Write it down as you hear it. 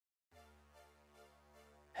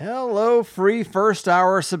Hello, free first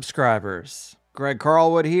hour subscribers. Greg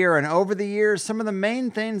Carlwood here, and over the years, some of the main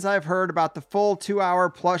things I've heard about the full 2-hour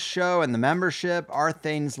plus show and the membership are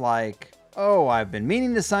things like, oh, I've been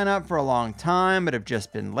meaning to sign up for a long time, but have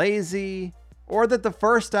just been lazy, or that the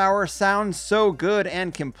first hour sounds so good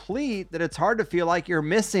and complete that it's hard to feel like you're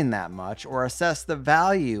missing that much or assess the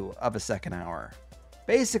value of a second hour.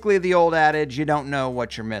 Basically, the old adage, you don't know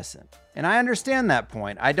what you're missing. And I understand that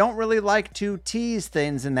point. I don't really like to tease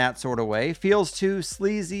things in that sort of way. Feels too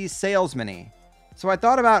sleazy, salesman-y. So I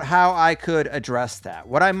thought about how I could address that,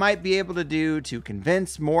 what I might be able to do to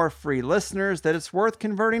convince more free listeners that it's worth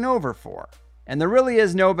converting over for. And there really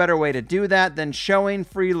is no better way to do that than showing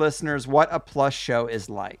free listeners what a plus show is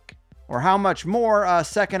like, or how much more a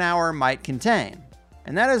second hour might contain.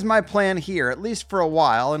 And that is my plan here, at least for a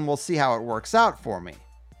while, and we'll see how it works out for me.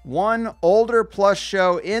 One older plus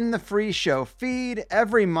show in the free show feed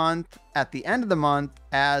every month at the end of the month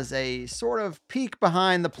as a sort of peek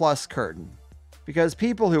behind the plus curtain. Because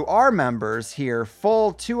people who are members hear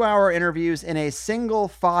full 2-hour interviews in a single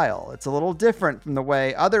file. It's a little different from the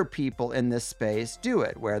way other people in this space do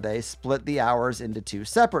it, where they split the hours into 2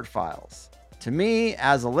 separate files. To me,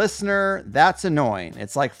 as a listener, that's annoying.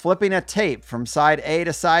 It's like flipping a tape from side A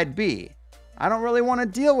to side B. I don't really want to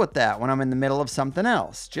deal with that when I'm in the middle of something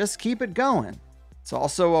else. Just keep it going. It's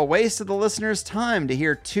also a waste of the listener's time to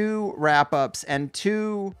hear 2 wrap-ups and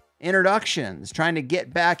 2 introductions trying to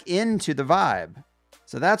get back into the vibe.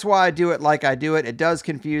 So that's why I do it like I do it. It does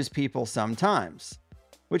confuse people sometimes.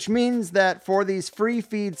 Which means that for these free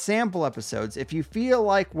feed sample episodes, if you feel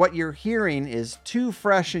like what you're hearing is too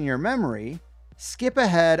fresh in your memory, skip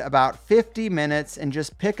ahead about 50 minutes and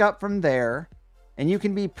just pick up from there, and you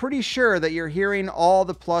can be pretty sure that you're hearing all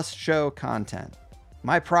the plus show content.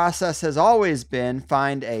 My process has always been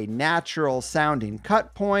find a natural sounding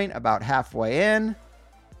cut point about halfway in,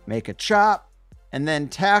 make a chop, and then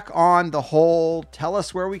tack on the whole tell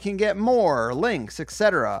us where we can get more, links,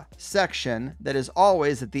 etc. section that is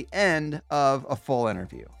always at the end of a full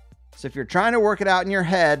interview. So if you're trying to work it out in your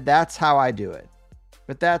head, that's how I do it.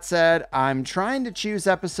 But that said, I'm trying to choose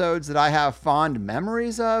episodes that I have fond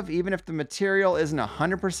memories of, even if the material isn't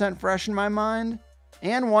 100% fresh in my mind,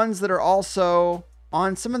 and ones that are also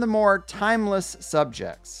on some of the more timeless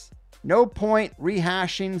subjects. No point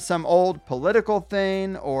rehashing some old political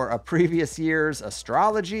thing or a previous year's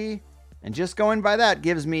astrology, and just going by that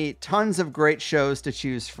gives me tons of great shows to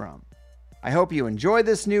choose from. I hope you enjoy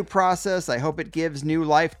this new process. I hope it gives new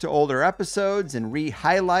life to older episodes and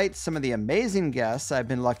re-highlights some of the amazing guests I've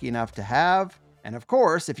been lucky enough to have. And of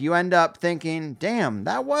course, if you end up thinking, damn,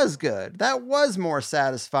 that was good, that was more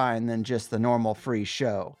satisfying than just the normal free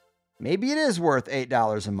show, maybe it is worth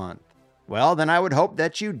 $8 a month, well, then I would hope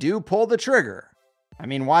that you do pull the trigger. I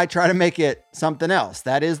mean, why try to make it something else?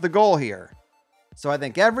 That is the goal here. So I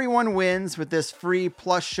think everyone wins with this free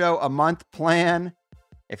plus show a month plan.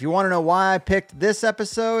 If you want to know why I picked this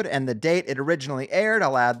episode and the date it originally aired,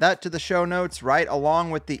 I'll add that to the show notes right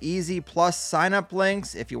along with the Easy Plus sign-up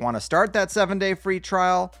links if you want to start that 7-day free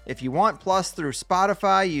trial. If you want Plus through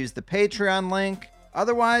Spotify, use the Patreon link.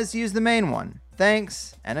 Otherwise, use the main one.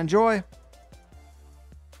 Thanks, and enjoy.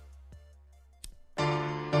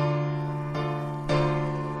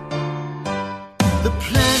 The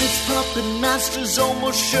planet's puppet masters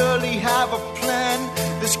almost surely have a plan.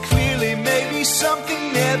 There's clearly maybe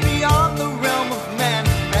something there beyond the realm of man.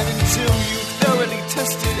 And until you've thoroughly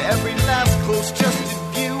tested every last close-adjusted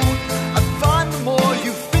view, I find the more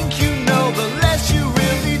you think you know, the less you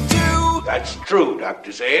really do. That's true,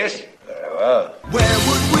 Dr. Zayas. Very well. Where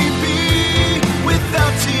would we be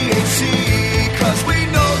without THC? 'Cause we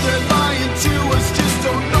know they're lying to us, just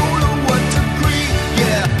don't know to what degree.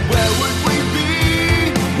 Yeah, where would we be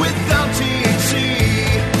without THC?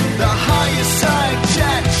 The higher side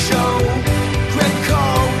chat show, Greg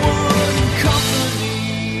Carlwood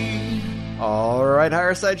Company. All right,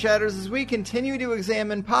 Higher Side Chatters, as we continue to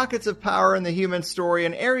examine pockets of power in the human story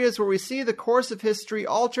and areas where we see the course of history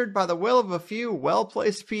altered by the will of a few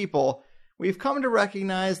well-placed people, we've come to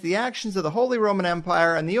recognize the actions of the Holy Roman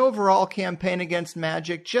Empire and the overall campaign against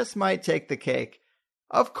magic just might take the cake.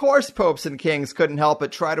 Of course, popes and kings couldn't help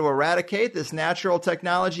but try to eradicate this natural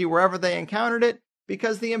technology wherever they encountered it,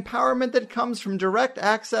 because the empowerment that comes from direct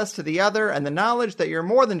access to the other and the knowledge that you're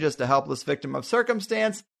more than just a helpless victim of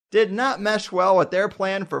circumstance did not mesh well with their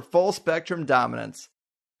plan for full-spectrum dominance.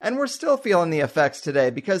 And we're still feeling the effects today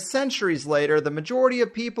because centuries later, the majority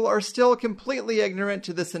of people are still completely ignorant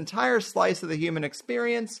to this entire slice of the human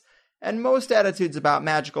experience, and most attitudes about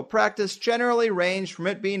magical practice generally range from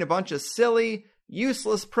it being a bunch of silly,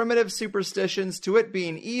 useless, primitive superstitions to it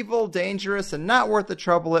being evil, dangerous, and not worth the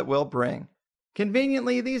trouble it will bring.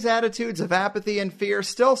 Conveniently, these attitudes of apathy and fear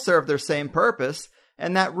still serve their same purpose,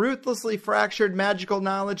 and that ruthlessly fractured magical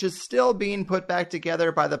knowledge is still being put back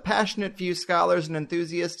together by the passionate few scholars and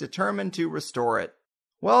enthusiasts determined to restore it.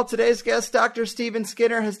 Well, today's guest, Dr. Stephen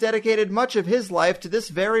Skinner, has dedicated much of his life to this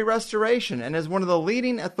very restoration and is one of the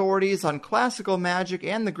leading authorities on classical magic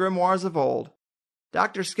and the grimoires of old.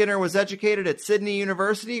 Dr. Skinner was educated at Sydney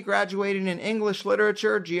University, graduating in English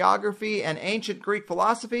literature, geography, and ancient Greek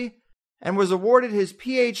philosophy, and was awarded his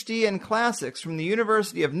PhD in classics from the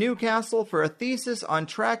University of Newcastle for a thesis on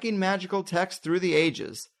tracking magical texts through the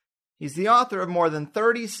ages. He's the author of more than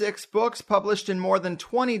 36 books published in more than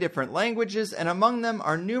 20 different languages, and among them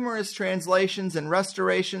are numerous translations and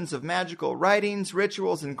restorations of magical writings,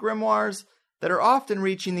 rituals, and grimoires that are often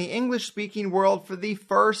reaching the English-speaking world for the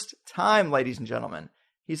first time, ladies and gentlemen.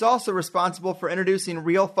 He's also responsible for introducing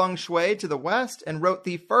real feng shui to the West and wrote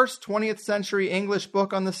the first 20th century English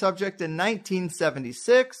book on the subject in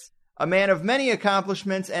 1976. A man of many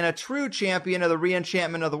accomplishments and a true champion of the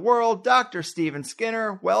reenchantment of the world, Dr. Stephen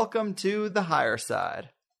Skinner, welcome to The Higher Side.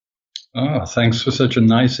 Oh, thanks for such a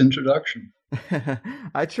nice introduction.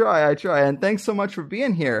 I try. And thanks so much for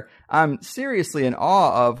being here. I'm seriously in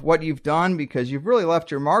awe of what you've done because you've really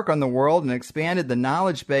left your mark on the world and expanded the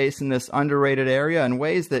knowledge base in this underrated area in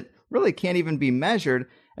ways that really can't even be measured.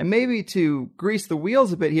 And maybe to grease the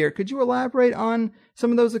wheels a bit here, could you elaborate on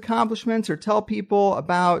some of those accomplishments or tell people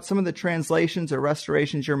about some of the translations or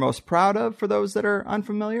restorations you're most proud of for those that are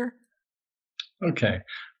unfamiliar? Okay.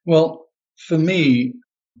 Well, for me,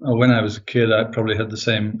 when I was a kid, I probably had the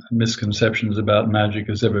same misconceptions about magic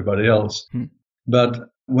as everybody else. But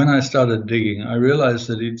when I started digging, I realized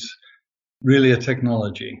that it's really a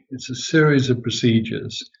technology. It's a series of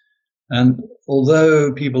procedures. And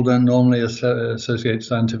although people don't normally associate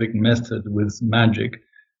scientific method with magic,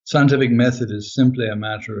 scientific method is simply a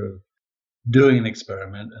matter of doing an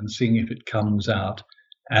experiment and seeing if it comes out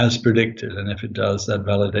as predicted. And if it does, that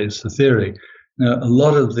validates the theory. Now, a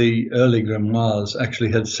lot of the early grimoires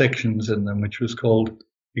actually had sections in them which was called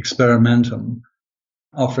experimentum,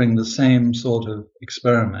 offering the same sort of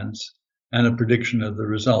experiments and a prediction of the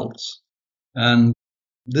results. And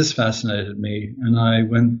this fascinated me, and I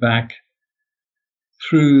went back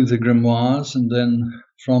through the grimoires and then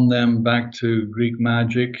from them back to Greek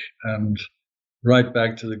magic and right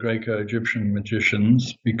back to the Greco-Egyptian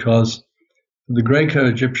magicians, because for the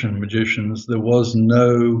Greco-Egyptian magicians there was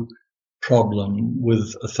no problem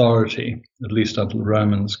with authority, at least until the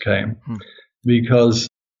Romans came, because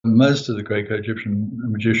most of the Greco-Egyptian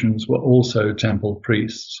magicians were also temple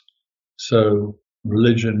priests. So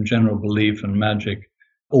religion, general belief, and magic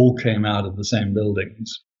all came out of the same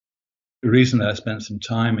buildings. Recently, I spent some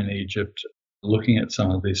time in Egypt looking at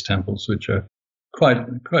some of these temples, which are quite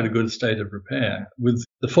a good state of repair, with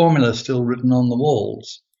the formula still written on the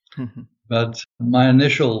walls. But my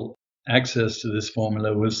initial access to this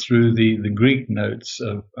formula was through the Greek notes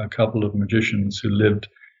of a couple of magicians who lived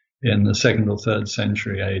in the 2nd or 3rd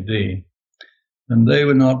century AD. And they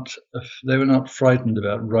were not frightened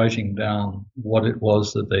about writing down what it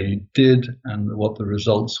was that they did and what the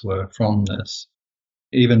results were from this,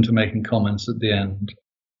 even to making comments at the end.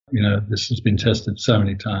 You know, this has been tested so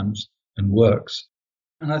many times and works.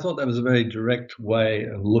 And I thought that was a very direct way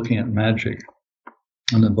of looking at magic,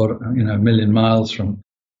 and about, a million miles from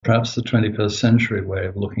perhaps the 21st century way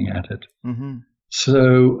of looking at it.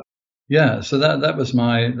 So that was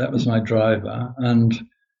my driver. And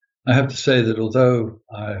I have to say that although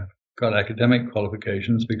I've got academic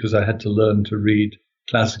qualifications because I had to learn to read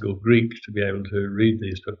classical Greek to be able to read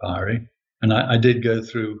these papyri, and I did go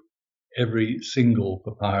through every single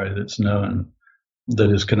papyri that's known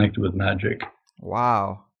that is connected with magic.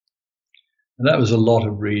 Wow. And that was a lot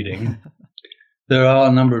of reading. There are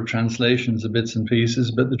a number of translations of bits and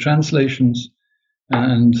pieces, but the translations,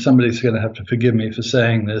 and somebody's going to have to forgive me for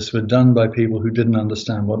saying this, were done by people who didn't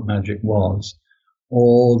understand what magic was.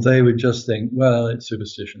 Or they would just think, well, it's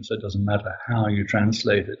superstition, so it doesn't matter how you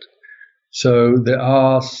translate it. So there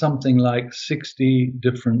are something like 60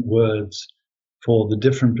 different words for the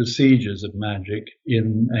different procedures of magic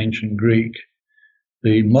in ancient Greek.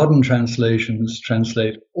 The modern translations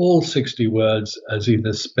translate all 60 words as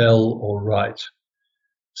either spell or write.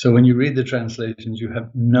 So when you read the translations, you have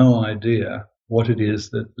no idea what it is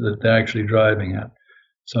that they're actually driving at.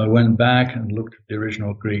 So I went back and looked at the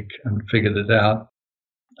original Greek and figured it out,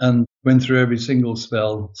 and went through every single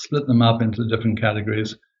spell, split them up into different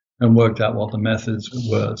categories, and worked out what the methods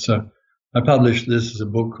were. So I published this as a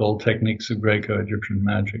book called Techniques of Greco-Egyptian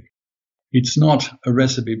Magic. It's not a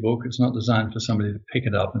recipe book. It's not designed for somebody to pick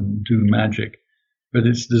it up and do magic, but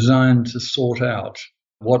it's designed to sort out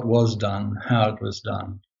what was done, how it was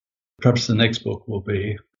done. Perhaps the next book will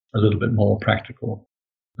be a little bit more practical,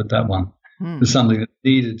 but that one was something that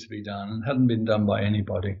needed to be done and hadn't been done by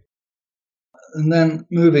anybody. And then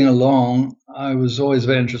moving along, I was always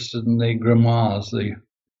very interested in the grimoires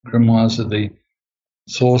of the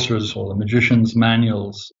sorcerers or the magicians'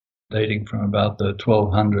 manuals dating from about the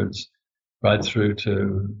 1200s right through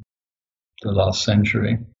to the last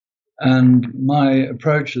century. And my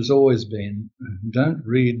approach has always been, don't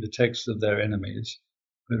read the texts of their enemies,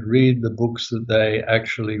 but read the books that they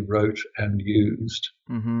actually wrote and used.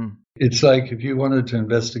 Mm-hmm. It's like if you wanted to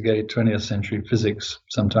investigate 20th century physics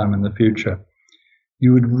sometime in the future,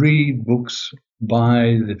 you would read books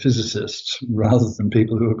by the physicists rather than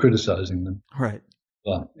people who are criticizing them. Right.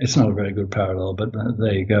 Well, it's not a very good parallel, but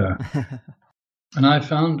there you go. And I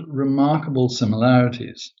found remarkable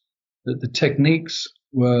similarities, that the techniques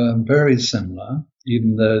were very similar,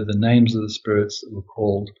 even though the names of the spirits that were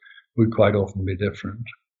called would quite often be different.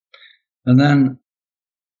 And then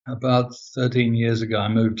about 13 years ago, I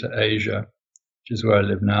moved to Asia, which is where I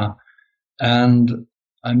live now, and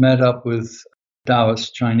I met up with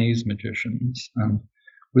Taoist Chinese magicians, and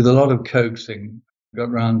with a lot of coaxing,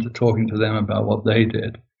 got round to talking to them about what they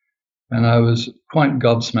did. And I was quite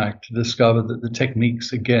gobsmacked to discover that the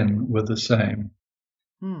techniques, again, were the same.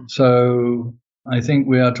 So I think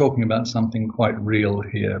we are talking about something quite real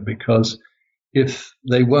here, because if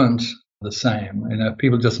they weren't the same,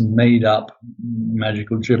 people just made up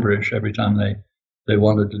magical gibberish every time they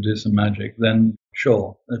wanted to do some magic, then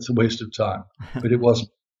sure, it's a waste of time. But it wasn't.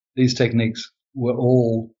 These techniques were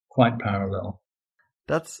all quite parallel.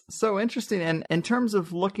 That's so interesting. And in terms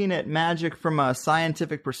of looking at magic from a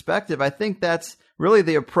scientific perspective, I think that's really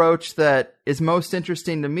the approach that is most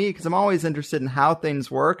interesting to me, because I'm always interested in how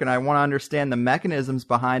things work and I want to understand the mechanisms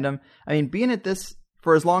behind them. I mean, being at this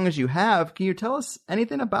for as long as you have, can you tell us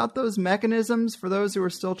anything about those mechanisms for those who are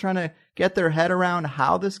still trying to get their head around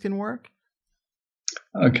how this can work?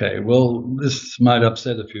 Okay, well, this might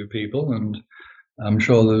upset a few people, and I'm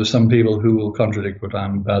sure there are some people who will contradict what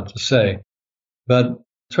I'm about to say. But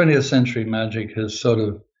 20th century magic has sort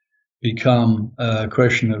of become a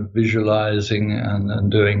question of visualizing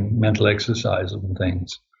and doing mental exercises and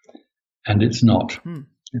things. And it's not.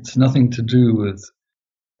 It's nothing to do with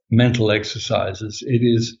mental exercises. It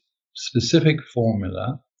is specific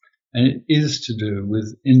formula, and it is to do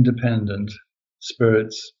with independent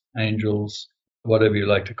spirits, angels, whatever you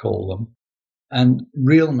like to call them. And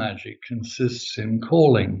real magic consists in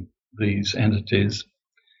calling these entities,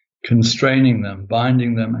 constraining them,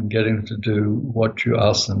 binding them, and getting them to do what you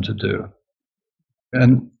ask them to do.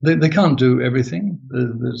 And they can't do everything.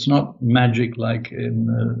 It's not magic like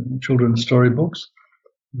in children's storybooks.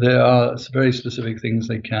 There are very specific things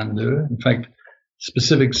they can do. In fact,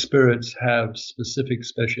 specific spirits have specific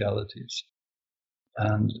specialities.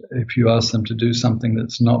 And if you ask them to do something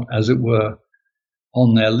that's not, as it were,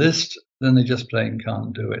 on their list, then they just plain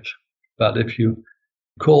can't do it. But if you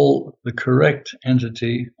call the correct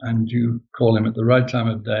entity and you call him at the right time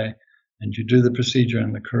of day and you do the procedure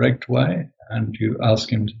in the correct way and you ask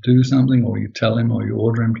him to do something, or you tell him or you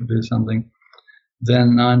order him to do something,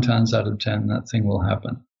 then 9 times out of 10 that thing will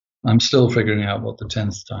happen. I'm still figuring out what the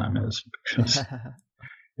 10th time is because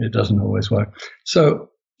it doesn't always work. So,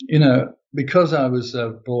 because I was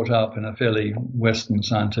brought up in a fairly Western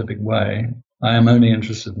scientific way, I am only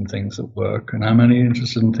interested in things that work, and I'm only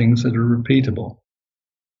interested in things that are repeatable.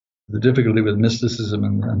 The difficulty with mysticism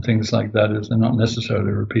and things like that is they're not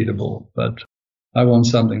necessarily repeatable, but I want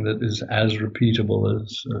something that is as repeatable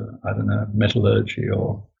as, metallurgy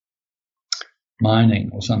or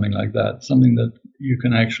mining or something like that, something that you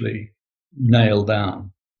can actually nail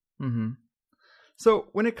down. Mm-hmm. So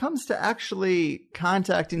when it comes to actually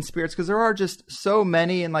contacting spirits, because there are just so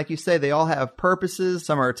many, and like you say, they all have purposes.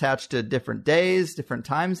 Some are attached to different days, different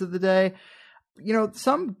times of the day.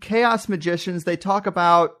 Some chaos magicians, they talk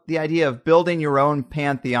about the idea of building your own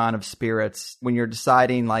pantheon of spirits when you're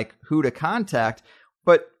deciding like who to contact,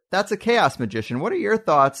 but that's a chaos magician. What are your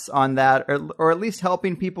thoughts on that, or at least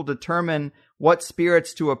helping people determine what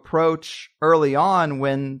spirits to approach early on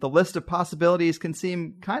when the list of possibilities can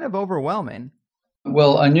seem kind of overwhelming?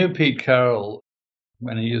 Well, I knew Pete Carroll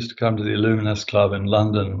when he used to come to the Illuminous Club in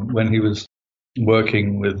London, when he was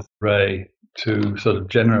working with Ray to sort of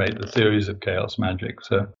generate the theories of chaos magic.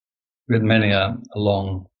 So we had many a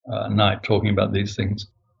long night talking about these things.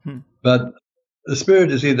 But the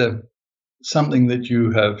spirit is either something that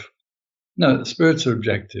you have... No, the spirits are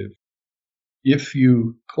objective. if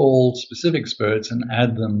you call specific spirits and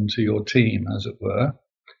add them to your team, as it were,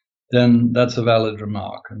 then that's a valid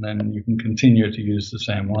remark, and then you can continue to use the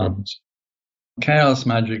same ones. Chaos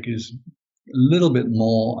magic is a little bit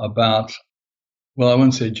more about, well, I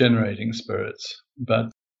won't say generating spirits, but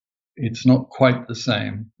it's not quite the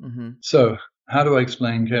same. Mm-hmm. So how do I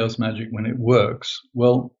explain chaos magic when it works?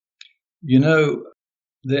 Well,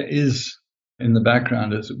 there is in the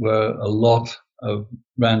background, as it were, a lot of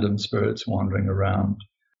random spirits wandering around.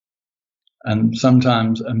 And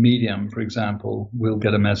sometimes a medium, for example, will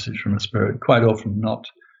get a message from a spirit, quite often not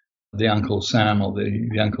the Uncle Sam or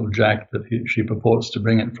the Uncle Jack that she purports to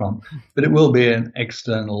bring it from, but it will be an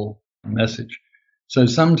external message. So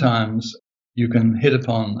sometimes you can hit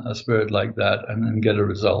upon a spirit like that and get a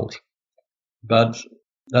result. But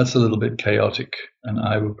that's a little bit chaotic, and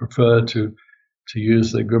I would prefer to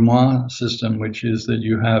use the grimoire system, which is that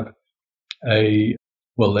you have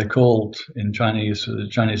they're called in Chinese, the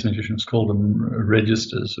Chinese magicians call them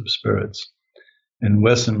registers of spirits. In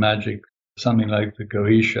Western magic, something like the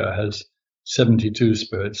Goetia has 72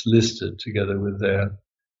 spirits listed together with their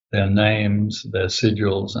names, their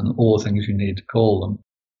sigils, and all the things you need to call them.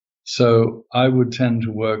 So I would tend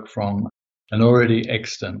to work from an already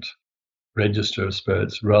extant register of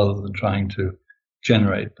spirits rather than trying to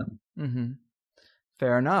generate them. Mm-hmm.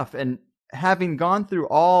 Fair enough. And having gone through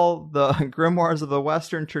all the grimoires of the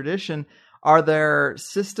Western tradition, are there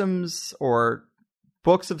systems or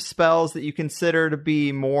books of spells that you consider to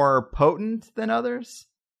be more potent than others?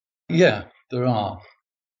 Yeah, there are.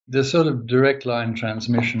 There's sort of direct line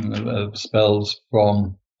transmission of spells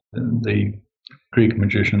from the Greek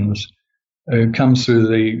magicians. It comes through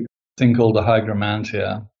the thing called the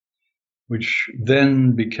Hygromantia, which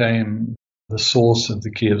then became the source of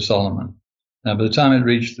the Key of Solomon. Now, by the time it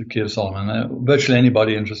reached the Key of Solomon, virtually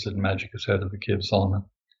anybody interested in magic has heard of the Key of Solomon.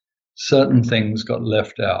 Certain things got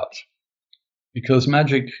left out because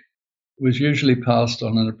magic was usually passed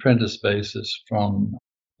on an apprentice basis from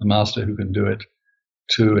the master who can do it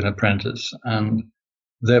to an apprentice, and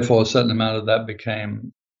therefore a certain amount of that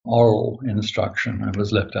became oral instruction and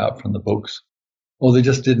was left out from the books, or they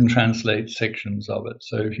just didn't translate sections of it.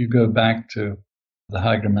 So if you go back to the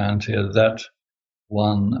Hygromantia, that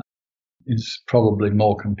one is probably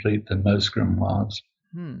more complete than most grimoires.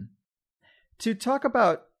 To talk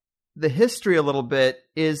about the history a little bit,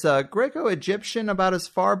 is Greco-Egyptian about as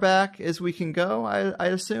far back as we can go, I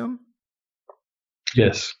assume?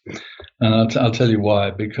 Yes, and I'll tell you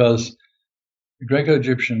why. Because the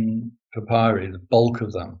Greco-Egyptian papyri, the bulk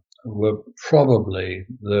of them, were probably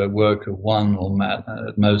the work of one or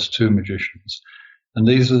at most two magicians. And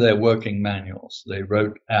these were their working manuals. They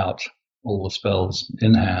wrote out all the spells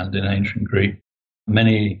in hand in ancient Greek,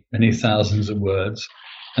 many, many thousands of words,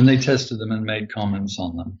 and they tested them and made comments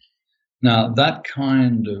on them. Now, that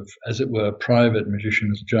kind of, as it were, private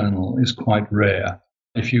magician's journal is quite rare.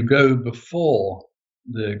 If you go before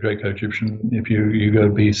the Greco-Egyptian, if you go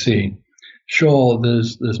BC, sure,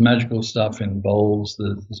 there's magical stuff in bowls,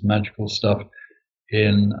 there's magical stuff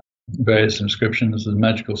in various inscriptions, there's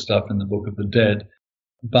magical stuff in the Book of the Dead,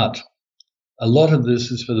 but a lot of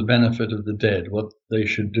this is for the benefit of the dead, what they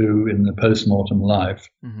should do in the post-mortem life.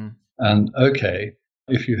 Mm-hmm. And okay,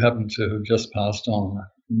 if you happen to have just passed on,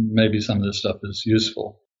 maybe some of this stuff is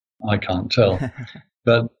useful. I can't tell.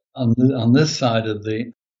 But on this side of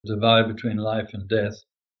the divide between life and death,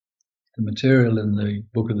 the material in the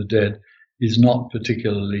Book of the Dead is not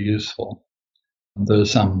particularly useful. There are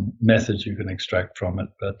some methods you can extract from it,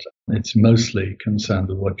 but it's mostly concerned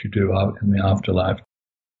with what you do out in the afterlife.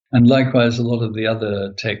 And likewise, a lot of the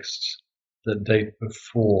other texts that date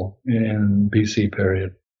before in BC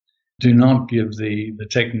period do not give the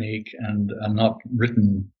technique and are not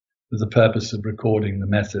written with the purpose of recording the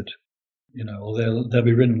method, or they'll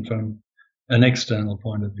be written from an external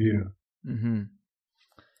point of view. Mm-hmm.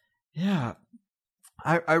 Yeah.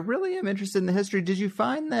 I really am interested in the history. Did you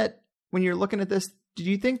find that when you're looking at this, did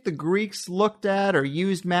you think the Greeks looked at or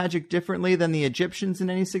used magic differently than the Egyptians in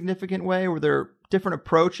any significant way? Were there different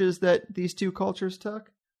approaches that these two cultures took?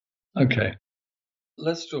 Okay.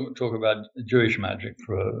 Let's talk about Jewish magic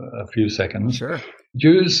for a few seconds. Sure.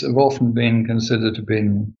 Jews have often been considered to be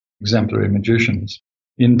exemplary magicians.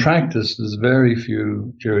 In practice, there's very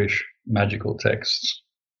few Jewish magical texts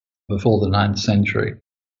before the 9th century.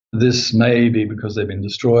 This may be because they've been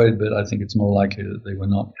destroyed, but I think it's more likely that they were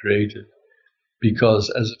not created. Because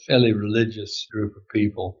as a fairly religious group of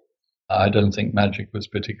people, I don't think magic was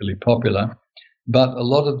particularly popular. But a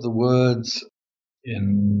lot of the words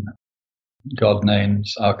in God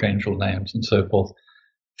names, archangel names, and so forth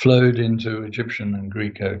flowed into Egyptian and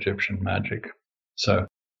Greco-Egyptian magic. So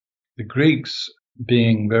The Greeks,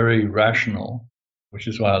 being very rational, which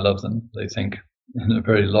is why I love them, they think in a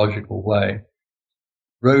very logical way,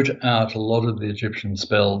 wrote out a lot of the Egyptian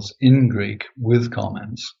spells in Greek with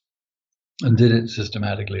comments and did it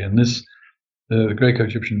systematically. And the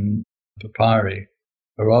Greco-Egyptian papyri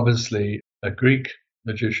are obviously a Greek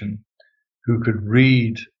magician who could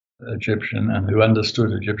read Egyptian and who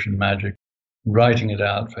understood Egyptian magic, writing it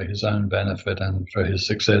out for his own benefit and for his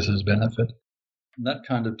successors' benefit. And that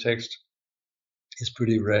kind of text is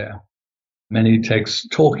pretty rare. Many texts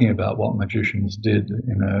talking about what magicians did,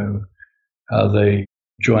 how they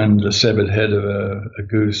joined the severed head of a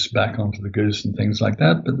goose back onto the goose and things like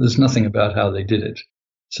that, but there's nothing about how they did it.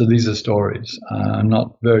 So these are stories. I'm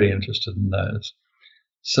not very interested in those.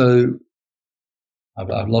 So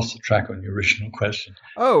I've lost the track on your original question.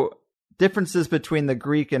 Oh, differences between the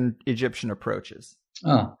Greek and Egyptian approaches.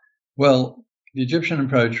 Well, the Egyptian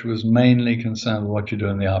approach was mainly concerned with what you do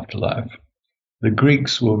in the afterlife. The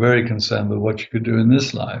Greeks were very concerned with what you could do in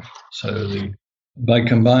this life. So by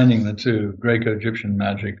combining the two, Greco-Egyptian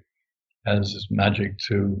magic as magic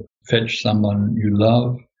to fetch someone you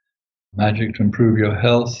love, magic to improve your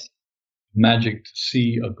health, magic to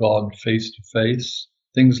see a god face to face,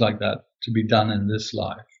 things like that to be done in this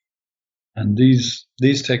life. And these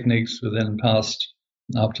techniques were then passed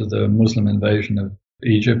after the Muslim invasion of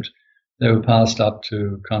Egypt. They were passed up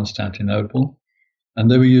to Constantinople, and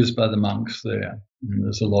they were used by the monks there. And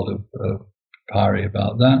there's a lot of papyri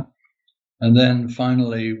about that. And then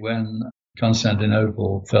finally, when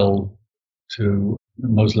Constantinople fell to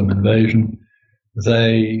Muslim invasion,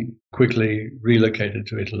 they quickly relocated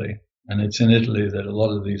to Italy. And it's in Italy that a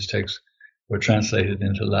lot of these texts were translated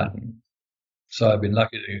into Latin. So I've been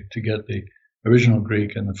lucky to get the original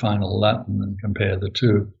Greek and the final Latin and compare the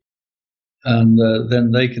two. And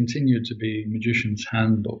then they continued to be magicians'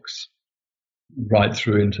 handbooks right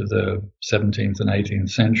through into the 17th and 18th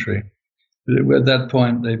century. But at that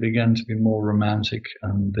point, they began to be more romantic,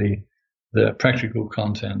 and the practical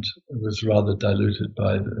content was rather diluted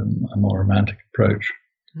by a more romantic approach.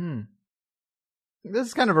 This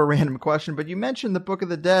is kind of a random question, but you mentioned the Book of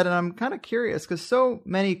the Dead, and I'm kind of curious because so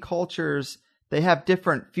many cultures, they have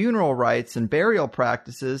different funeral rites and burial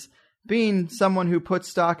practices. Being someone who puts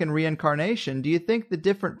stock in reincarnation, do you think the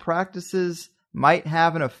different practices might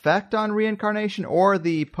have an effect on reincarnation or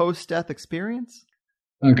the post-death experience?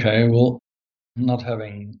 Okay, well, not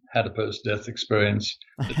having had a post-death experience,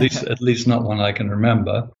 at least not one I can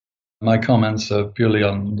remember, my comments are purely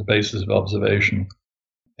on the basis of observation.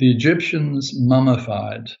 The Egyptians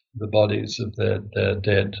mummified the bodies of their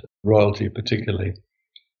dead, royalty particularly.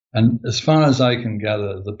 And as far as I can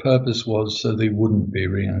gather, the purpose was so they wouldn't be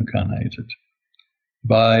reincarnated.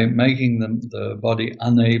 By making the body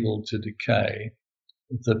unable to decay,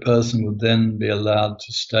 the person would then be allowed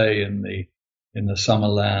to stay in the summer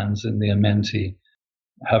lands, in the Amenti,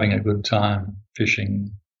 having a good time,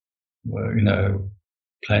 fishing,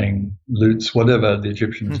 playing lutes, whatever the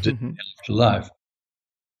Egyptians did in afterlife.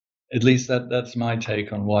 At least that's my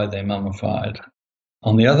take on why they mummified.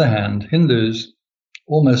 On the other hand, Hindus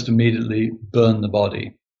almost immediately burn the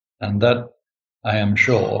body, and that, I am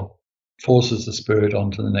sure, forces the spirit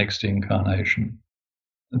onto the next incarnation.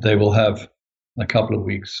 They will have a couple of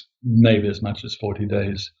weeks, maybe as much as 40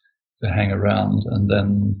 days to hang around, and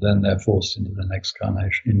then they're forced into the next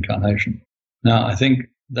incarnation. Now, I think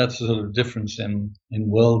that's a sort of difference in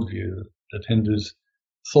worldview, that Hindus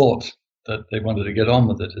thought that they wanted to get on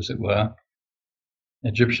with it, as it were.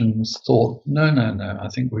 Egyptians thought, no, I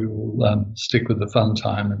think we will stick with the fun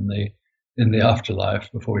time in the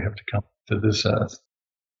afterlife before we have to come to this earth.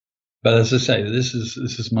 But as I say, this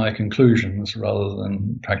is my conclusions rather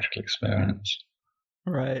than practical experience.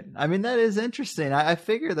 Right. I mean, that is interesting. I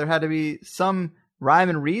figure there had to be some rhyme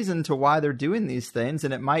and reason to why they're doing these things,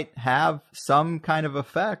 and it might have some kind of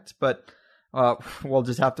effect, but we'll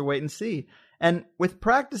just have to wait and see. And with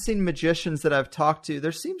practicing magicians that I've talked to,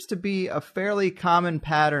 there seems to be a fairly common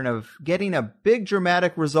pattern of getting a big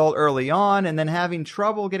dramatic result early on and then having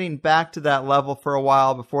trouble getting back to that level for a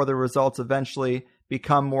while before the results eventually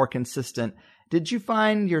become more consistent. Did you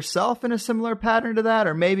find yourself in a similar pattern to that?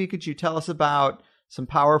 Or maybe could you tell us about some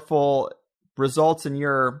powerful results in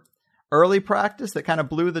your early practice that kind of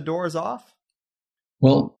blew the doors off?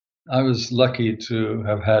 Well, I was lucky to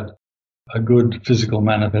have had a good physical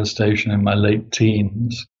manifestation in my late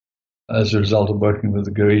teens as a result of working with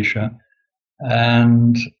the Goetia.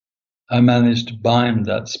 And I managed to bind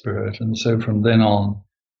that spirit. And so from then on,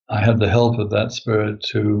 I had the help of that spirit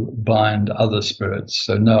to bind other spirits.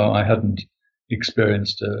 So no, I hadn't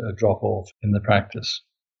experienced a drop-off in the practice.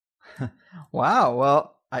 Wow.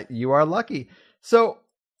 Well, you are lucky. So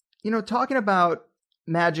Talking about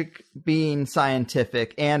magic being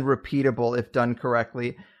scientific and repeatable if done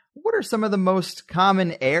correctly, what are some of the most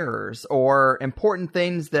common errors or important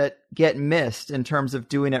things that get missed in terms of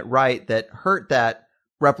doing it right that hurt that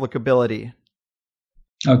replicability?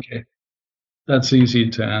 Okay, that's easy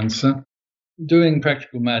to answer. Doing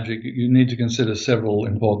practical magic, you need to consider several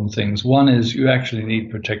important things. One is you actually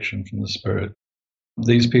need protection from the spirit.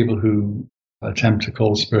 These people who attempt to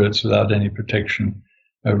call spirits without any protection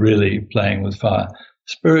are really playing with fire.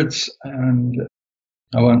 Spirits, and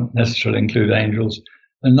I won't necessarily include angels,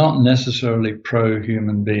 are not necessarily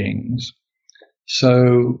pro-human beings.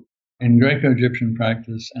 So in Greco-Egyptian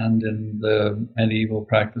practice and in the medieval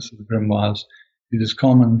practice of the grimoires, it is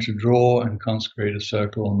common to draw and consecrate a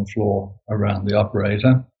circle on the floor around the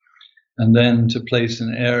operator, and then to place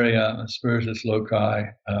an area, a spiritus loci,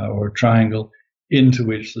 or a triangle, into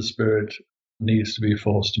which the spirit needs to be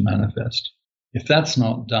forced to manifest. If that's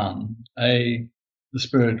not done, the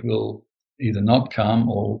spirit will either not come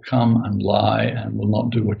or will come and lie and will not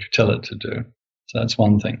do what you tell it to do. So that's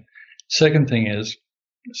one thing. Second thing is,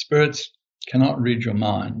 spirits cannot read your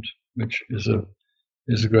mind, which is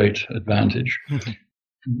a great advantage.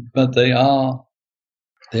 But they are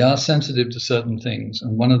sensitive to certain things,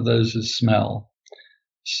 and one of those is smell.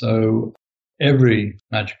 So every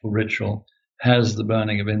magical ritual has the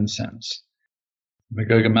burning of incense.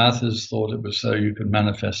 McGregor Mathers thought it was so you could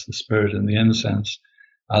manifest the spirit in the incense.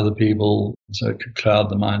 Other people, so it could cloud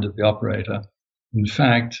the mind of the operator. In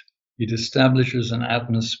fact, it establishes an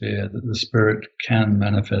atmosphere that the spirit can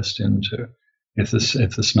manifest into if the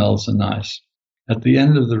smells are nice. At the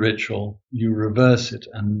end of the ritual, you reverse it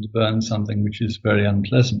and burn something which is very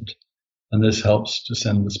unpleasant, and this helps to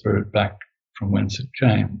send the spirit back from whence it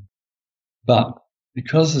came. But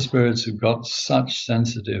because the spirits have got such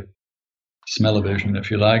sensitive smell-o-vision, if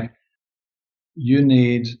you like, you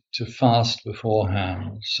need to fast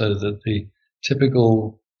beforehand so that the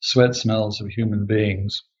typical sweat smells of human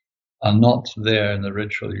beings are not there in the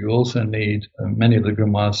ritual. You also need, many of the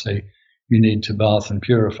grimoires say, you need to bath and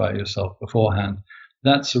purify yourself beforehand.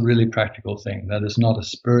 That's a really practical thing. That is not a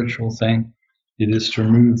spiritual thing. It is to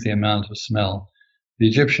remove the amount of smell. The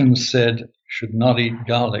Egyptians said you should not eat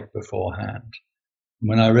garlic beforehand.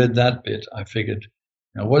 When I read that bit, I figured,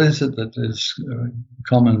 what is it that is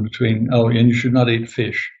common between, and you should not eat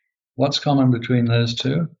fish. What's common between those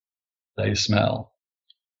two? They smell.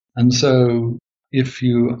 And so if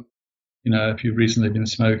you've recently been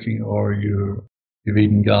smoking or you've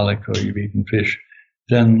eaten garlic or you've eaten fish,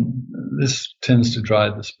 then this tends to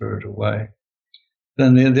drive the spirit away.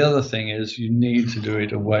 Then the other thing is you need to do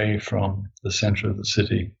it away from the center of the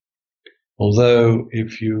city. Although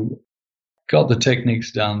if you got the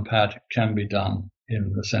techniques down pat, it can be done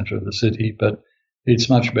in the center of the city, but it's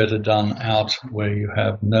much better done out where you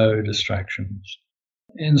have no distractions.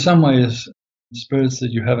 In some ways, spirits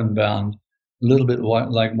that you haven't bound, a little bit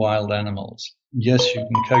like wild animals. Yes, you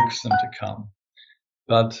can coax them to come,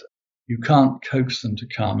 but you can't coax them to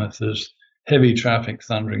come if there's heavy traffic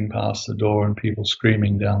thundering past the door and people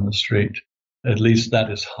screaming down the street. At least that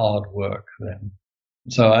is hard work then.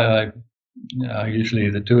 So I usually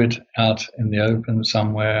either do it out in the open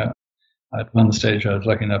somewhere. At one stage, I was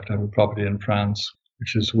lucky enough to have a property in France,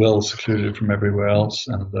 which is well secluded from everywhere else,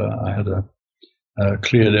 and I had a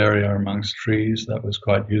cleared area amongst trees that was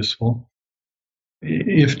quite useful.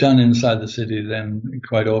 If done inside the city, then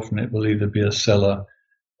quite often it will either be a cellar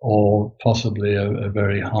or possibly a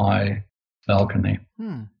very high balcony.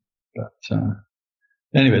 But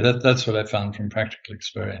anyway, that's what I found from practical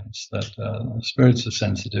experience, that spirits are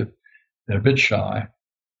sensitive, they're a bit shy,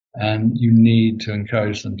 and you need to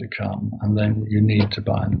encourage them to come, and then you need to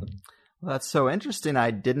bind them. Well, that's so interesting.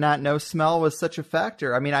 I did not know smell was such a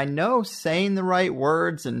factor. I mean, I know saying the right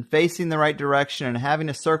words and facing the right direction and having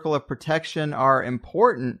a circle of protection are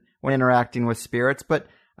important when interacting with spirits, but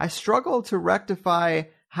I struggle to rectify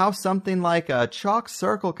how something like a chalk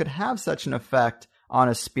circle could have such an effect on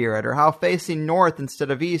a spirit, or how facing north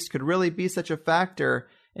instead of east could really be such a factor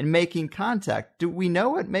in making contact. Do we know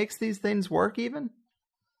what makes these things work even?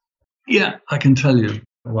 Yeah, I can tell you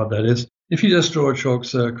what that is. If you just draw a chalk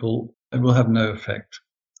circle, it will have no effect.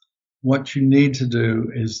 What you need to do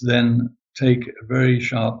is then take a very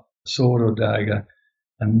sharp sword or dagger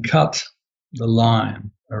and cut the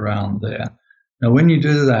line around there. Now, when you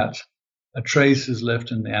do that, a trace is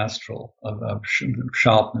left in the astral of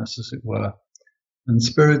sharpness, as it were, and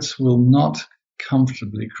spirits will not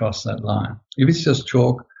comfortably cross that line. If it's just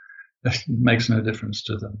chalk, it makes no difference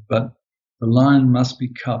to them, but the line must be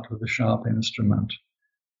cut with a sharp instrument.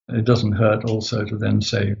 It doesn't hurt also to then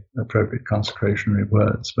say appropriate consecrationary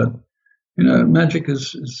words, but Magic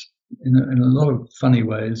is in a lot of funny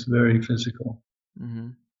ways very physical. Mm-hmm.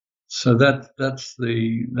 So that's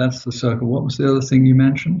the circle. What was the other thing you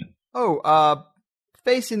mentioned?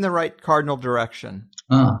 Facing the right cardinal direction.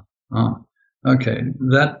 Okay.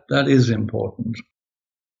 That is important,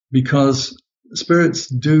 because spirits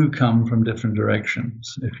do come from different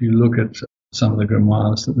directions. If you look at some of the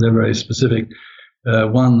grimoires, they're very specific.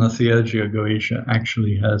 One, the Theurgia Goetia,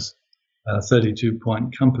 actually has a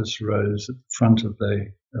 32-point compass rose at the front of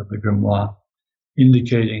the grimoire,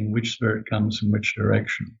 indicating which spirit comes from which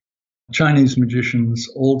direction. Chinese magicians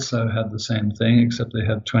also have the same thing, except they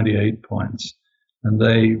have 28 points, and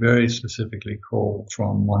they very specifically call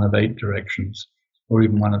from one of 8 directions, or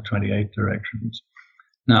even one of 28 directions.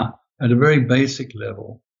 Now, at a very basic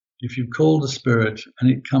level, if you call the spirit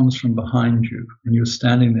and it comes from behind you, and you're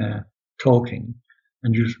standing there talking,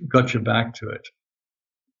 and you've got your back to it,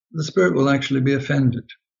 the spirit will actually be offended.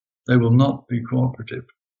 They will not be cooperative.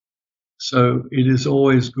 So it is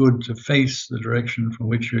always good to face the direction from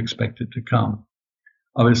which you expect it to come.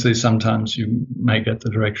 Obviously, sometimes you may get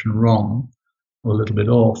the direction wrong or a little bit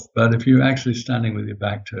off, but if you're actually standing with your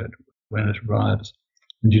back to it when it arrives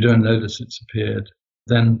and you don't notice it's appeared,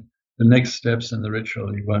 then the next steps in the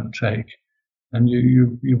ritual you won't take, and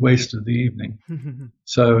you wasted the evening.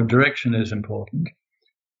 So direction is important.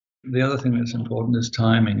 The other thing that's important is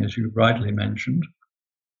timing, as you rightly mentioned.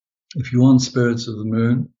 If you want spirits of the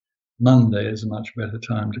moon, Monday is a much better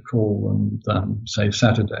time to call than say,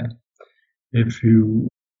 Saturday. If you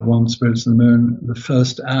want spirits of the moon, the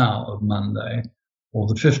first hour of Monday or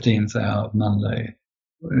the 15th hour of Monday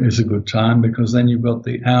is a good time, because then you've got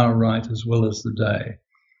the hour right as well as the day.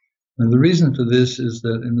 And the reason for this is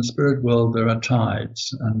that in the spirit world there are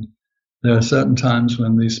tides, and there are certain times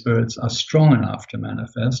when these spirits are strong enough to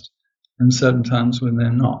manifest and certain times when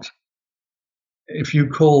they're not. If you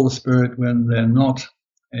call the spirit when they're not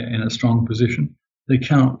in a strong position, they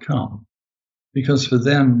cannot come, because for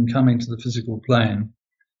them coming to the physical plane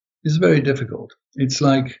is very difficult. It's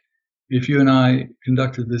like if you and I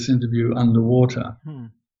conducted this interview underwater.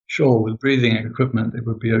 Sure, with breathing equipment it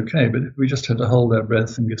would be okay, but if we just had to hold our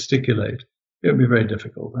breath and gesticulate, it would be very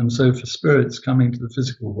difficult. And so for spirits coming to the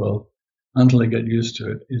physical world, until they get used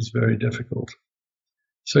to it, is very difficult.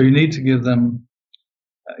 So you need to give them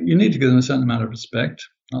a certain amount of respect,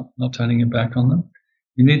 not turning your back on them.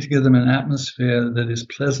 You need to give them an atmosphere that is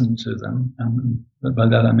pleasant to them, and by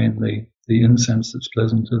that I mean the incense that's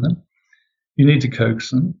pleasant to them. You need to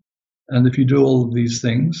coax them, and if you do all of these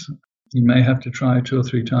things, you may have to try 2 or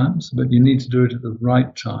 3 times, but you need to do it at the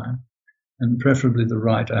right time, and preferably the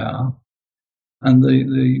right hour. And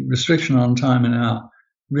the restriction on time and hour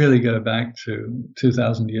really go back to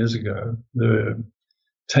 2,000 years ago. There were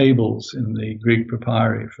tables in the Greek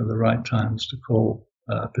papyri for the right times to call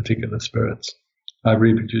particular spirits. I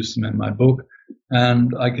reproduced them in my book,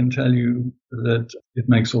 and I can tell you that it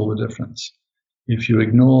makes all the difference. If you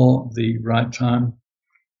ignore the right time,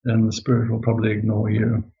 then the spirit will probably ignore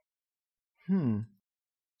you. And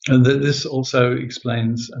this also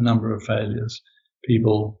explains a number of failures.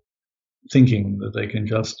 People thinking that they can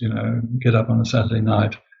just, get up on a Saturday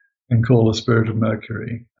night and call the spirit of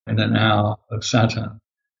Mercury in an hour of Saturn.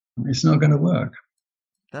 It's not going to work.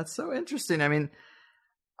 That's so interesting. I mean,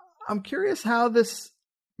 I'm curious how this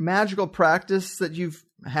magical practice that you've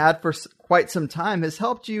had for quite some time has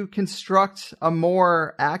helped you construct a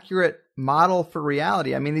more accurate model for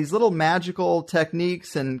reality. I mean, these little magical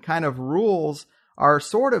techniques and kind of rules are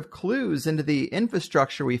sort of clues into the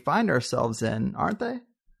infrastructure we find ourselves in, aren't they?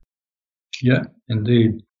 Yeah,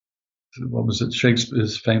 indeed. What was it?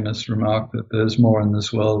 Shakespeare's famous remark that there's more in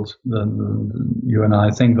this world than you and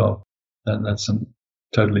I think of. That's a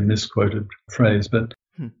totally misquoted phrase, but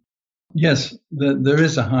yes, there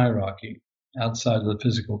is a hierarchy outside of the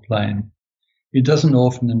physical plane. It doesn't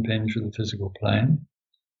often impinge with the physical plane,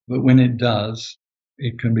 but when it does,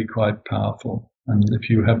 it can be quite powerful. And if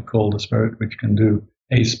you have called a spirit which can do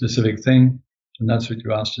a specific thing, and that's what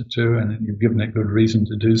you asked it to, and you've given it good reason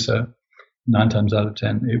to do so, 9 times out of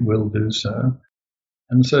 10, it will do so.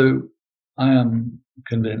 And so I am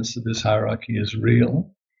convinced that this hierarchy is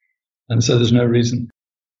real. And so there's no reason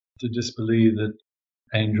to disbelieve that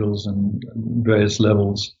angels and various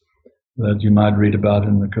levels that you might read about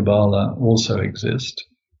in the Kabbalah also exist.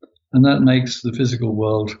 And that makes the physical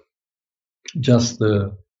world just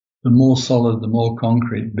the more solid, the more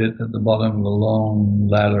concrete bit at the bottom of a long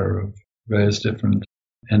ladder of various different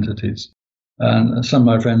entities. And some of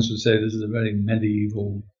my friends would say this is a very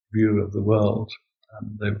medieval view of the world.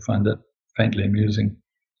 They would find that faintly amusing.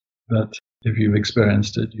 But if you've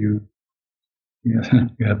experienced it, you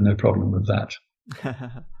have no problem with that.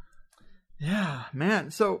 Yeah, man.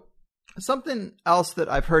 So something else that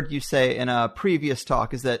I've heard you say in a previous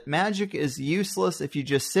talk is that magic is useless if you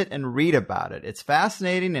just sit and read about it. It's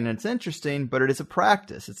fascinating and it's interesting, but it is a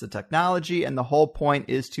practice. It's a technology, and the whole point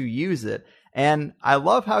is to use it. And I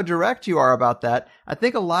love how direct you are about that. I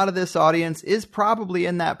think a lot of this audience is probably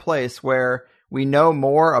in that place where we know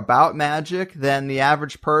more about magic than the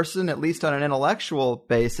average person, at least on an intellectual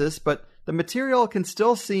basis, but the material can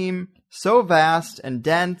still seem so vast and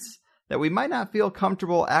dense that we might not feel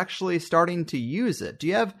comfortable actually starting to use it. Do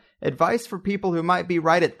you have advice for people who might be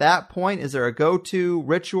right at that point? Is there a go-to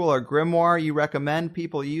ritual or grimoire you recommend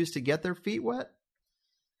people use to get their feet wet?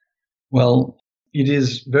 Well, it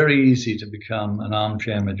is very easy to become an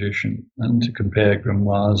armchair magician and to compare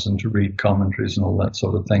grimoires and to read commentaries and all that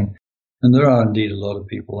sort of thing. And there are indeed a lot of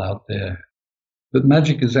people out there. But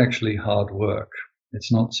magic is actually hard work.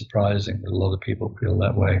 It's not surprising that a lot of people feel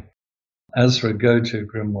that way. As for a go-to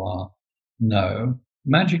grimoire, no.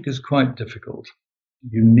 Magic is quite difficult.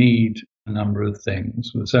 You need a number of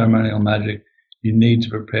things. With ceremonial magic, you need to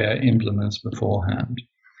prepare implements beforehand.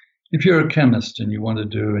 If you're a chemist and you want to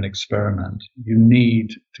do an experiment, you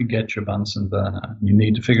need to get your Bunsen burner. You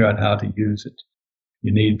need to figure out how to use it.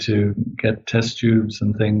 You need to get test tubes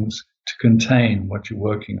and things to contain what you're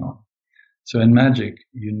working on. So in magic,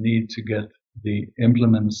 you need to get the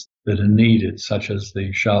implements that are needed, such as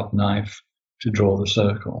the sharp knife to draw the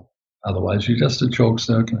circle. Otherwise, you're just a chalk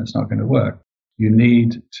circle and it's not going to work. You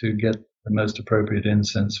need to get the most appropriate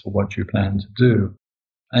incense for what you plan to do.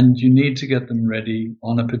 And you need to get them ready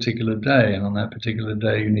on a particular day. And on that particular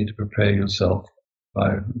day, you need to prepare yourself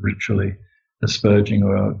by ritually asperging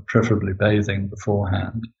or preferably bathing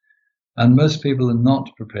beforehand. And most people are not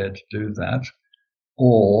prepared to do that.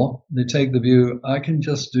 Or they take the view, I can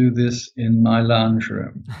just do this in my lounge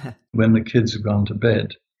room when the kids have gone to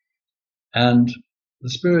bed. And the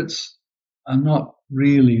spirits are not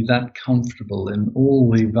really that comfortable in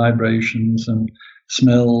all the vibrations and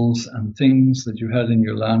smells and things that you had in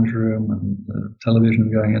your lounge room and the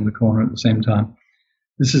television going in the corner at the same time.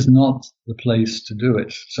 This is not the place to do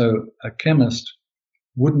it. So a chemist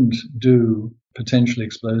wouldn't do potentially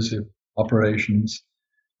explosive operations,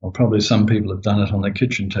 or probably some people have done it on their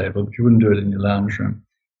kitchen table, but you wouldn't do it in your lounge room.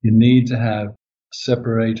 You need to have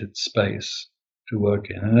separated space to work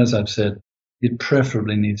in. And as I've said, it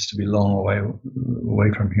preferably needs to be long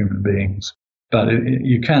away from human beings. But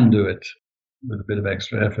you can do it with a bit of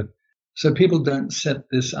extra effort. So people don't set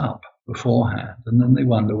this up beforehand, and then they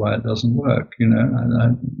wonder why it doesn't work. You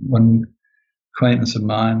know, one acquaintance of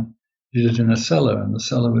mine did it in a cellar, and the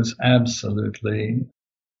cellar was absolutely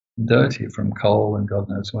dirty from coal and God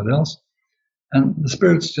knows what else. And the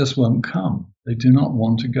spirits just won't come. They do not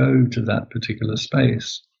want to go to that particular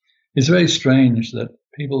space. It's very strange that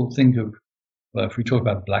people think of, well, if we talk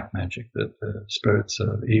about black magic, that the spirits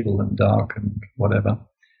are evil and dark and whatever.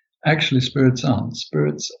 Actually, spirits aren't.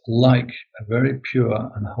 Spirits like a very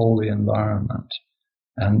pure and holy environment.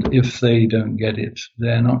 And if they don't get it,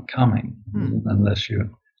 they're not coming unless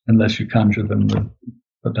you conjure them.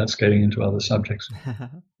 But that's getting into other subjects.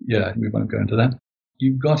 Yeah, we won't go into that.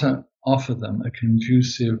 You've got to offer them a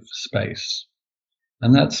conducive space.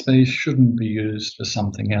 And that space shouldn't be used for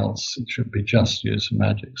something else. It should be just used for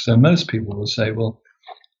magic. So most people will say, well,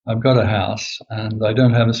 I've got a house and I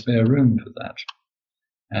don't have a spare room for that.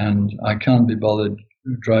 And I can't be bothered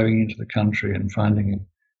driving into the country and finding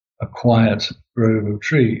a quiet grove of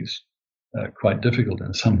trees. Quite difficult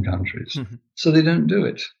in some countries. So they don't do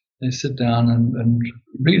it. They sit down and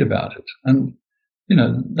read about it. And, you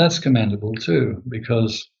know, that's commendable too,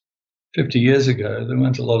 because 50 years ago, there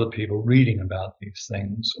weren't a lot of people reading about these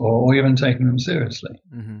things or even taking them seriously.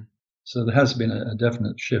 Mm-hmm. So there has been a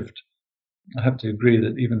definite shift. I have to agree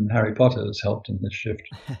that even Harry Potter has helped in this shift.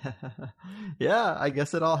 Yeah, I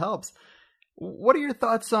guess it all helps. What are your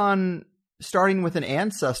thoughts on starting with an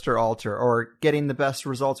ancestor altar or getting the best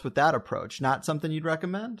results with that approach? Not something you'd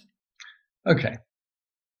recommend? Okay.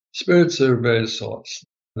 Spirits are of various sorts.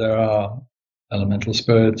 There are elemental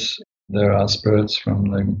spirits. There are spirits from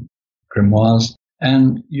the grimoires.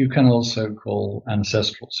 And you can also call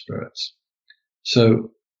ancestral spirits.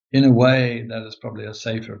 So in a way, that is probably a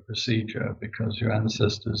safer procedure because your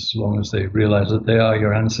ancestors, as long as they realize that they are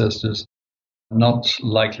your ancestors, are not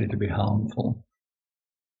likely to be harmful.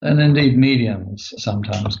 And indeed, mediums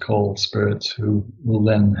sometimes call spirits who will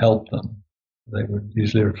then help them. They would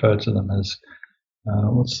usually refer to them as,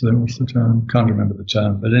 what's the term? Can't remember the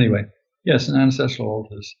term. But anyway, yes, an ancestral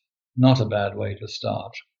altar is not a bad way to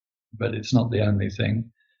start, but it's not the only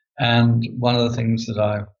thing. And one of the things that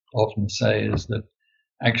I often say is that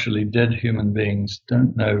actually dead human beings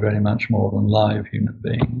don't know very much more than live human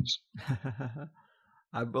beings.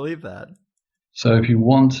 I believe that. So if you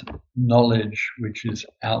want knowledge which is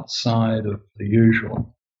outside of the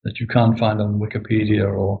usual, that you can't find on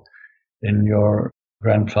Wikipedia or in your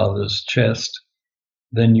grandfather's chest,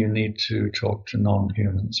 then you need to talk to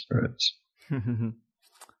non-human spirits.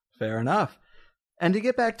 Fair enough. And to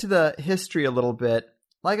get back to the history a little bit,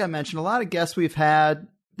 like I mentioned, a lot of guests we've had,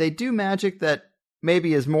 they do magic that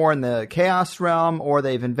maybe is more in the chaos realm, or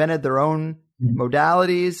they've invented their own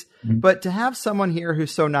modalities. But to have someone here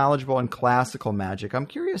who's so knowledgeable in classical magic, I'm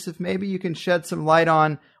curious if maybe you can shed some light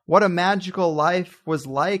on what a magical life was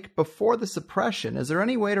like before the suppression. Is there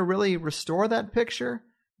any way to really restore that picture?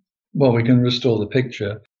 Well, we can restore the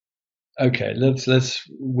picture. Okay, let's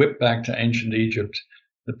whip back to ancient Egypt.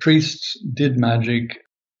 The priests did magic.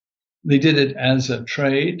 They did it as a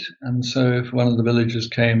trade, and so if one of the villagers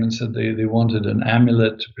came and said they wanted an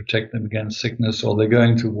amulet to protect them against sickness, or they're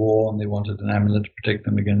going to war and they wanted an amulet to protect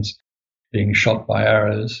them against being shot by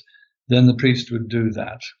arrows, then the priest would do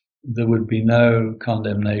that. There would be no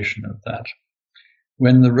condemnation of that.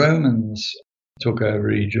 When the Romans took over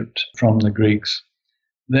Egypt from the Greeks,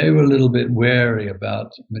 they were a little bit wary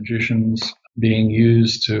about magicians being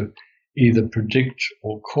used to either predict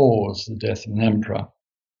or cause the death of an emperor.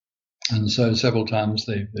 And so several times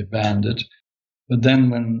they banned it. But then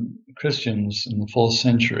when Christians in the 4th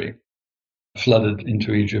century flooded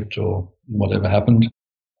into Egypt or whatever happened,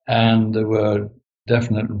 and there were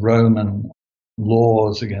definite Roman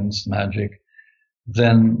laws against magic,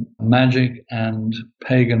 then magic and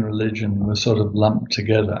pagan religion were sort of lumped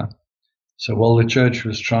together. So while the church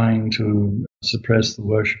was trying to suppress the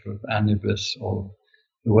worship of Anubis or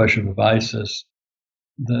the worship of Isis,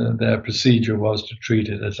 their procedure was to treat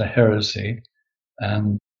it as a heresy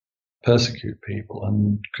and persecute people.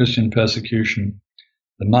 And Christian persecution,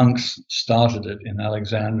 the monks started it in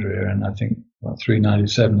Alexandria in, I think,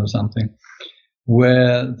 397 or something,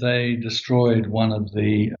 where they destroyed one of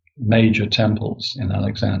the major temples in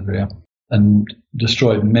Alexandria and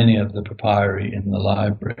destroyed many of the papyri in the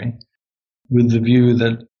library, with the view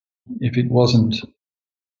that if it wasn't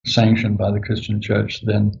sanctioned by the Christian church,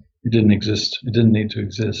 then it didn't exist. It didn't need to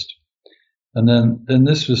exist. And then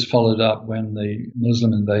this was followed up when the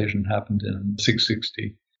Muslim invasion happened in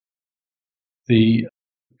 660. The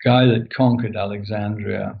guy that conquered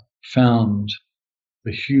Alexandria found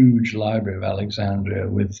the huge library of Alexandria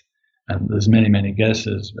with, and there's many, many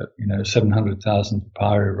guesses, but 700,000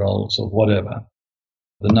 papyri rolls or whatever.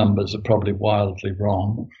 The numbers are probably wildly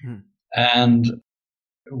wrong. And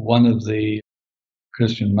one of the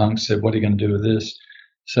Christian monks said, "What are you going to do with this?"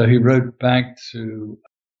 So he wrote back to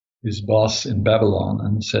his boss in Babylon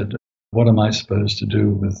and said, "What am I supposed to do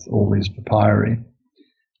with all these papyri?"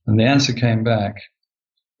 And the answer came back,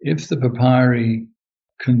 if the papyri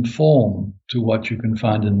conform to what you can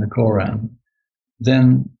find in the Quran,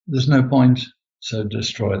 then there's no point, so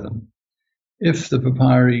destroy them. If the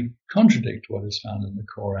papyri contradict what is found in the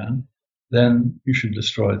Quran, then you should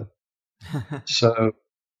destroy them. So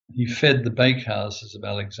he fed the bakehouses of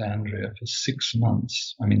Alexandria for 6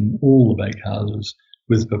 months. I mean, all the bakehouses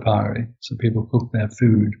with papyri. So people cooked their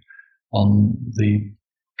food on the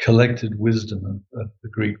collected wisdom of the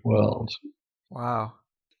Greek world. Wow.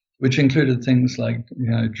 Which included things like,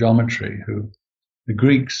 geometry, who the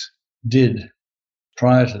Greeks did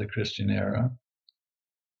prior to the Christian era,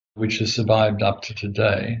 which has survived up to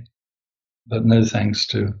today, but no thanks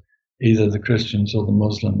to either the Christians or the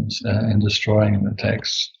Muslims in destroying the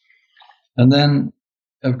texts. And then,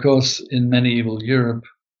 of course, in medieval Europe,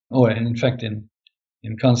 or in fact in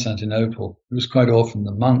Constantinople, it was quite often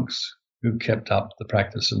the monks who kept up the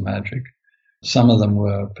practice of magic. Some of them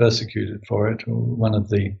were persecuted for it. One of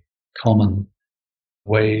the common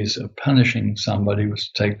ways of punishing somebody was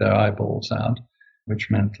to take their eyeballs out, which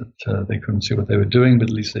meant that they couldn't see what they were doing, but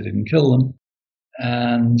at least they didn't kill them.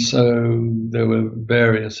 And so there were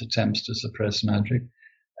various attempts to suppress magic.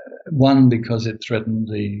 One, because it threatened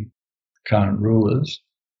the current rulers,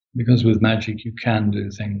 because with magic you can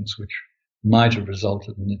do things which might have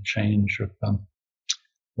resulted in a change of,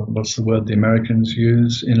 what's the word the Americans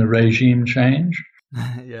use, in a regime change.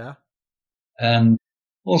 Yeah. And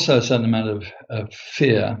also a certain amount of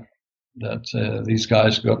fear that these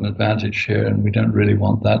guys got an advantage here and we don't really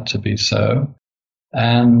want that to be so.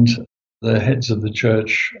 And the heads of the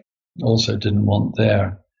church also didn't want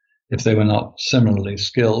if they were not similarly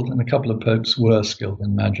skilled, and a couple of popes were skilled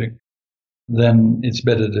in magic, then it's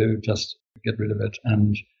better to just get rid of it.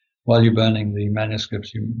 And while you're burning the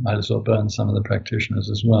manuscripts, you might as well burn some of the practitioners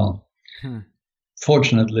as well.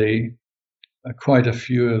 Fortunately, quite a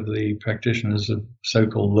few of the practitioners of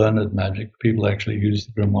so-called learned magic, people actually used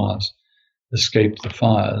the grimoires, escaped the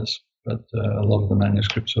fires, but a lot of the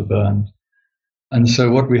manuscripts were burned. And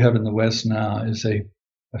so what we have in the West now is a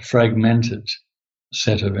fragmented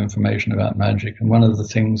set of information about magic. And one of the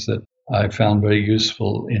things that I found very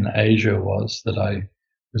useful in Asia was that I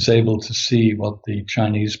was able to see what the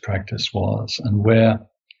Chinese practice was and where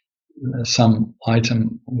some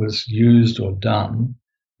item was used or done,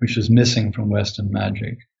 which is missing from Western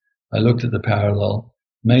magic. I looked at the parallel,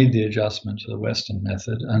 made the adjustment to the Western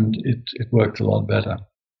method, and it worked a lot better.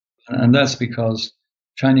 And that's because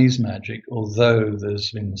Chinese magic, although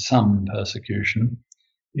there's been some persecution,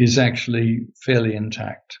 is actually fairly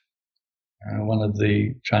intact. One of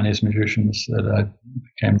the Chinese magicians that I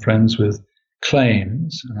became friends with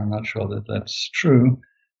claims, and I'm not sure that that's true,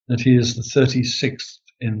 that he is the 36th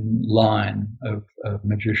in line of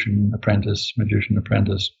magician apprentice,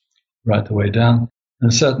 right the way down.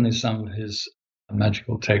 And certainly some of his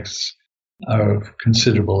magical texts are of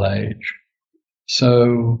considerable age.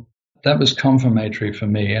 So that was confirmatory for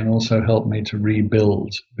me and also helped me to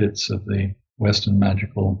rebuild bits of the Western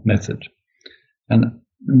magical method. And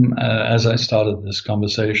as I started this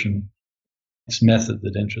conversation, it's method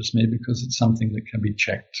that interests me because it's something that can be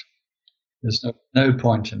checked. There's no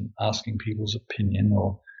point in asking people's opinion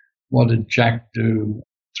or what did Jack do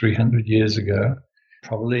 300 years ago.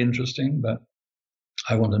 Probably interesting, but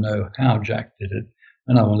I want to know how Jack did it,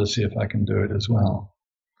 and I want to see if I can do it as well.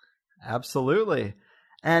 Absolutely.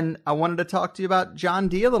 And I wanted to talk to you about John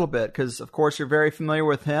Dee a little bit, because, of course, you're very familiar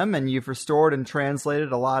with him, and you've restored and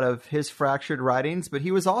translated a lot of his fractured writings, but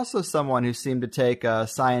he was also someone who seemed to take a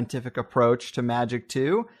scientific approach to magic,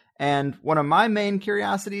 too. And one of my main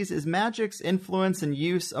curiosities is magic's influence and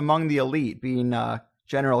use among the elite, being a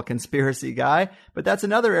general conspiracy guy. But that's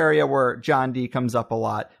another area where John Dee comes up a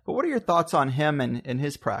lot. But what are your thoughts on him and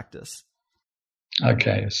his practice?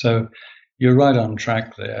 Okay, so you're right on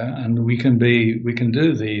track there, and we can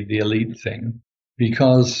do the elite thing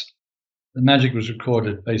because the magic was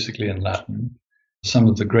recorded basically in Latin. Some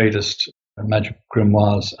of the greatest magic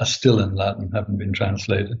grimoires are still in Latin, haven't been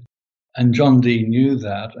translated. And John Dee knew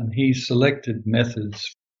that, and he selected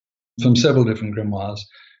methods from several different grimoires,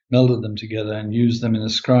 melded them together, and used them in a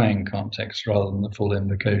scrying context rather than the full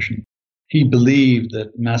invocation. He believed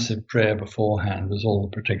that massive prayer beforehand was all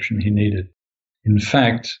the protection he needed. In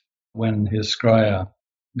fact, when his scryer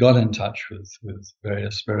got in touch with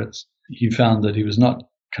various spirits, he found that he was not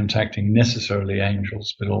contacting necessarily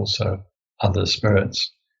angels, but also other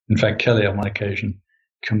spirits. In fact, Kelly on one occasion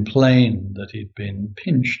complained that he'd been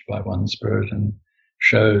pinched by one spirit and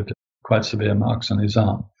showed quite severe marks on his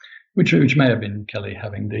arm, which may have been Kelly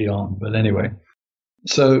having Dee on, but anyway.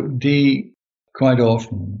 So Dee quite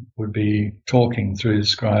often would be talking through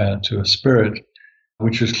his scryer to a spirit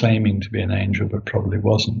which was claiming to be an angel but probably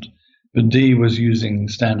wasn't. But Dee was using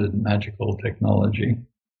standard magical technology.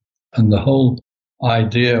 And the whole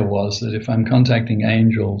idea was that if I'm contacting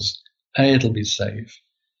angels, A, it'll be safe,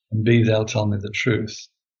 and B, they'll tell me the truth.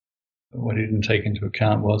 But what he didn't take into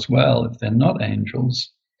account was, well, if they're not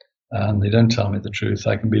angels and they don't tell me the truth,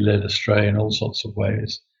 I can be led astray in all sorts of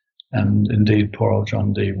ways. And indeed, poor old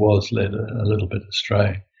John Dee was led a little bit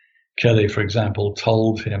astray. Kelly, for example,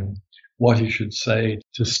 told him what he should say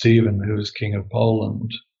to Stephen, who was King of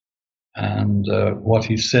Poland. And what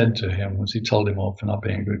he said to him was he told him off for not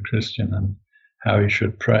being a good Christian and how he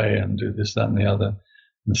should pray and do this, that, and the other.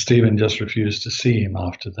 And Stephen just refused to see him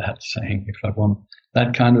after that, saying, if I want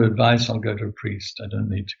that kind of advice, I'll go to a priest. I don't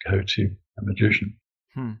need to go to a magician.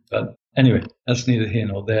 But anyway, that's neither here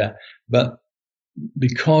nor there. But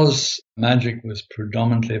because magic was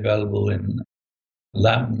predominantly available in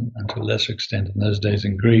Latin and to a lesser extent in those days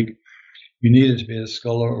in Greek, you needed to be a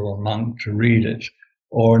scholar or a monk to read it,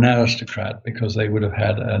 or an aristocrat, because they would have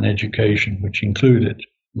had an education which included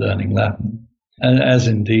learning Latin. And as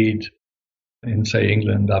indeed in, say,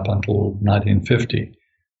 England up until 1950,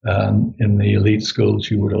 in the elite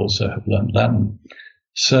schools, you would also have learned Latin.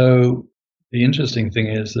 So the interesting thing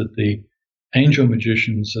is that the angel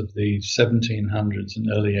magicians of the 1700s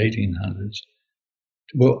and early 1800s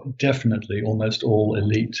were definitely almost all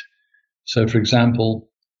elite. So, for example,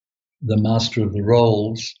 the Master of the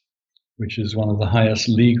Rolls, which is one of the highest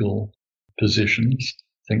legal positions,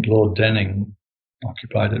 I think Lord Denning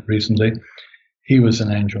occupied it recently, he was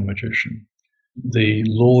an angel magician. The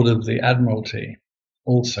Lord of the Admiralty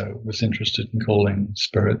also was interested in calling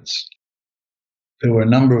spirits. There were a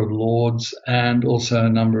number of lords and also a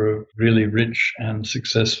number of really rich and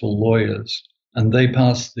successful lawyers, and they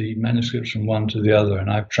passed the manuscripts from one to the other,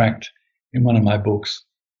 and I've tracked in one of my books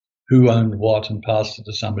who owned what and passed it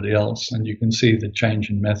to somebody else. And you can see the change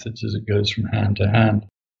in methods as it goes from hand to hand.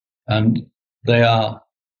 And they are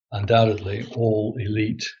undoubtedly all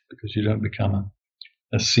elite, because you don't become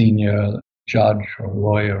a senior judge or a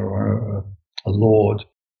lawyer or a lord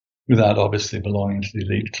without obviously belonging to the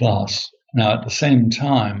elite class. Now, at the same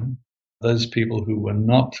time, those people who were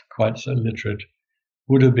not quite so literate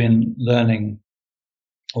would have been learning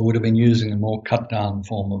or would have been using a more cut-down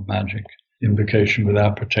form of magic, invocation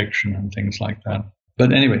without protection and things like that.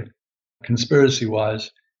 But anyway, conspiracy-wise,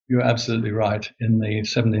 you're absolutely right. In the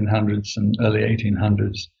 1700s and early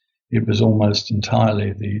 1800s, it was almost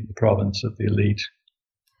entirely the province of the elite.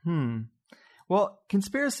 Well,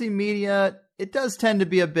 conspiracy media, it does tend to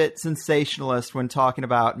be a bit sensationalist when talking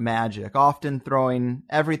about magic, often throwing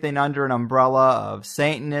everything under an umbrella of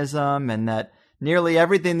Satanism, and that nearly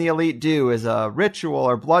everything the elite do is a ritual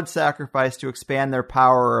or blood sacrifice to expand their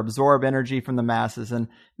power or absorb energy from the masses. And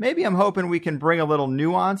maybe I'm hoping we can bring a little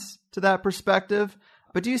nuance to that perspective.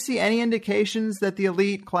 But do you see any indications that the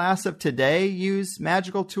elite class of today use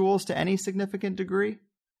magical tools to any significant degree?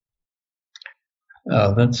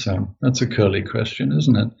 Oh, that's a curly question,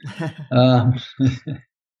 isn't it?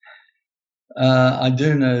 I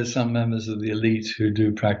do know some members of the elite who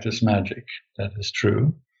do practice magic. That is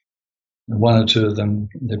true. One or two of them,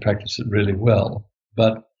 they practice it really well.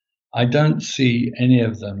 But I don't see any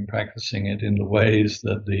of them practicing it in the ways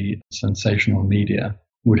that the sensational media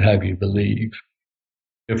would have you believe.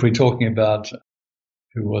 If we're talking about,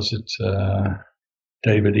 who was it,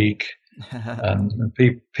 David Icke, and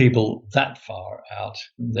people that far out,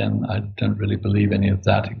 then I don't really believe any of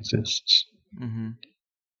that exists. Mm-hmm.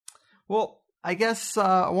 Well, I guess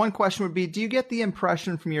one question would be, do you get the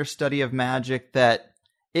impression from your study of magic that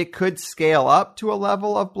it could scale up to a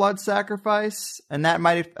level of blood sacrifice and that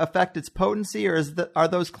might affect its potency, or are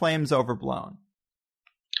those claims overblown?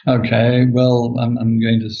 Okay, well, I'm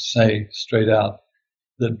going to say straight out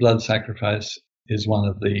that blood sacrifice is one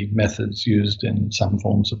of the methods used in some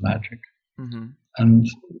forms of magic. Mm-hmm. And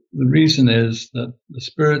the reason is that the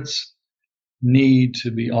spirits need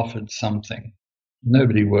to be offered something.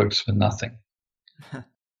 Nobody works for nothing.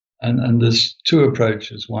 And there's two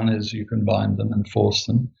approaches. One is you can bind them and force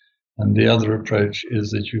them. And the other approach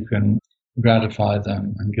is that you can gratify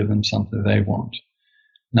them and give them something they want.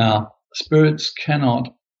 Now, spirits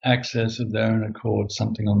cannot access of their own accord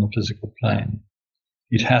something on the physical plane.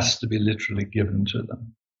 It has to be literally given to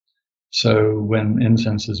them. So when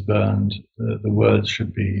incense is burned, the words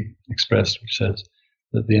should be expressed, which says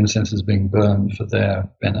that the incense is being burned for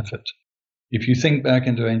their benefit. If you think back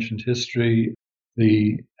into ancient history,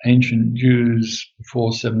 the ancient Jews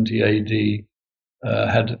before 70 AD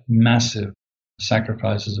had massive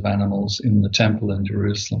sacrifices of animals in the temple in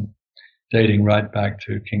Jerusalem, dating right back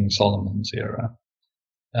to King Solomon's era.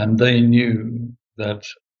 And they knew that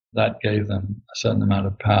that gave them a certain amount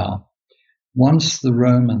of power. Once the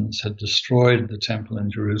Romans had destroyed the temple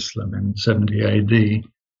in Jerusalem in 70 AD,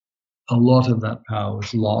 a lot of that power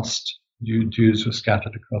was lost. Jews were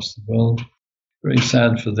scattered across the world. Very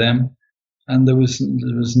sad for them. And there was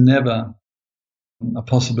never a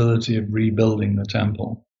possibility of rebuilding the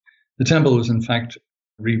temple. The temple was, in fact,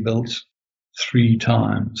 rebuilt 3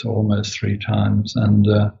 times, or almost 3 times. And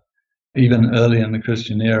even early in the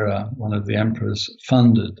Christian era, one of the emperors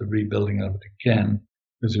funded the rebuilding of it again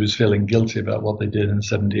because he was feeling guilty about what they did in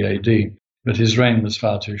 70 AD. But his reign was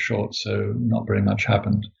far too short, so not very much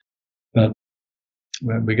happened. But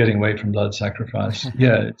we're getting away from blood sacrifice.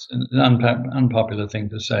 Yeah, it's an unpopular thing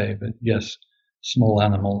to say, but yes, small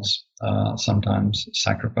animals are sometimes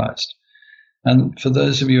sacrificed. And for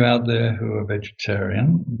those of you out there who are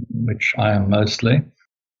vegetarian, which I am mostly,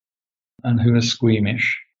 and who are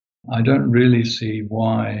squeamish, I don't really see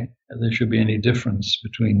why there should be any difference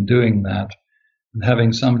between doing that and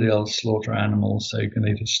having somebody else slaughter animals so you can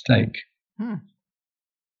eat a steak.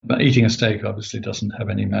 But eating a steak obviously doesn't have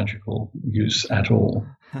any magical use at all.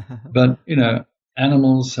 But,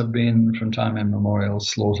 animals have been from time immemorial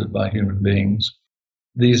slaughtered by human beings,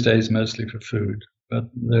 these days mostly for food. But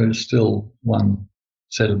there is still one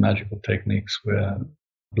set of magical techniques where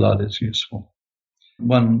blood is useful.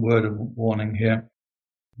 One word of warning here.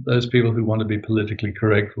 Those people who want to be politically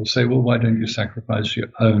correct will say, well, why don't you sacrifice your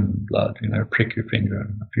own blood? Prick your finger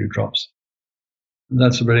and a few drops.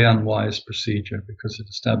 That's a very unwise procedure because it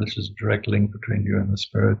establishes a direct link between you and the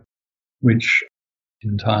spirit, which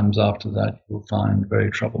in times after that you will find very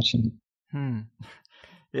troublesome.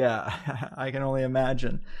 Yeah, I can only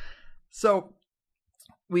imagine. So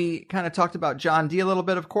we kind of talked about John Dee a little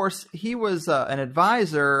bit. Of course, he was an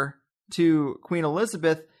advisor to Queen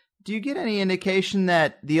Elizabeth. Do you get any indication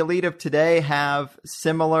that the elite of today have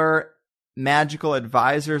similar magical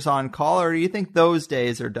advisors on call, or do you think those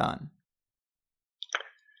days are done?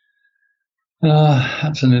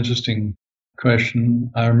 That's an interesting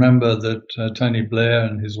question. I remember that Tony Blair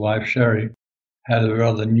and his wife Sherry had a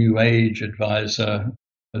rather new age advisor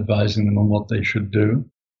advising them on what they should do,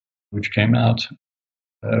 which came out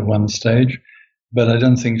at one stage. But I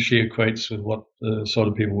don't think she equates with what the sort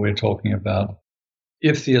of people we're talking about.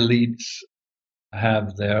 If the elites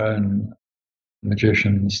have their own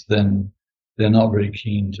magicians, then they're not very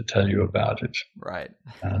keen to tell you about it. Right.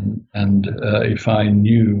 And if I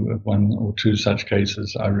knew of one or two such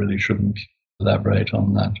cases, I really shouldn't elaborate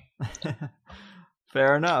on that.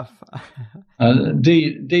 Fair enough.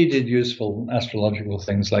 Dee did useful astrological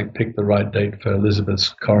things like pick the right date for Elizabeth's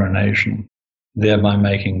coronation, thereby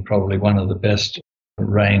making probably one of the best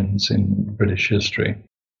reigns in British history.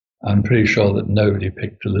 I'm pretty sure that nobody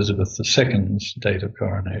picked Elizabeth II's date of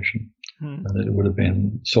coronation, and that it would have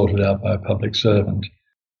been sorted out by a public servant.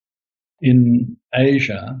 In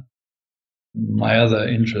Asia, my other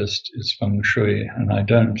interest is feng shui, and I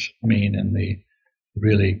don't mean in the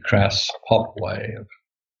really crass pop way of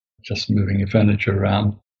just moving your furniture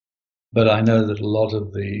around, but I know that a lot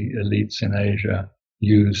of the elites in Asia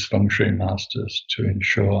use feng shui masters to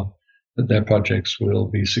ensure that their projects will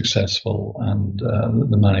be successful and that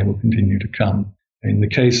the money will continue to come. In the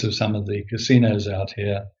case of some of the casinos out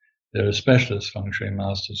here, there are specialist feng shui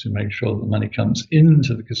masters who make sure that the money comes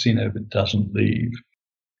into the casino but doesn't leave,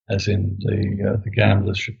 as in the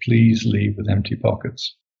gamblers should please leave with empty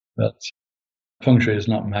pockets. But feng shui is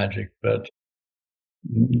not magic, but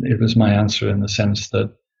it was my answer in the sense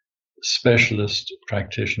that specialist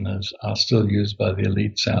practitioners are still used by the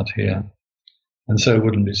elites out here. And so it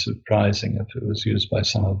wouldn't be surprising if it was used by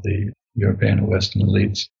some of the European or Western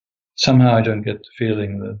elites. Somehow I don't get the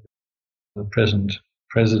feeling that the present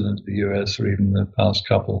president of the US or even the past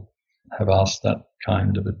couple have asked that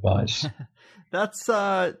kind of advice. That's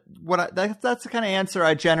that's the kind of answer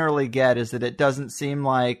I generally get, is that it doesn't seem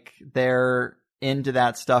like they're into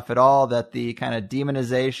that stuff at all, that the kind of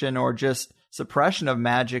demonization or just suppression of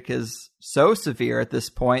magic is so severe at this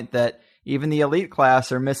point that even the elite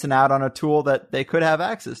class are missing out on a tool that they could have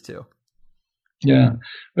access to. Yeah,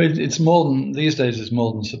 but it's more than, these days it's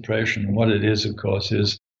more than suppression. What it is, of course,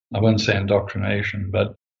 is, I won't say indoctrination,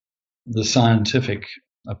 but the scientific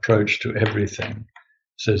approach to everything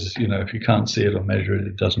says, if you can't see it or measure it,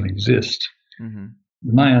 it doesn't exist. Mm-hmm.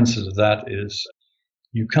 My answer to that is,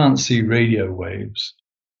 you can't see radio waves,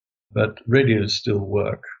 but radios still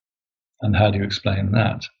work. And how do you explain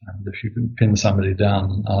that? And if you can pin somebody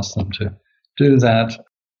down and ask them to do that,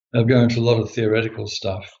 they'll go into a lot of theoretical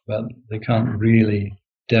stuff, but they can't really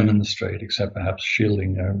demonstrate, except perhaps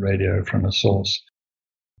shielding a radio from a source.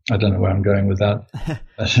 I don't know where I'm going with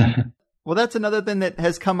that. Well, that's another thing that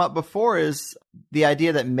has come up before, is the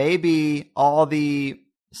idea that maybe all the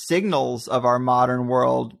signals of our modern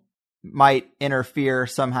world might interfere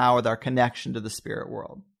somehow with our connection to the spirit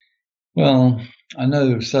world. Well, I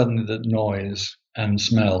know certainly that noise and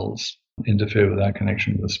smells interfere with our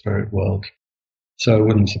connection to the spirit world. So it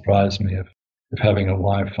wouldn't surprise me if having a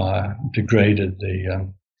Wi-Fi degraded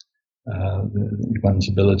one's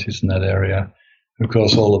abilities in that area. Of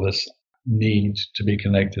course, all of us need to be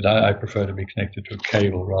connected. I prefer to be connected to a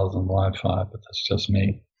cable rather than Wi-Fi, but that's just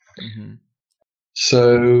me. Mm-hmm.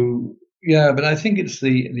 So, yeah, but I think it's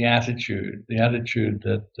the attitude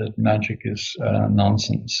that magic is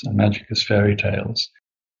nonsense and magic is fairy tales.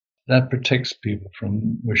 That protects people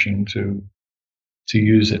from wishing to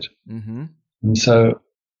use it. Mm-hmm. And so,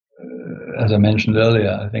 as I mentioned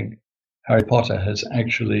earlier, I think Harry Potter has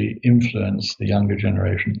actually influenced the younger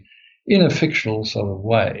generation in a fictional sort of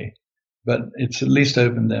way, but it's at least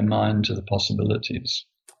opened their mind to the possibilities.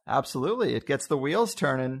 Absolutely. It gets the wheels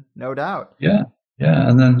turning, no doubt. Yeah. Yeah,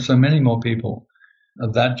 and then so many more people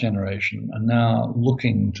of that generation are now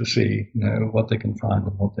looking to see, what they can find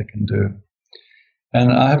and what they can do.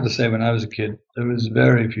 And I have to say, when I was a kid, there was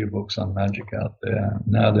very few books on magic out there.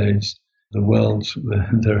 Nowadays, there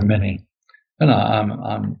are many. And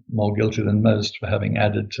I'm more guilty than most for having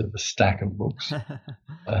added to the stack of books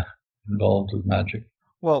involved with magic.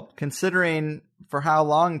 Well, considering for how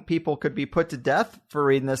long people could be put to death for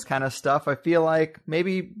reading this kind of stuff, I feel like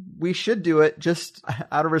maybe we should do it just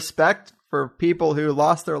out of respect for people who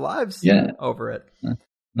lost their lives over it.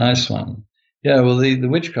 Nice one. Yeah, well, the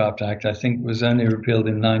Witchcraft Act, I think, was only repealed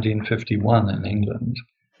in 1951 in England.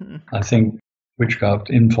 I think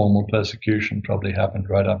witchcraft, informal persecution, probably happened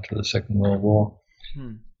right up to the Second World War.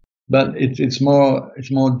 But it's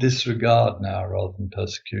more disregard now rather than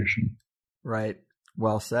persecution. Right.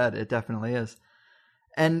 Well said. It definitely is.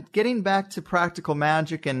 And getting back to practical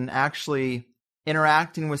magic and actually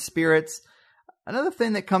interacting with spirits, another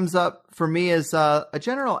thing that comes up for me is a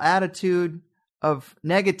general attitude of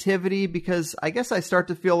negativity, because I guess I start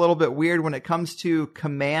to feel a little bit weird when it comes to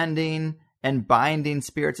commanding and binding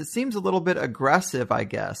spirits. It seems a little bit aggressive, I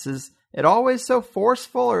guess. Is it always so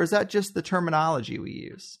forceful, or is that just the terminology we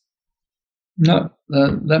use? No,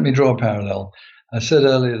 let me draw a parallel. I said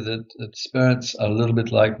earlier that spirits are a little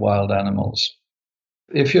bit like wild animals.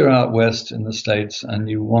 If you're out west in the States and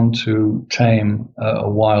you want to tame a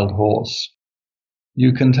wild horse,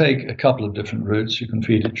 you can take a couple of different routes. You can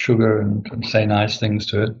feed it sugar and say nice things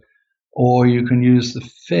to it, or you can use the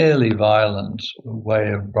fairly violent way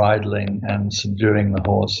of bridling and subduing the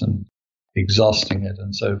horse and exhausting it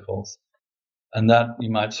and so forth. And that you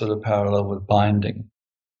might sort of parallel with binding.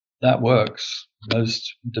 That works.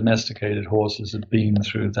 Most domesticated horses have been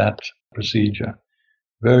through that procedure.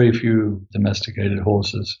 Very few domesticated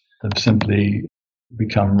horses have simply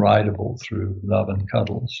become rideable through love and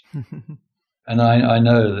cuddles. And I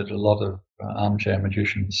know that a lot of armchair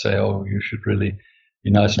magicians say, oh, you should really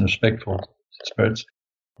be nice and respectful to spirits.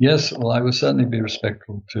 Yes, well, I will certainly be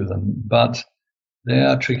respectful to them, but they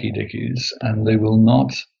are tricky dickies, and they will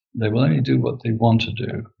only do what they want to do,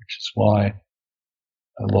 which is why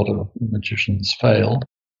a lot of magicians fail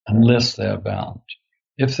unless they are bound.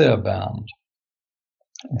 If they are bound,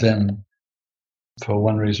 then for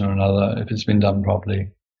one reason or another, if it's been done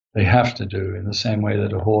properly, they have to do in the same way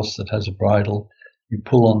that a horse that has a bridle, you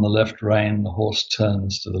pull on the left rein, the horse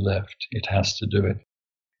turns to the left. It has to do it.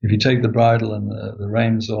 If you take the bridle and the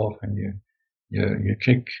reins off and you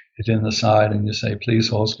kick it in the side and you say, please,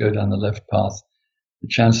 horse, go down the left path, the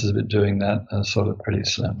chances of it doing that are sort of pretty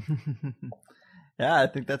slim. Yeah, I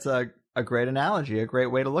think that's a great analogy, a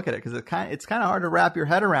great way to look at it, because it's kind of hard to wrap your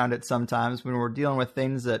head around it sometimes when we're dealing with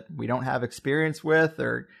things that we don't have experience with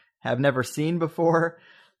or have never seen before.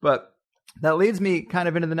 But that leads me kind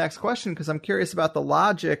of into the next question, because I'm curious about the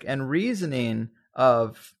logic and reasoning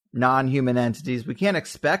of non-human entities. We can't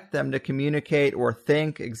expect them to communicate or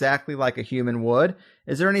think exactly like a human would.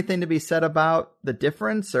 Is there anything to be said about the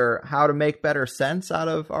difference or how to make better sense out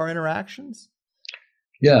of our interactions?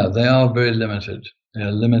 Yeah, they are very limited. They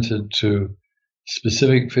are limited to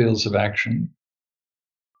specific fields of action.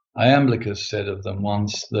 Iamblichus said of them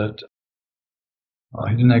once that,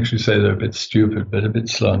 he didn't actually say they're a bit stupid, but a bit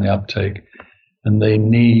slow in the uptake, and they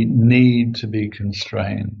need to be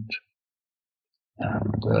constrained.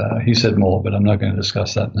 And he said more, but I'm not going to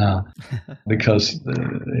discuss that now because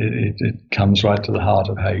it comes right to the heart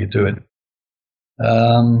of how you do it.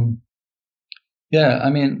 Yeah, I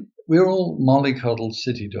mean, we're all mollycoddled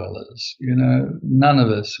city dwellers. You know, none of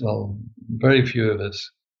us, well, very few of us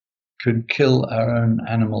could kill our own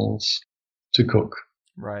animals to cook.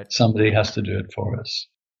 Right. Somebody has to do it for us.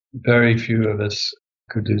 Very few of us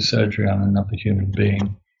could do surgery on another human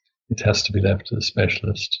being. It has to be left to the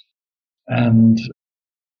specialist. And,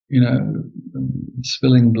 you know,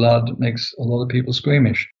 spilling blood makes a lot of people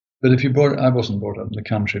squeamish. But if I wasn't brought up in the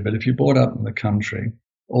country, but if you're brought up in the country,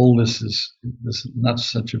 all this is not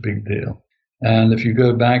such a big deal. And if you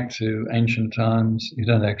go back to ancient times, you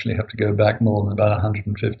don't actually have to go back more than about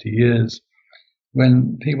 150 years,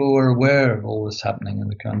 when people were aware of all this happening in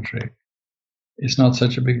the country. It's not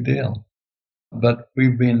such a big deal. But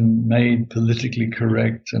we've been made politically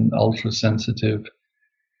correct and ultra-sensitive,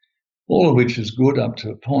 all of which is good up to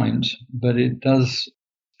a point, but it does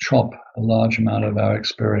chop a large amount of our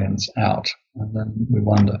experience out. And then we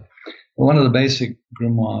wonder. But one of the basic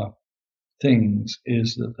grimoire things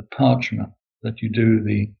is that the parchment that you do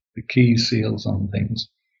the key seals on things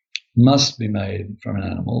must be made from an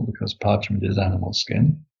animal, because parchment is animal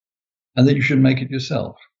skin, and that you should make it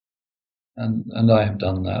yourself. And I have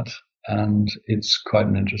done that, and it's quite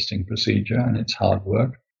an interesting procedure, and it's hard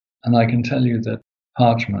work. And I can tell you that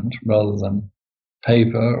parchment, rather than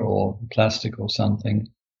paper or plastic or something,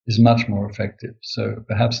 is much more effective. So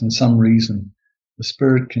perhaps in some reason the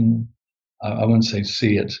spirit can, I won't say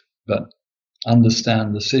see it, but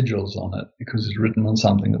understand the sigils on it, because it's written on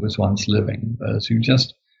something that was once living. Whereas you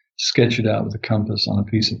just sketch it out with a compass on a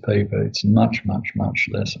piece of paper, it's much, much, much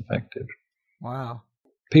less effective. Wow.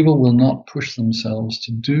 People will not push themselves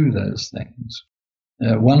to do those things.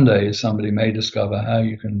 One day somebody may discover how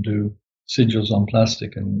you can do sigils on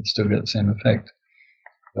plastic and still get the same effect.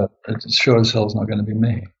 But it sure as hell is not going to be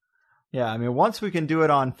me. Yeah, I mean, once we can do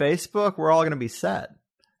it on Facebook, we're all going to be set.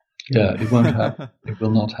 Yeah, it won't happen. It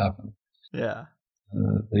will not happen. Yeah.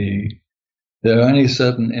 There are only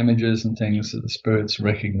certain images and things that the spirits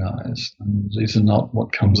recognize, and these are not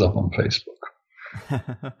what comes up on Facebook.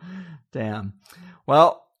 Damn.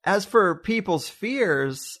 Well, as for people's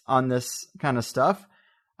fears on this kind of stuff,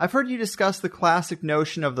 I've heard you discuss the classic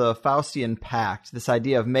notion of the Faustian Pact, this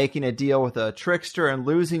idea of making a deal with a trickster and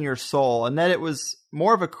losing your soul, and that it was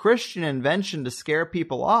more of a Christian invention to scare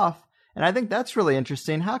people off. And I think that's really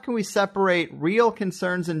interesting. How can we separate real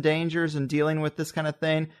concerns and dangers in dealing with this kind of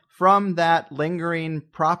thing from that lingering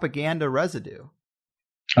propaganda residue?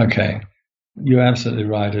 Okay. You're absolutely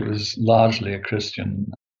right. It was largely a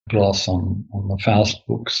Christian gloss on the Faust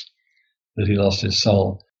books that he lost his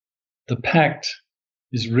soul. The pact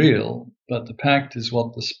is real, but the pact is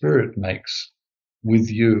what the Spirit makes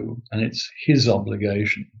with you, and it's his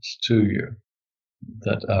obligations to you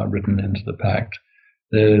that are written into the pact.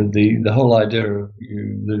 The whole idea of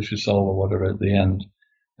you lose your soul or whatever at the end,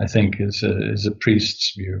 I think, is a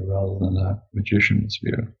priest's view rather than a magician's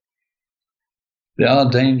view. There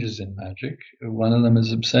are dangers in magic. One of them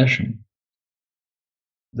is obsession.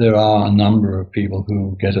 There are a number of people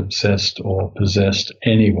who get obsessed or possessed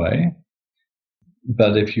anyway,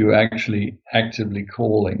 but if you're actually actively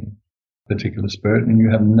calling a particular spirit and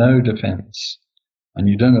you have no defense and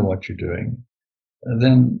you don't know what you're doing,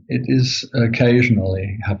 then it is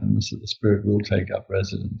occasionally happens that the spirit will take up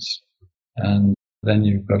residence. And then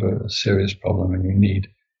you've got a serious problem and you need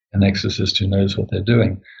an exorcist who knows what they're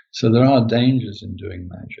doing. So there are dangers in doing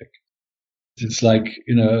magic. It's like,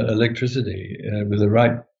 electricity with the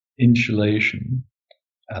right insulation,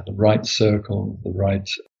 at the right circle, the right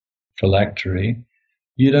phylactery,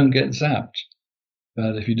 you don't get zapped.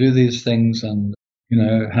 But if you do these things and,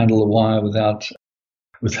 handle the wire without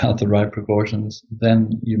the right precautions,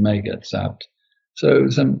 then you may get zapped. So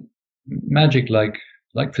some magic like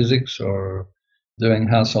physics or doing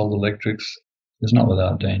household electrics is not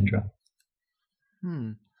without danger.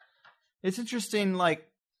 It's interesting, like,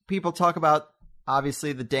 people talk about,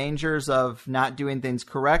 obviously, the dangers of not doing things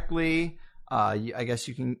correctly. I guess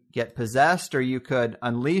you can get possessed or you could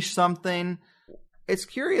unleash something. It's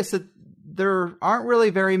curious that there aren't really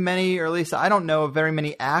very many, or at least I don't know of very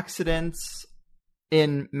many accidents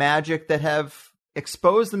in magic that have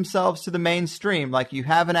exposed themselves to the mainstream. Like, you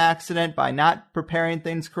have an accident by not preparing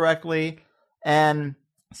things correctly, and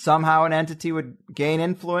somehow an entity would gain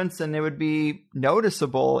influence and it would be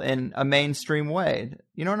noticeable in a mainstream way.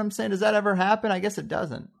 You know what I'm saying? Does that ever happen? I guess it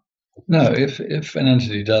doesn't. No, if an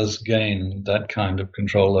entity does gain that kind of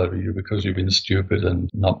control over you because you've been stupid and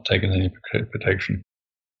not taken any protection,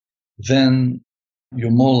 then you're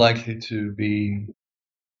more likely to be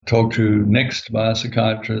talked to next by a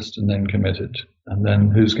psychiatrist and then committed. And then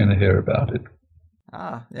who's going to hear about it?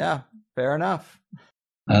 Yeah, fair enough.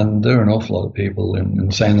 And there are an awful lot of people in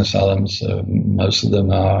insane asylums. Most of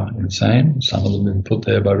them are insane. Some of them have been put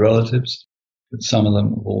there by relatives, but some of them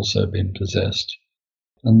have also been possessed.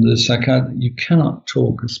 And the you cannot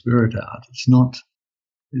talk a spirit out. It's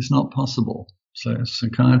not possible. So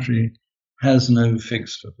psychiatry has no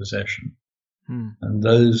fix for possession. And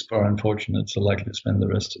those poor unfortunates are likely to spend the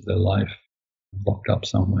rest of their life locked up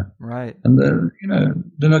somewhere. Right. And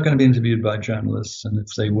they're not going to be interviewed by journalists. And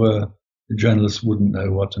if they were, the journalists wouldn't know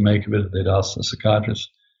what to make of it. They'd ask the psychiatrist.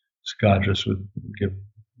 The psychiatrist would give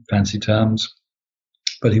fancy terms,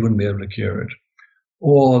 but he wouldn't be able to cure it.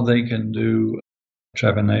 Or they can do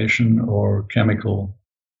trepanation or chemical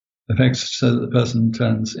effects so that the person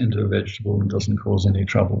turns into a vegetable and doesn't cause any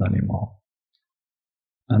trouble anymore.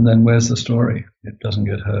 And then where's the story? It doesn't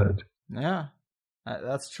get heard. Yeah,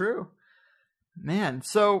 that's true. Man,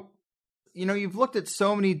 so, you've looked at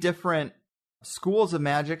so many different schools of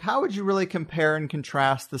magic. How would you really compare and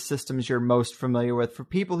contrast the systems you're most familiar with for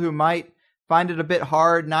people who might find it a bit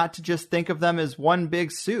hard not to just think of them as one big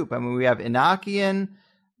soup? I mean, we have Enochian,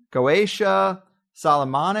 Goetia,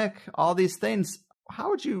 Solomonic, all these things.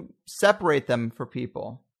 How would you separate them for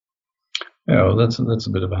people? Yeah, well, that's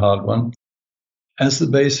a bit of a hard one. As the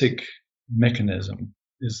basic mechanism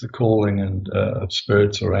is the calling of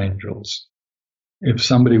spirits or angels. If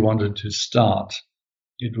somebody wanted to start,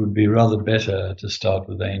 it would be rather better to start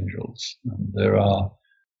with angels. And there are,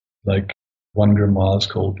 like, one grimoire is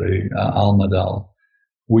called the Almadal,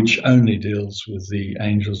 which only deals with the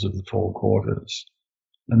angels of the four quarters.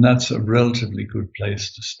 And that's a relatively good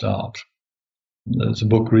place to start. There's a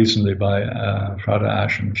book recently by Frater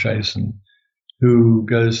Ashen Chasen, who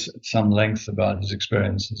goes at some length about his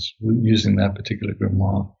experiences using that particular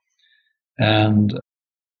grimoire. And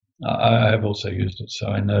I have also used it, so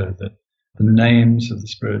I know that the names of the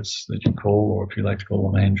spirits that you call, or if you like to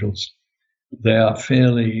call them angels, they are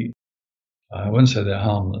fairly, I wouldn't say they're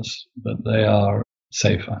harmless, but they are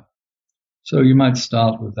safer. So you might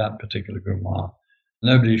start with that particular grimoire.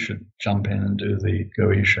 Nobody should jump in and do the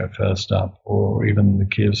Goetia first up, or even the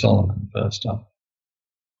Key of Solomon first up.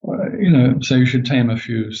 So you should tame a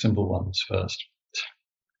few simple ones first.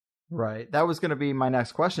 Right. That was going to be my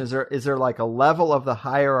next question. Is there like a level of the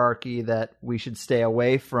hierarchy that we should stay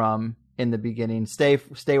away from in the beginning? Stay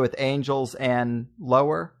with angels and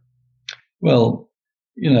lower? Well,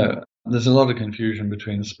 there's a lot of confusion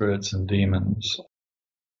between spirits and demons.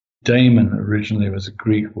 Daemon originally was a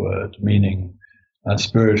Greek word meaning a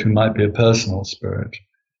spirit who might be a personal spirit.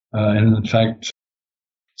 And in fact,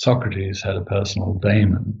 Socrates had a personal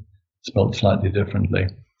daemon, spelled slightly differently,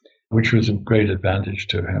 which was of great advantage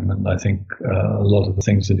to him. And I think a lot of the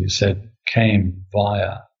things that he said came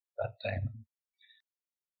via that daemon.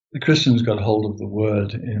 The Christians got hold of the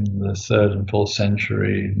word in the 3rd and 4th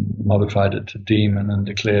century, modified it to demon, and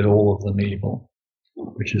declared all of them evil,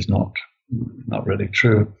 which is not really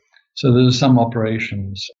true. So there's some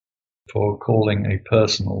operations for calling a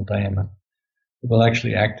personal daemon that will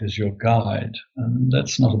actually act as your guide, and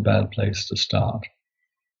that's not a bad place to start.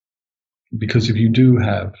 Because if you do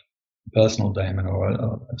have a personal daemon or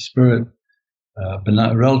a spirit,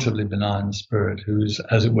 a relatively benign spirit who's,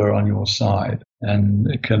 as it were, on your side and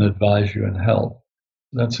can advise you and help,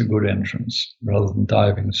 that's a good entrance rather than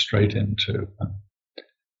diving straight into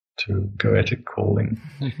goetic calling.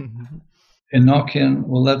 Enochian,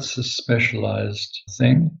 well, that's a specialized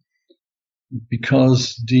thing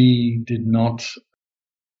because Dee did not,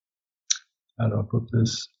 how do I put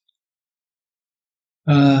this?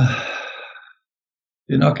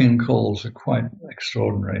 The Enochian calls are quite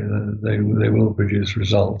extraordinary. They will produce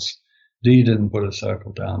results. Dee didn't put a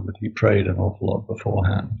circle down, but he prayed an awful lot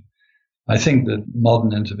beforehand. I think that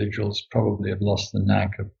modern individuals probably have lost the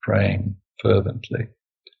knack of praying fervently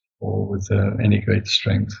or with any great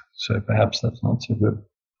strength. So perhaps that's not so good.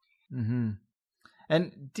 Mm-hmm.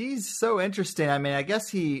 And Dee's so interesting. I mean, I guess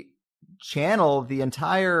he channeled the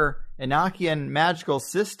entire Enochian magical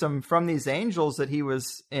system from these angels that he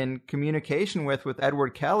was in communication with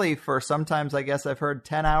Edward Kelly for sometimes, I guess I've heard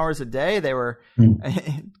 10 hours a day. They were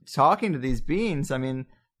talking to these beings. I mean,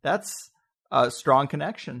 that's a strong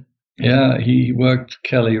connection. Yeah, he worked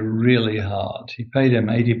Kelly really hard. He paid him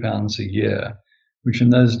 £80 a year, which in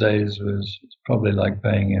those days was probably like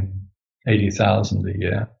paying him $80,000 a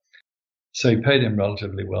year. So he paid him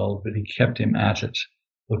relatively well, but he kept him at it,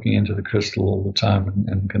 looking into the crystal all the time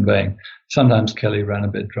and conveying. Sometimes Kelly ran a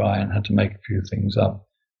bit dry and had to make a few things up.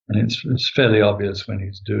 And it's fairly obvious when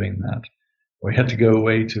he's doing that. Or he had to go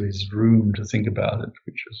away to his room to think about it,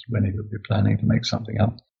 which is when he would be planning to make something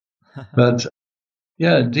up. But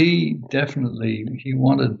yeah, Dee definitely, he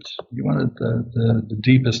wanted the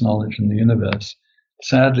deepest knowledge in the universe.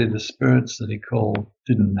 Sadly, the spirits that he called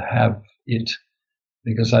didn't have it,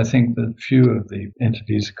 because I think that few of the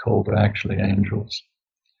entities he called were actually angels.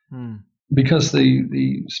 Because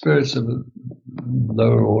the spirits of the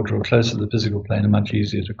lower order or closer to the physical plane are much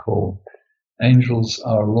easier to call. Angels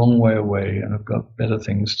are a long way away and have got better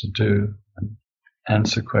things to do and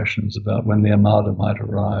answer questions about when the Armada might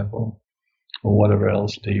arrive or whatever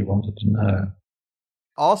else Dee wanted to know.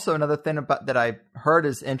 Also, another thing that I heard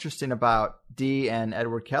is interesting about Dee and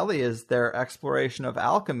Edward Kelly is their exploration of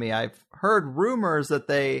alchemy. I've heard rumors that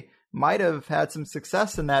they might have had some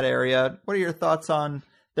success in that area. What are your thoughts on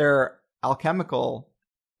their alchemical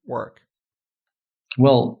work?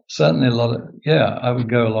 Well, certainly I would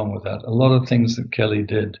go along with that. A lot of things that Kelly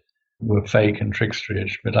did were fake and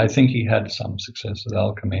tricksteryish, but I think he had some success with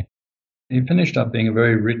alchemy. He finished up being a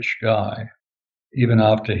very rich guy, even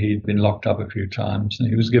after he'd been locked up a few times. And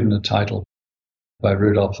he was given a title by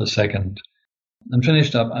Rudolph II and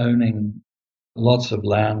finished up owning lots of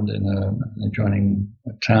land in an adjoining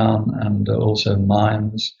town and also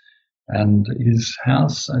mines. And his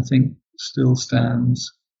house, I think, still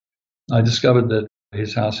stands. I discovered that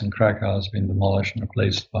his house in Krakow has been demolished and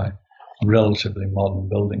replaced by relatively modern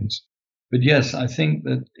buildings. But yes, I think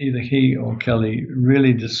that either he or Kelly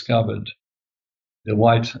really discovered the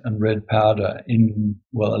white and red powder in,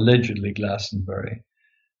 allegedly Glastonbury.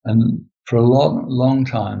 And for a long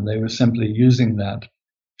time, they were simply using that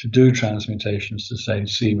to do transmutations to say,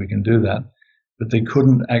 see, we can do that. But they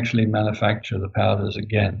couldn't actually manufacture the powders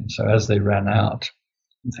again. So as they ran out,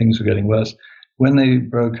 things were getting worse. When they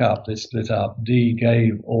broke up, they split up. Dee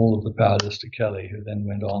gave all of the powders to Kelly, who then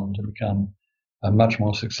went on to become a much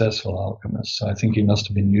more successful alchemist. So I think he must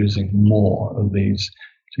have been using more of these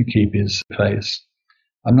to keep his face.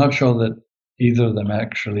 I'm not sure that either of them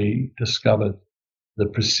actually discovered the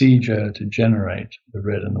procedure to generate the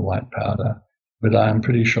red and the white powder, but I'm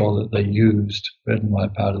pretty sure that they used red and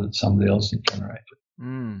white powder that somebody else had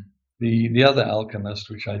generated. The other alchemist,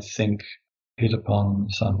 which I think hit upon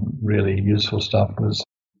some really useful stuff was,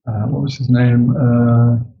 what was his name?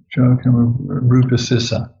 Joe, Rupa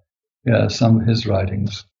Sissa. Yeah, some of his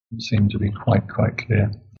writings seem to be quite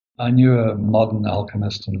clear. I knew a modern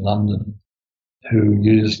alchemist in London who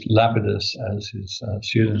used Lapidus as his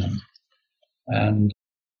pseudonym. And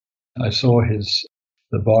I saw his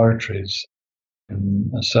laboratories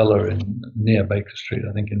in a cellar near Baker Street,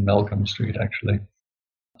 I think in Malcolm Street, actually.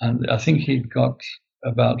 And I think he'd got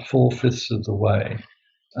about 4/5 of the way.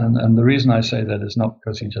 And the reason I say that is not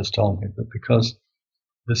because he just told me, but because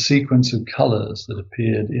the sequence of colors that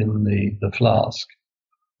appeared in the flask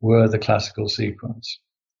were the classical sequence.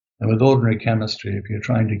 And with ordinary chemistry, if you're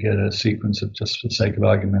trying to get a sequence of, just for the sake of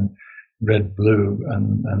argument, red, blue,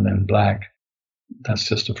 and then black, that's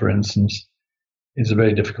just a for instance, it's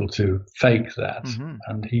very difficult to fake that. Mm-hmm.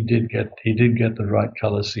 And he did get the right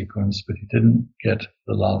color sequence, but he didn't get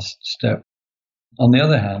the last step. On the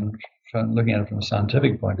other hand, looking at it from a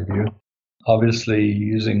scientific point of view, obviously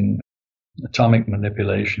using atomic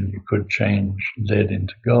manipulation, you could change lead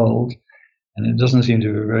into gold. And it doesn't seem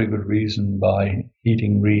to be a very good reason by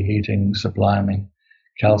heating, reheating, subliming,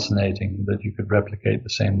 calcinating that you could replicate the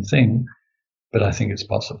same thing. But I think it's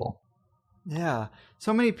possible. Yeah.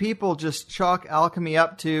 So many people just chalk alchemy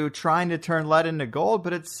up to trying to turn lead into gold,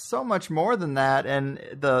 but it's so much more than that. And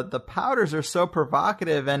the powders are so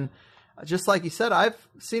provocative. And just like you said, I've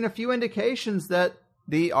seen a few indications that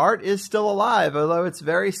the art is still alive, although it's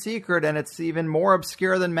very secret and it's even more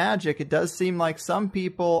obscure than magic. It does seem like some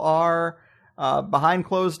people are behind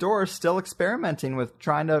closed doors still experimenting with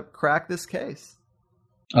trying to crack this case.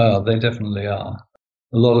 They definitely are.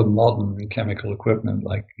 A lot of modern chemical equipment,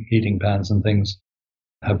 like heating pans and things,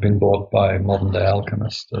 have been bought by modern-day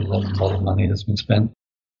alchemists. A lot of money has been spent.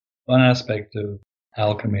 One aspect of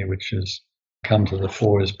alchemy which has come to the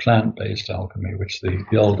fore is plant-based alchemy, which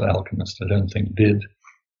the old alchemists I don't think did.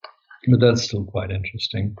 But that's still quite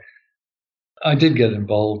interesting. I did get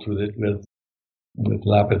involved with it with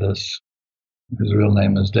Lapidus. His real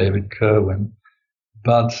name is David Kerwin.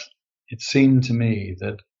 But it seemed to me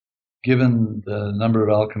that given the number of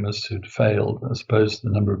alchemists who'd failed, as opposed to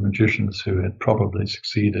the number of magicians who had probably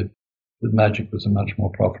succeeded, that magic was a much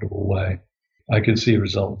more profitable way. I could see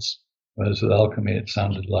results, whereas with alchemy it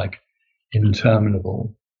sounded like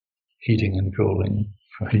interminable heating and cooling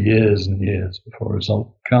for years and years before a result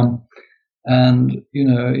would come. And,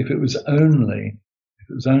 if it was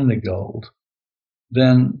only gold,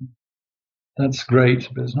 then that's great,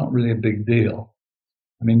 but it's not really a big deal.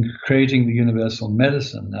 I mean, creating the universal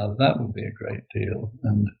medicine, now that would be a great deal.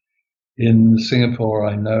 And in Singapore,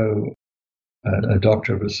 I know a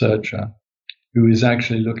doctor, researcher, who is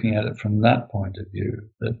actually looking at it from that point of view,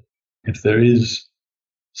 that if there is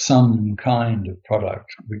some kind of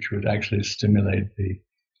product which would actually stimulate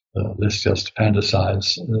let's just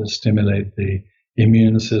fantasize, stimulate the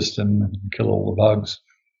immune system and kill all the bugs,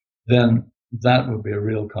 then that would be a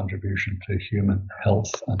real contribution to human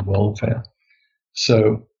health and welfare.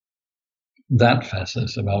 So that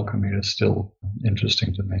facet of alchemy is still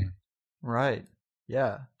interesting to me. Right.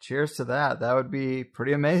 Yeah. Cheers to that. That would be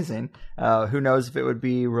pretty amazing. Who knows if it would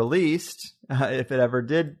be released, if it ever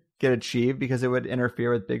did get achieved, because it would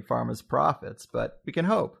interfere with Big Pharma's profits, but we can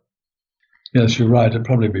hope. Yes, you're right. It'd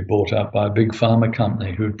probably be bought out by a big pharma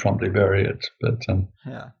company who'd promptly bury it. But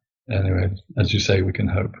yeah. Anyway, as you say, we can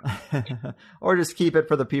hope. Or just keep it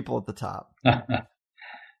for the people at the top.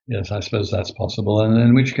 Yes, I suppose that's possible. And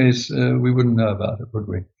in which case, we wouldn't know about it, would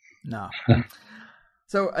we? No.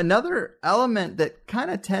 So another element that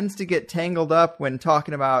kind of tends to get tangled up when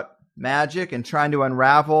talking about magic and trying to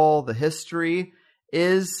unravel the history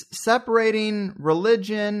is separating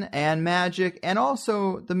religion and magic and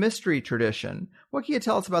also the mystery tradition. What can you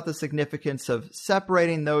tell us about the significance of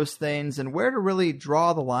separating those things and where to really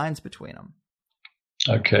draw the lines between them?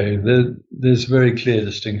 Okay, there's a very clear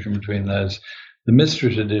distinction between those. The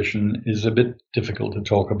mystery tradition is a bit difficult to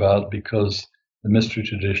talk about because the mystery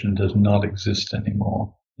tradition does not exist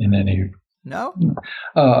anymore in any... No?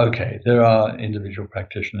 Okay, there are individual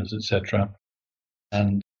practitioners, etc.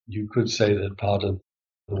 And you could say that part of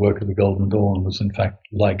the work of the Golden Dawn was in fact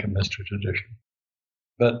like a mystery tradition.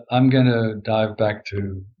 But I'm going to dive back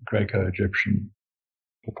to Greco-Egyptian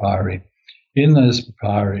papyri. In those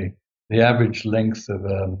papyri, the average length of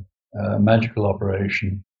a magical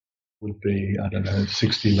operation would be,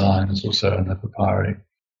 60 lines or so in the papyri.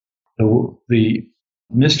 The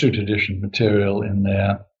mystery tradition material in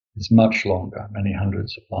there is much longer, many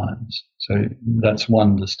hundreds of lines. So that's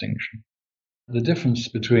one distinction. The difference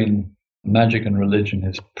between magic and religion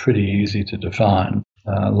is pretty easy to define.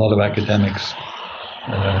 A lot of academics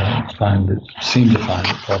seem to find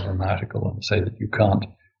it problematical and say that you can't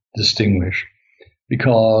distinguish,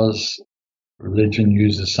 because religion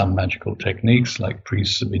uses some magical techniques, like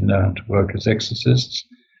priests have been known to work as exorcists,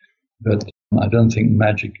 but I don't think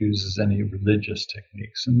magic uses any religious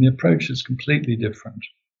techniques, and the approach is completely different.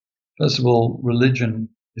 First of all, religion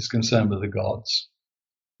is concerned with the gods.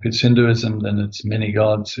 If it's Hinduism, then it's many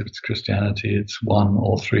gods. If it's Christianity, it's one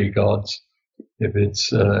or three gods. If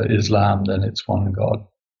it's Islam, then it's one God.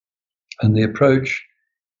 And the approach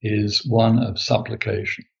is one of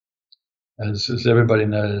supplication. As everybody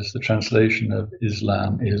knows, the translation of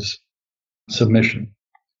Islam is submission.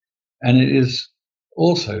 And it is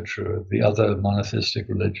also true of the other monotheistic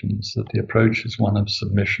religions that the approach is one of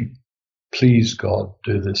submission. Please, God,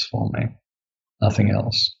 do this for me. Nothing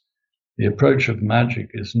else. The approach of magic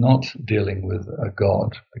is not dealing with a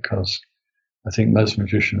god, because I think most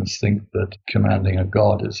magicians think that commanding a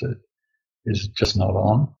god is just not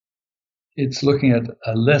on. It's looking at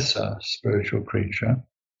a lesser spiritual creature,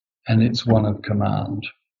 and it's one of command.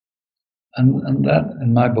 And that,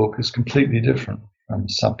 in my book, is completely different from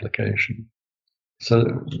supplication.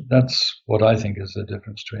 So that's what I think is the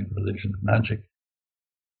difference between religion and magic.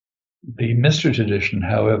 The mystery tradition,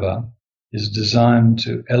 however, is designed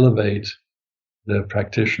to elevate the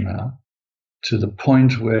practitioner to the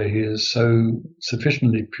point where he is so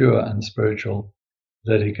sufficiently pure and spiritual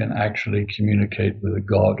that he can actually communicate with a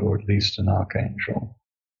god, or at least an archangel.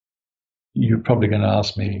 You're probably going to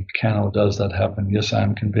ask me, can or does that happen? Yes, I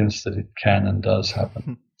am convinced that it can and does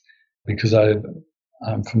happen, because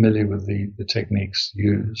I'm familiar with the techniques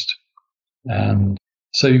used. And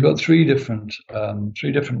so you've got three different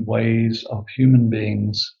ways of human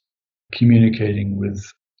beings communicating with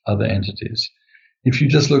other entities. If you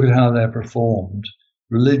just look at how they're performed,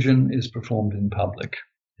 religion is performed in public,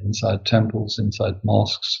 inside temples, inside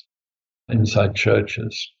mosques, inside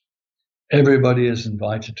churches. Everybody is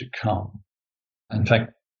invited to come. In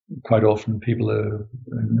fact, quite often people are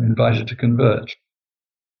invited to convert.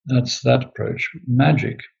 That's that approach.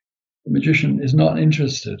 Magic. The magician is not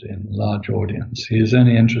interested in a large audience. He is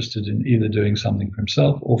only interested in either doing something for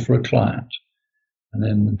himself or for a client. And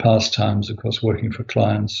then in past times, of course, working for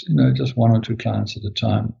clients, just one or two clients at a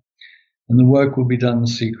time. And the work will be done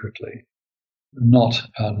secretly, not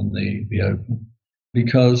out in the open,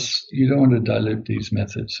 because you don't want to dilute these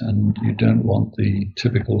methods, and you don't want the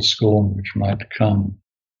typical scorn which might come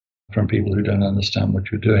from people who don't understand what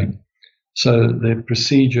you're doing. So the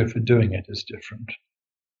procedure for doing it is different.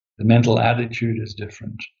 The mental attitude is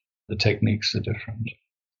different. The techniques are different.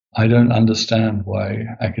 I don't understand why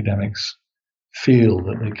academics feel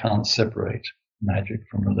that they can't separate magic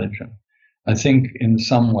from religion. I think in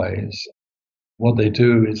some ways what they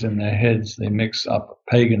do is, in their heads, they mix up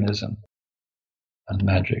paganism and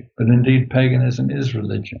magic. But indeed, paganism is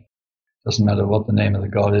religion. Doesn't matter what the name of the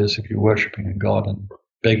god is. If you're worshipping a god and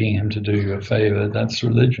begging him to do you a favor, that's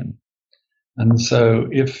religion. And so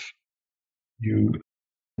if you,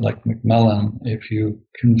 like Macmillan, if you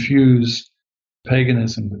confuse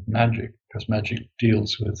paganism with magic, because magic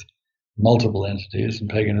deals with multiple entities and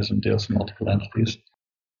paganism deals with multiple entities,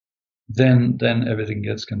 then everything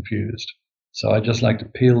gets confused. So I just like to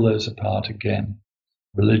peel those apart again.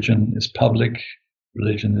 Religion is public.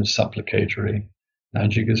 Religion is supplicatory.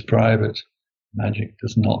 Magic is private. Magic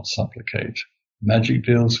does not supplicate. Magic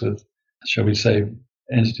deals with, shall we say,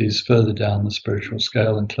 entities further down the spiritual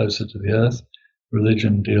scale and closer to the earth.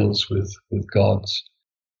 Religion deals with gods,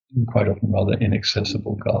 and quite often rather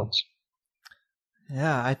inaccessible gods.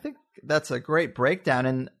 Yeah, I think that's a great breakdown.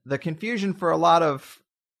 And the confusion for a lot of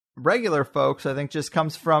regular folks, I think, just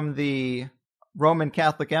comes from the Roman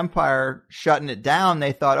Catholic Empire shutting it down.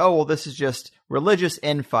 They thought, oh, well, this is just religious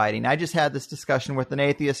infighting. I just had this discussion with an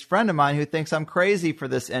atheist friend of mine who thinks I'm crazy for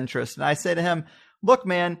this interest. And I say to him, look,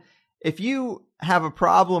 man, if you have a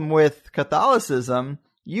problem with Catholicism,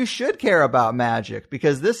 you should care about magic,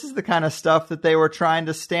 because this is the kind of stuff that they were trying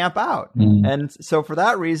to stamp out. And so for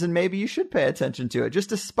that reason, maybe you should pay attention to it, just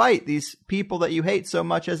despite these people that you hate so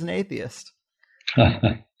much as an atheist.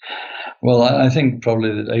 Well, I think probably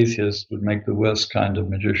that atheists would make the worst kind of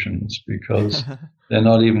magicians, because they're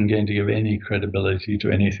not even going to give any credibility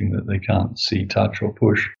to anything that they can't see, touch, or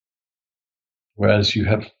push. Whereas you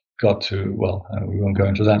have got to, well, we won't go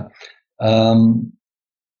into that.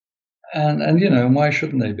 And why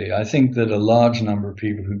shouldn't they be? I think that a large number of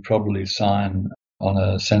people who probably sign on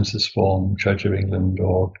a census form, Church of England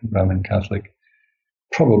or Roman Catholic,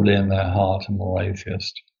 probably in their heart are more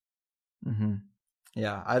atheist. Mm-hmm.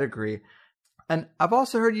 Yeah, I'd agree. And I've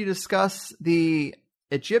also heard you discuss the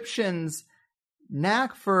Egyptians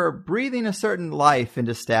knack for breathing a certain life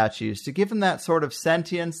into statues to give them that sort of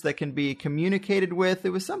sentience that can be communicated with. It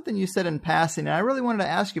was something you said in passing, and I really wanted to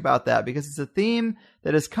ask you about that because it's a theme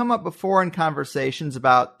that has come up before in conversations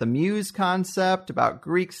about the muse concept, about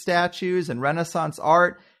Greek statues and Renaissance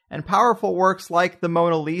art, and powerful works like the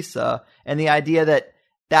Mona Lisa, and the idea that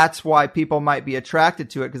that's why people might be attracted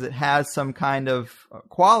to it because it has some kind of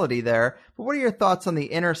quality there. But what are your thoughts on the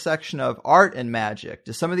intersection of art and magic?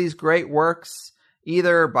 Do some of these great works,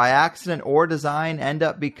 either by accident or design, end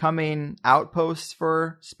up becoming outposts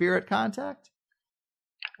for spirit contact?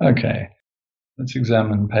 Okay, let's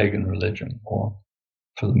examine pagan religion more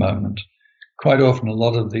for the moment. Quite often, a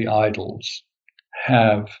lot of the idols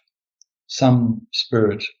have some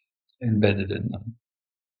spirit embedded in them.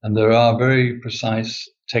 And there are very precise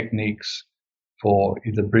techniques for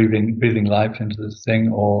either breathing life into this thing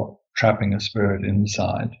or trapping a spirit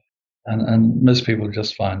inside. And most people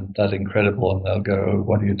just find that incredible and they'll go, oh,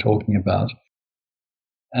 what are you talking about?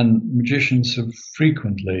 And magicians have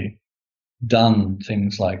frequently done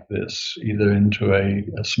things like this, either into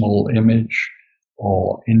a small image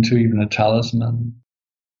or into even a talisman.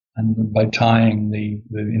 And by tying the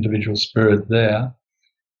individual spirit there,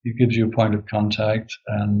 it gives you a point of contact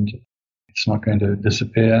and it's not going to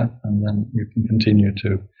disappear, and then you can continue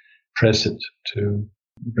to press it to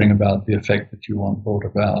bring about the effect that you want brought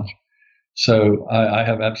about. So I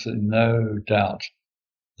have absolutely no doubt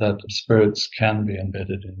that spirits can be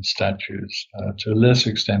embedded in statues, to a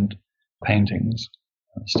lesser extent paintings.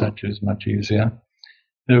 Statues much easier.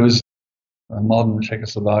 There was a modern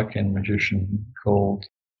Czechoslovakian magician called,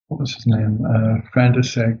 what was his name?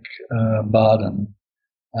 František Bardon.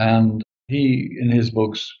 And he, in his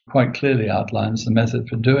books, quite clearly outlines the method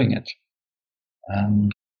for doing it. And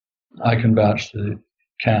I can vouch that it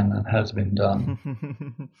can and has been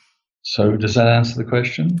done. So does that answer the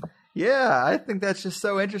question? Yeah, I think that's just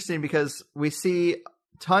so interesting because we see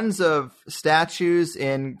tons of statues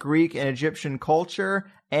in Greek and Egyptian culture,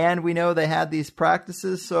 and we know they had these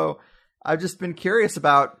practices. So I've just been curious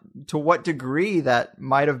about to what degree that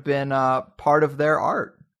might have been part of their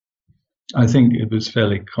art. I think it was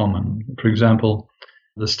fairly common. For example,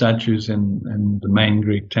 the statues in the main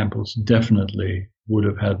Greek temples definitely would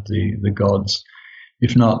have had the gods,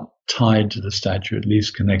 if not tied to the statue, at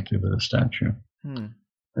least connected with the statue.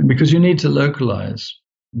 And because you need to localize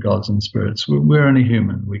gods and spirits. We're only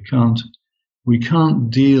human. We can't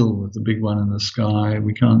deal with the big one in the sky.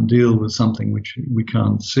 We can't deal with something which we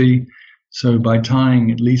can't see. So by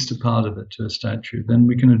tying at least a part of it to a statue, then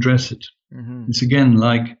we can address it. Mm-hmm. It's again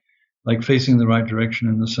like facing the right direction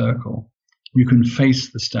in the circle. You can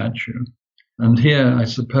face the statue. And here, I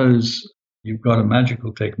suppose, you've got a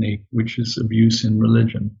magical technique, which is of use in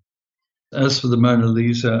religion. As for the Mona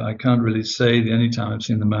Lisa, I can't really say. The only time I've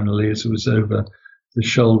seen the Mona Lisa was over the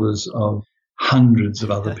shoulders of hundreds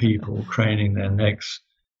of other people craning their necks.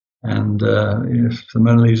 And if the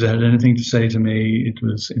Mona Lisa had anything to say to me, it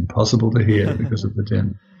was impossible to hear because of the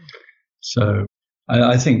din. So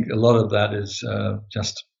I think a lot of that is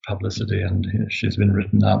just publicity, and she's been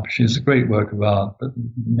written up. She's a great work of art, but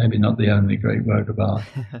maybe not the only great work of art.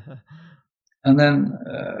 And then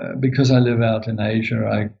because I live out in Asia,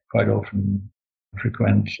 I quite often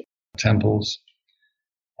frequent temples,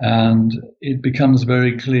 and it becomes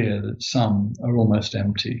very clear that some are almost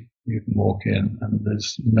empty. You can walk in and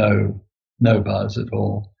there's no buzz at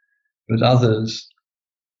all. But others,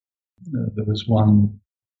 there was one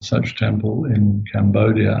such temple in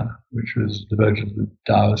Cambodia, which was devoted to the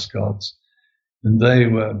Taoist gods, and they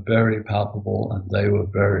were very palpable and they were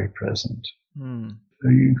very present.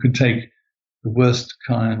 You could take the worst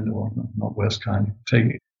kind, or not worst kind, take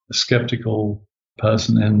a skeptical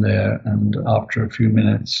person in there, and after a few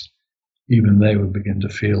minutes, even they would begin to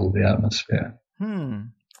feel the atmosphere.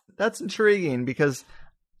 That's intriguing because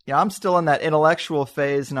I'm still in that intellectual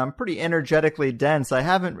phase and I'm pretty energetically dense. I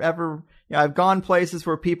haven't ever, I've gone places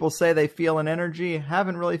where people say they feel an energy,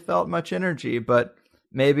 haven't really felt much energy, but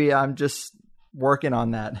maybe I'm just working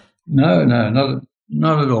on that. No,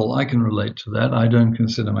 not at all. I can relate to that. I don't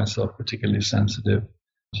consider myself particularly sensitive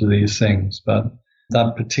to these things, but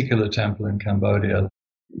that particular temple in Cambodia,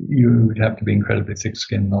 you would have to be incredibly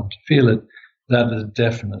thick-skinned not to feel it. That has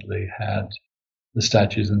definitely had the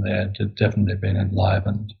statues in there have definitely been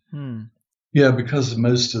enlivened. Yeah, because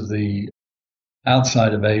most of the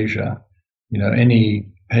outside of Asia, any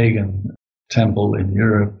pagan temple in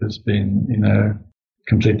Europe has been,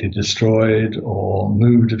 completely destroyed or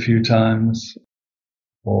moved a few times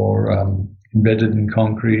or embedded in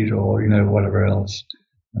concrete or, whatever else.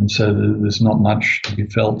 And so there's not much to be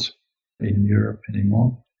felt in Europe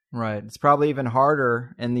anymore. Right. It's probably even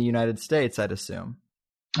harder in the United States, I'd assume.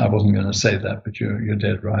 I wasn't going to say that, but you're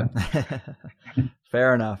dead right.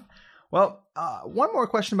 Fair enough. Well, one more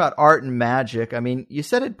question about art and magic. I mean, you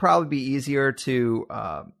said it'd probably be easier to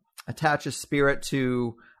attach a spirit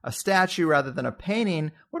to a statue rather than a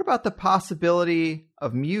painting. What about the possibility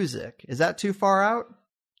of music? Is that too far out?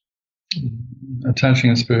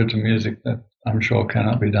 Attaching a spirit to music, that I'm sure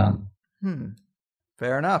cannot be done.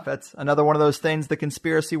 Fair enough. That's another one of those things the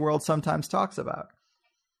conspiracy world sometimes talks about.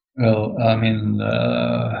 Well, I mean,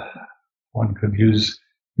 one could use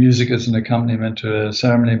music as an accompaniment to a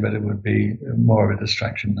ceremony, but it would be more of a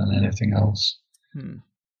distraction than anything else.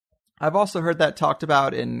 I've also heard that talked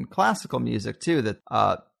about in classical music, too,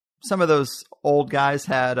 that some of those old guys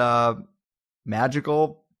had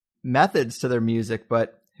magical methods to their music,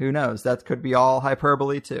 but who knows? That could be all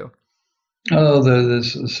hyperbole, too. Oh,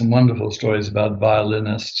 there's some wonderful stories about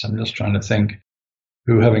violinists. I'm just trying to think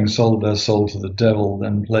who, having sold their soul to the devil,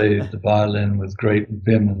 then played the violin with great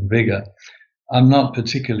vim and vigor. I'm not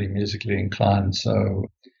particularly musically inclined, so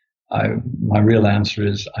my real answer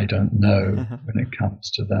is I don't know when it comes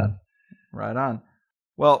to that. Right on.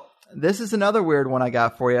 Well, this is another weird one I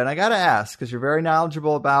got for you, and I got to ask, because you're very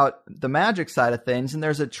knowledgeable about the magic side of things, and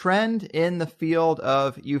there's a trend in the field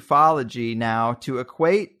of ufology now to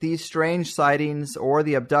equate these strange sightings or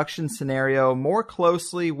the abduction scenario more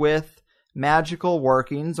closely with magical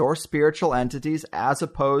workings or spiritual entities as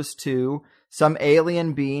opposed to some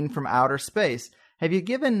alien being from outer space. Have you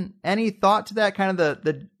given any thought to that, kind of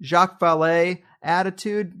the Jacques Vallée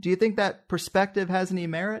attitude? Do you think that perspective has any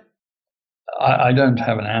merit? I don't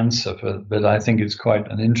have an answer for it, but I think it's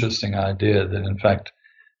quite an interesting idea that, in fact,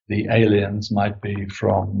 the aliens might be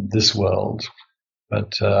from this world,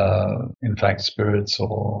 but in fact, spirits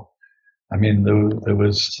there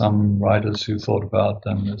was some writers who thought about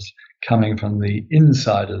them as coming from the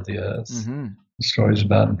inside of the earth. Mm-hmm. Stories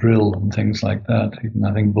about Brill and things like that. Even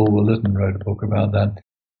I think Bulwer Lytton wrote a book about that.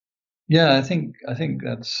 Yeah, I think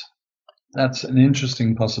that's an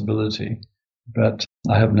interesting possibility, but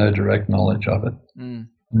I have no direct knowledge of it.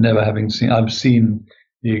 Never having seen. I've seen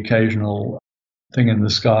the occasional thing in the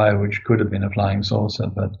sky which could have been a flying saucer,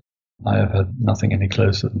 but I have had nothing any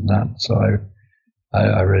closer than that. So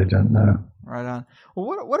I really don't know. Right on.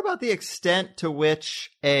 Well, what about the extent to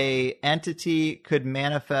which a entity could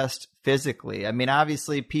manifest physically? I mean,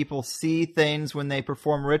 obviously, people see things when they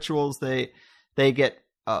perform rituals. They get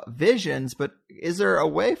visions, but is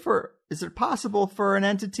it possible for an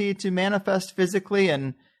entity to manifest physically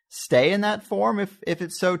and stay in that form if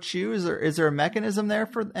it so chooses? Or is there a mechanism there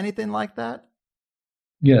for anything like that?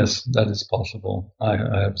 Yes, that is possible. I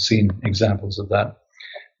have seen examples of that.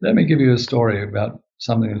 Let me give you a story about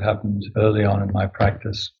something that happened early on in my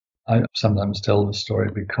practice. I sometimes tell the story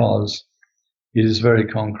because it is very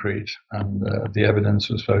concrete and the evidence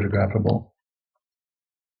was photographable.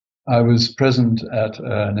 I was present at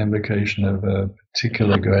an invocation of a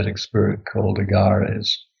particular goetic spirit called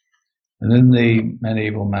Agares. And in the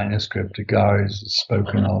medieval manuscript, Agares is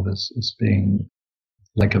spoken of as being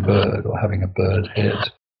like a bird or having a bird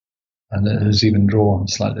head. And it is even drawn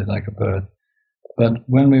slightly like a bird. But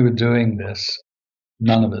when we were doing this,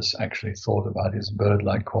 none of us actually thought about his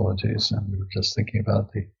bird-like qualities, and we were just thinking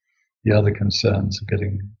about the other concerns of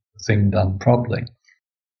getting the thing done properly.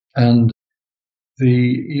 And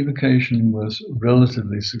the evocation was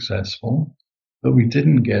relatively successful, but we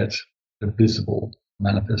didn't get a visible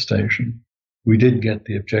manifestation. We did get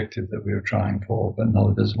the objective that we were trying for, but not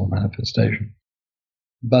a visible manifestation.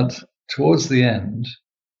 But towards the end,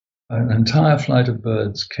 an entire flight of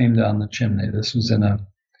birds came down the chimney. This was in a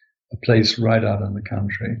place right out in the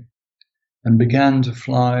country, and began to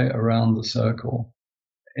fly around the circle,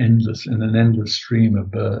 in an endless stream of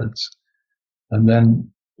birds. And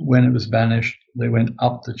then when it was vanished, they went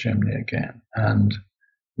up the chimney again. And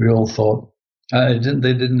we all thought, they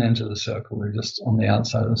didn't enter the circle, they were just on the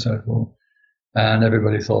outside of the circle. And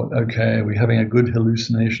everybody thought, okay, are we having a good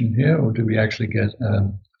hallucination here, or do we actually get a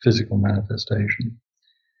physical manifestation?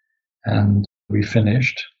 And we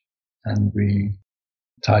finished, and we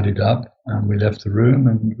tidied up, and we left the room,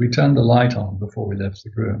 and we turned the light on before we left the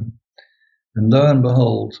room. And lo and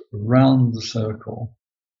behold, around the circle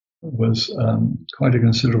was quite a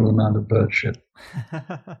considerable amount of bird shit.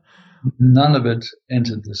 None of it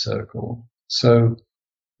entered the circle. So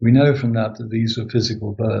we know from that these were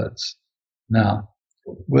physical birds. Now,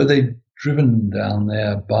 were they driven down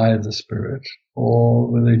there by the spirit, or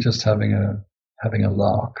were they just having a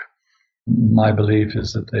lark? My belief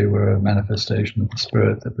is that they were a manifestation of the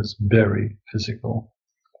spirit that was very physical.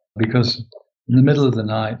 Because in the middle of the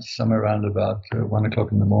night, somewhere around about 1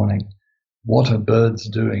 o'clock in the morning, what are birds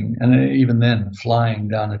doing? And even then, flying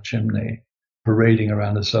down a chimney, parading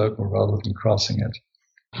around a circle rather than crossing it.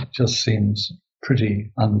 It just seems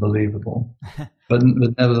pretty unbelievable. But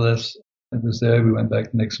nevertheless, it was there. We went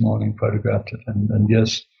back the next morning, photographed it, and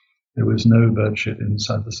yes, there was no bird shit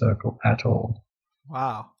inside the circle at all.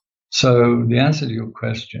 Wow. So the answer to your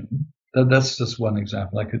question, that's just one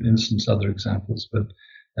example. I could instance other examples, but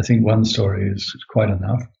I think one story is quite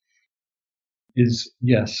enough, is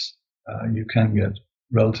yes, you can get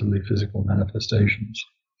relatively physical manifestations.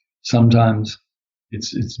 Sometimes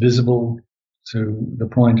it's visible to the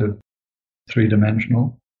point of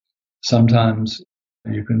three-dimensional. Sometimes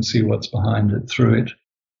you can see what's behind it through it.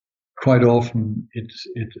 Quite often it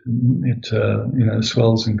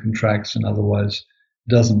swells and contracts and otherwise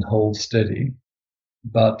doesn't hold steady.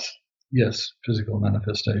 But yes, physical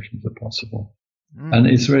manifestations are possible. And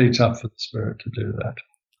it's really tough for the spirit to do that.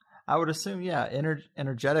 I would assume, yeah,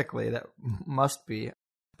 energetically that must be.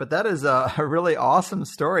 But that is a really awesome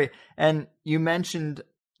story. And you mentioned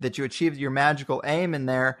that you achieved your magical aim in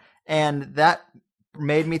there. And that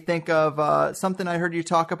made me think of something I heard you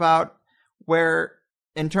talk about where,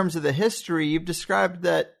 in terms of the history, you've described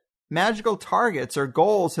that magical targets or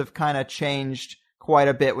goals have kind of changed quite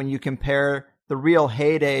a bit when you compare the real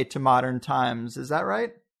heyday to modern times. Is that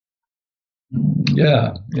right?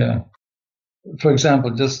 Yeah. For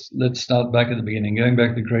example, just let's start back at the beginning. Going back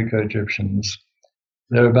to the Greco-Egyptians,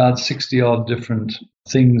 there are about 60-odd different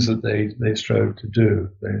things that they strove to do.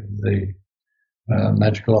 The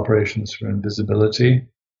magical operations for invisibility,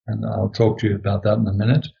 and I'll talk to you about that in a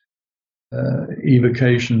minute.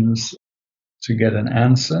 Evocations to get an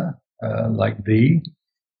answer, like thee.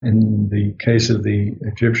 In the case of the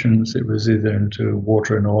Egyptians, it was either into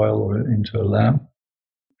water and oil or into a lamp.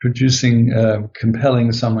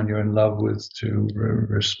 Compelling someone you're in love with to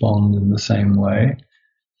respond in the same way,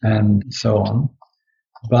 and so on.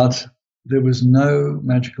 But there was no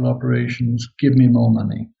magical operations, give me more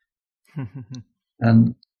money.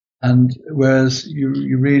 And whereas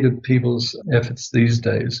you read of people's efforts these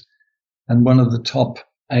days, and one of the top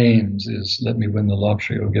aims is let me win the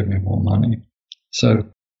lottery or give me more money. So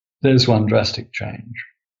there's one drastic change.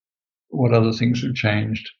 What other things have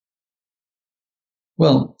changed?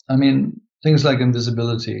 Well, I mean, things like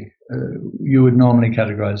invisibility, you would normally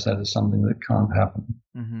categorize that as something that can't happen.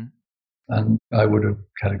 Mm-hmm. And I would have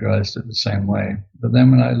categorized it the same way. But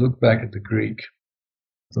then when I look back at the Greek,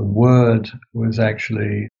 the word was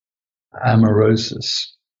actually amaurosis.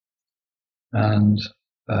 And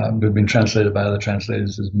it been translated by other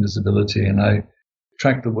translators as invisibility. And I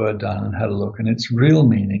tracked the word down and had a look. And its real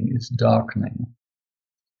meaning is darkening.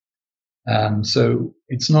 And so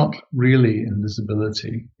it's not really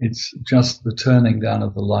invisibility. It's just the turning down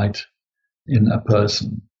of the light in a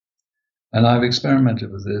person. And I've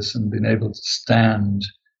experimented with this and been able to stand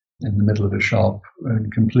in the middle of a shop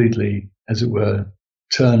and completely, as it were,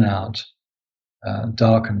 turn out,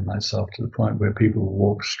 darken myself to the point where people will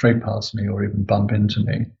walk straight past me or even bump into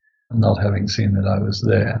me, not having seen that I was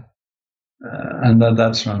there. And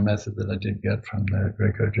that's from a method that I did get from the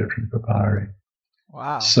Greco-Egyptian papyri.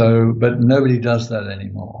 Wow. So, but nobody does that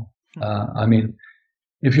anymore. I mean,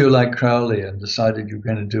 if you're like Crowley and decided you're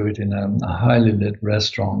going to do it in a highly lit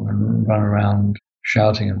restaurant and run around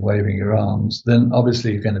shouting and waving your arms, then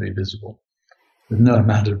obviously you're going to be visible. There's no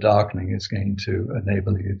amount of darkening is going to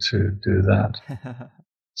enable you to do that.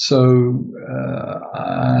 So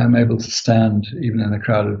I'm able to stand even in a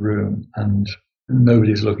crowded room and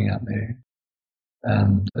nobody's looking at me.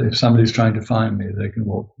 And if somebody's trying to find me, they can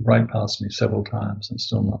walk right past me several times and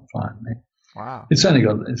still not find me. Wow. It's only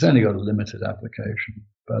got a limited application,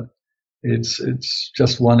 but it's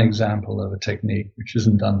just one example of a technique which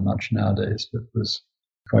isn't done much nowadays, but was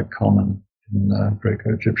quite common in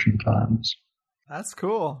Greco-Egyptian times. That's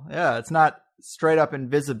cool. Yeah, it's not straight up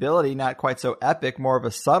invisibility, not quite so epic, more of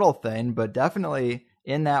a subtle thing, but definitely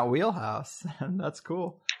in that wheelhouse. That's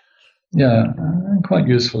cool. Yeah, quite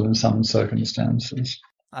useful in some circumstances.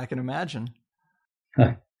 I can imagine.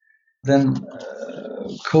 Then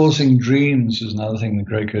causing dreams is another thing the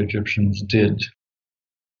Greco-Egyptians did.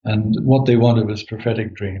 And what they wanted was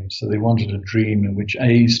prophetic dreams. So they wanted a dream in which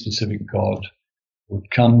a specific god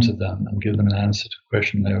would come to them and give them an answer to a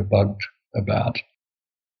question they were bugged about.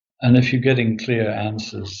 And if you're getting clear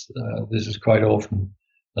answers, this is quite often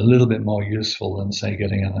a little bit more useful than, say,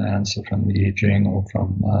 getting an answer from the I Ching or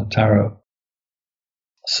from tarot.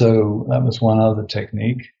 So that was one other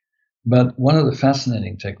technique. But one of the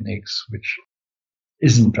fascinating techniques, which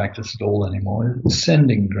isn't practiced at all anymore, is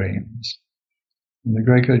sending dreams. And the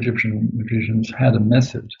Greco-Egyptian magicians had a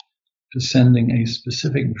method for sending a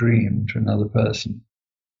specific dream to another person.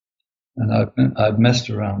 And I've messed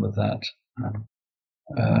around with that.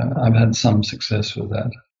 I've had some success with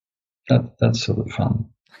that. That's sort of fun.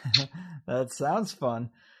 That sounds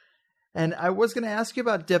fun. And I was going to ask you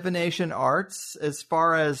about divination arts as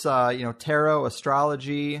far as, tarot,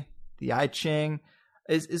 astrology, the I Ching.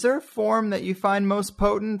 Is there a form that you find most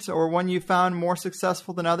potent or one you found more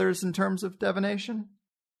successful than others in terms of divination?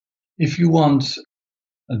 If you want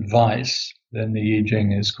advice, then the I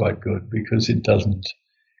Ching is quite good because it doesn't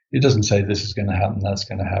say this is going to happen, that's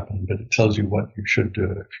going to happen, but it tells you what you should do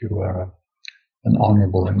if you are an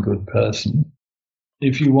honorable and good person.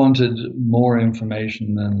 If you wanted more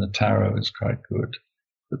information, then the tarot is quite good.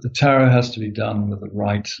 But the tarot has to be done with the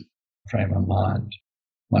right frame of mind.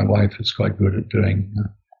 My wife is quite good at doing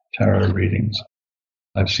tarot readings.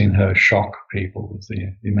 I've seen her shock people with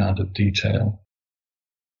the amount of detail.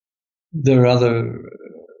 There are other,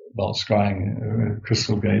 scrying,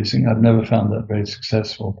 crystal gazing. I've never found that very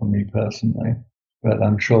successful for me personally, but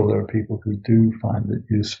I'm sure there are people who do find it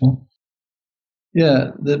useful.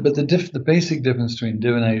 Yeah, but the basic difference between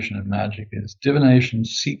divination and magic is divination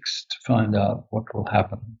seeks to find out what will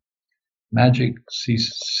happen. Magic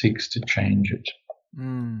seeks to change it.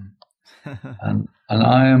 and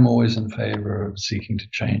I am always in favor of seeking to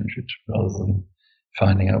change it rather than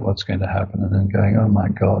finding out what's going to happen and then going, oh my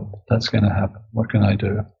God, that's going to happen. What can I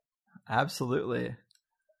do? Absolutely.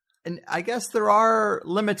 And I guess there are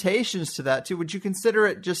limitations to that too. Would you consider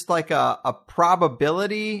it just like a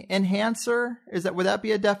probability enhancer? Would that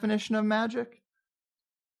be a definition of magic?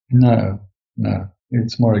 No.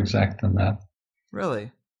 It's more exact than that.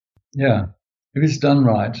 Really? Yeah. If it's done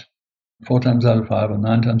right, 4 times out of 5 or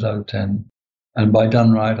 9 times out of 10, and by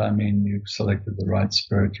done right, I mean you've selected the right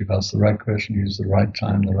spirit, you've asked the right question, you used the right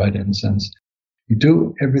time, the right incense. You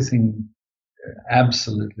do everything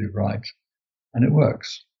absolutely right, and it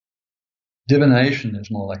works. Divination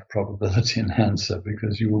is more like a probability enhancer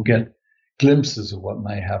because you will get glimpses of what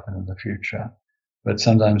may happen in the future. But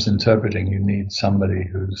sometimes interpreting, you need somebody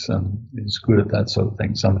who's good at that sort of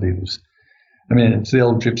thing. It's the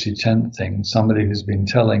old gypsy tent thing. Somebody who's been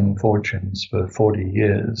telling fortunes for 40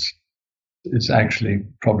 years is actually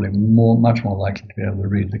probably much more likely to be able to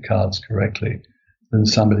read the cards correctly than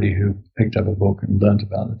somebody who picked up a book and learned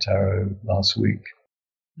about the tarot last week.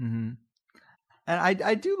 Mm-hmm. And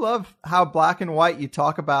I do love how black and white you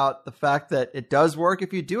talk about the fact that it does work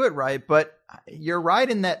if you do it right, but you're right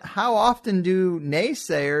in that how often do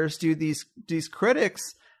naysayers, do these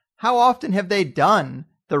critics, how often have they done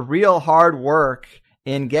the real hard work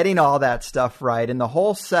in getting all that stuff right and the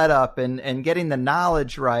whole setup and getting the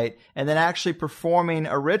knowledge right and then actually performing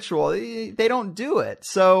a ritual? They don't do it.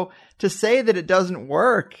 So to say that it doesn't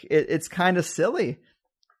work, it's kind of silly.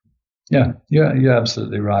 Yeah, you're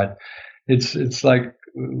absolutely right. It's like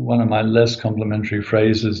one of my less complimentary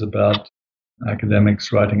phrases about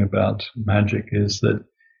academics writing about magic is that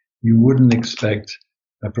you wouldn't expect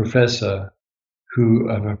a professor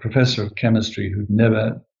of chemistry who'd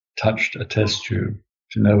never touched a test tube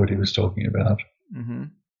to know what he was talking about. Mm-hmm.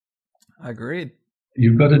 Agreed.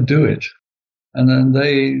 You've got to do it. And then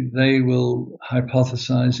they will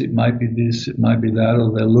hypothesize it might be this, it might be that,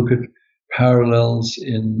 or they'll look at parallels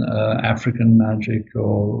in African magic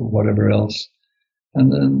or whatever else. And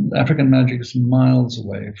then African magic is miles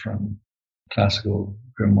away from classical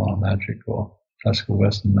grimoire magic or classical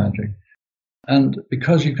Western magic. And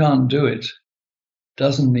because you can't do it,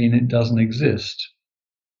 doesn't mean it doesn't exist.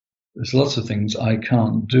 There's lots of things I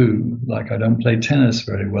can't do, like I don't play tennis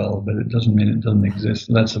very well, but it doesn't mean it doesn't exist.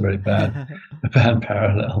 That's a very bad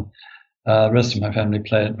parallel. The rest of my family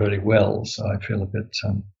play it very well, so I feel a bit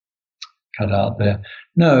cut out there.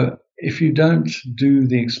 No, if you don't do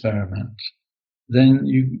the experiment, then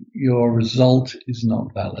your result is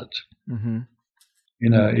not valid. Mm-hmm.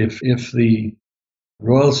 If the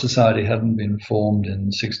Royal Society hadn't been formed in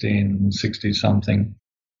 1660 something,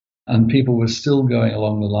 and people were still going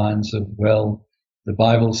along the lines of, well, the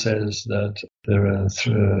Bible says that there are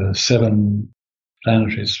 7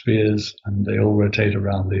 planetary spheres and they all rotate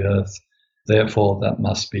around the Earth, therefore that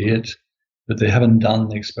must be it. But they haven't done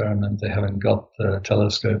the experiment, they haven't got the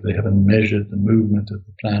telescope, they haven't measured the movement of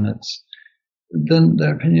the planets, then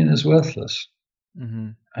their opinion is worthless. Mm-hmm.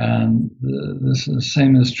 And the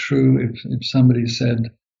same is true if somebody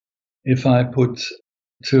said, if I put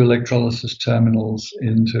 2 electrolysis terminals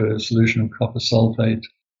into a solution of copper sulfate,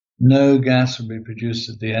 no gas will be produced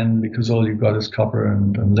at the end because all you've got is copper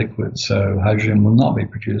and liquid, so hydrogen will not be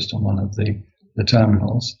produced on one of the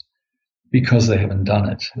terminals. Because they haven't done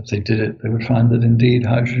it. If they did it, they would find that indeed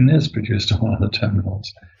hydrogen is produced on one of the terminals.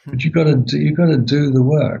 But you've got to do the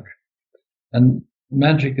work. And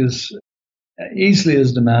magic is easily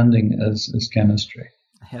as demanding as chemistry.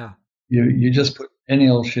 Yeah. You just put any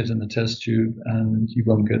old shit in the test tube and you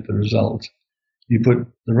won't get the result. You put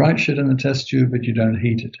the right shit in the test tube, but you don't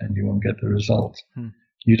heat it and you won't get the result.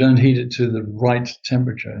 You don't heat it to the right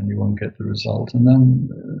temperature and you won't get the result. And then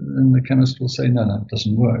the chemist will say, no, it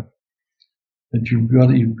doesn't work. But you've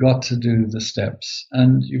got to do the steps,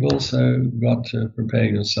 and you've also got to prepare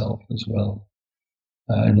yourself as well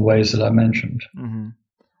in the ways that I mentioned. Mm-hmm.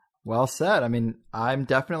 Well said. I mean, I'm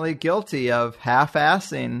definitely guilty of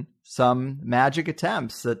half-assing some magic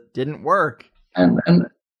attempts that didn't work.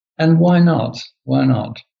 And why not? Why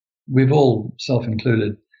not? We've all,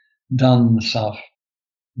 self-included, done stuff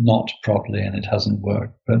not properly and it hasn't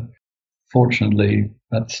worked. But fortunately,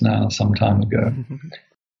 that's now some time ago.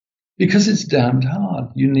 Because it's damned hard.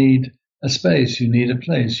 You need a space, you need a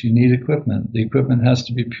place, you need equipment. The equipment has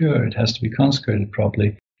to be pure. It has to be consecrated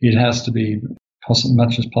properly. It has to be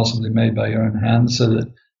much as possibly made by your own hands so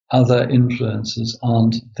that other influences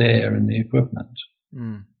aren't there in the equipment.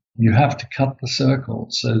 You have to cut the circle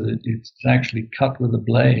so that it's actually cut with a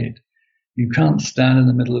blade. You can't stand in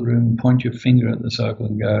the middle of the room and point your finger at the circle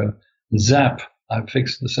and go, zap, I've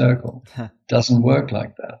fixed the circle. Doesn't work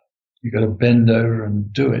like that. You've got to bend over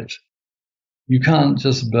and do it. You can't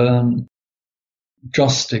just burn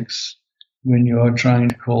joss sticks when you're trying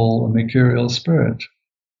to call a mercurial spirit.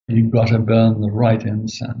 You've got to burn the right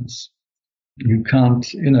incense. You can't,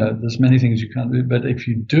 there's many things you can't do, but if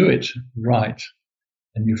you do it right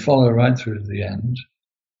and you follow right through to the end,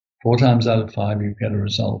 4 times out of 5 you get a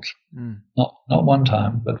result. Not 1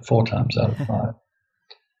 time, but 4 times out of 5.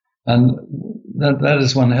 And that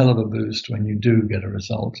is one hell of a boost when you do get a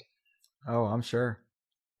result. Oh, I'm sure.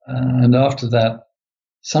 And after that,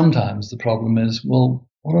 sometimes the problem is, well,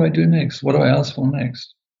 what do I do next? What do I ask for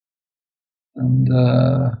next? And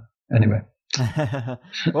anyway.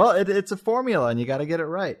 Well, it's a formula and you got to get it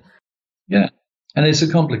right. Yeah. And it's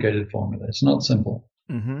a complicated formula. It's not simple.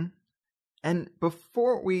 Mm-hmm. And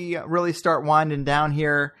before we really start winding down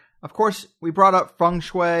here, of course, we brought up feng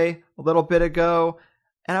shui a little bit ago.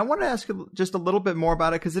 And I want to ask you just a little bit more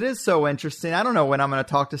about it because it is so interesting. I don't know when I'm going to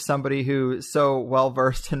talk to somebody who's so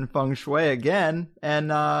well-versed in feng shui again.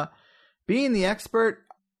 And being the expert,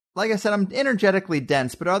 like I said, I'm energetically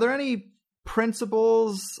dense, but are there any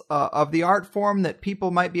principles of the art form that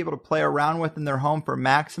people might be able to play around with in their home for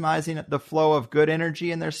maximizing the flow of good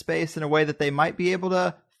energy in their space in a way that they might be able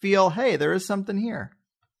to feel, hey, there is something here?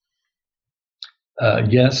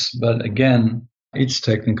 Yes, but again, it's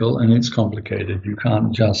technical and it's complicated. You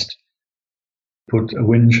can't just put a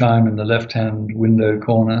wind chime in the left-hand window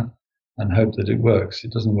corner and hope that it works.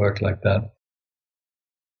 It doesn't work like that.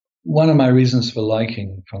 One of my reasons for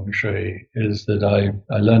liking feng shui is that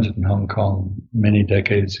I learned it in Hong Kong many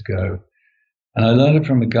decades ago. And I learned it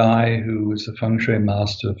from a guy who was a feng shui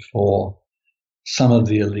master for some of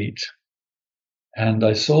the elite. And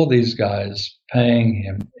I saw these guys paying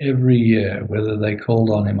him every year, whether they called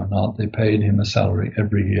on him or not. They paid him a salary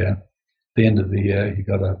every year. At the end of the year, he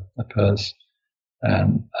got a purse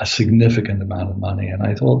and a significant amount of money. And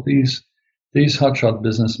I thought these hotshot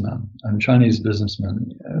businessmen and Chinese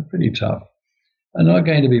businessmen are pretty tough. Are not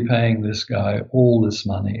going to be paying this guy all this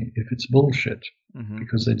money if it's bullshit,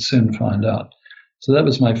 because they'd soon find out. So that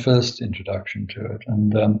was my first introduction to it.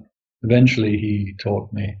 And eventually he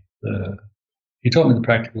taught me the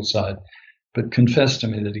practical side, but confessed to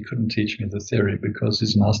me that he couldn't teach me the theory because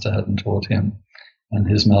his master hadn't taught him, and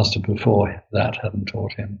his master before that hadn't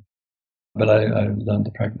taught him. But I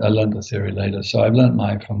learned the theory later, so I've learned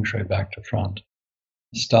my feng shui back to front,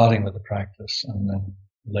 starting with the practice and then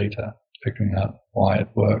later figuring out why it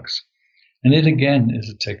works. And it again is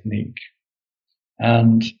a technique.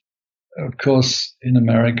 And of course, in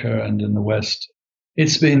America and in the West,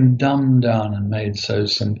 it's been dumbed down and made so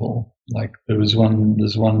simple. Like there's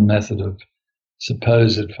one method of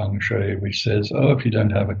supposed feng shui which says, oh, if you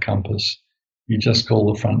don't have a compass, you just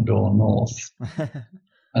call the front door north.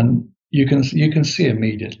 And you can see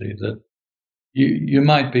immediately that you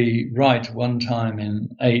might be right one time in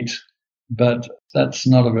 8, but that's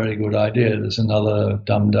not a very good idea. There's another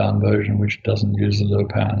dumbed down version which doesn't use the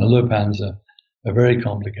Lopan. The Lopan's a very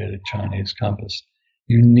complicated Chinese compass.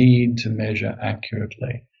 You need to measure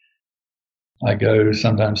accurately. I go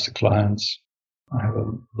sometimes to clients. I have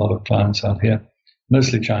a lot of clients out here,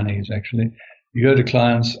 mostly Chinese actually. You go to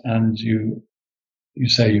clients and you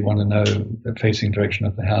say you want to know the facing direction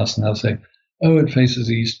of the house, and they'll say, oh, it faces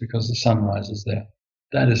east because the sun rises there.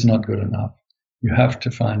 That is not good enough. You have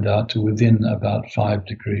to find out to within about 5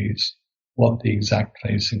 degrees what the exact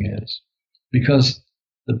facing is, because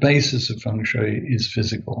the basis of feng shui is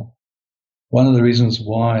physical. One of the reasons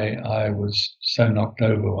why I was so knocked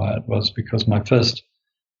over by it was because my first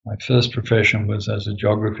profession was as a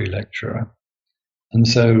geography lecturer. And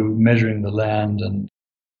so measuring the land and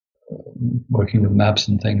working with maps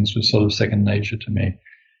and things was sort of second nature to me.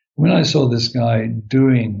 When I saw this guy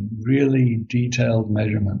doing really detailed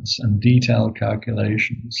measurements and detailed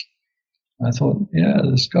calculations, I thought, yeah,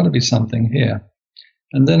 there's got to be something here.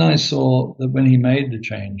 And then I saw that when he made the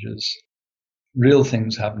changes, real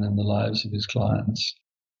things happened in the lives of his clients,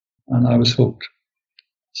 and I was hooked.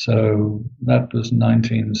 So that was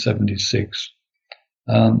 1976.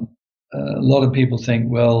 A lot of people think,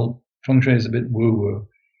 well, feng shui is a bit woo-woo,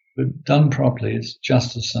 but done properly, it's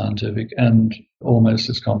just as scientific and almost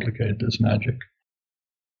as complicated as magic.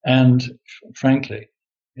 And frankly,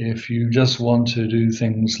 if you just want to do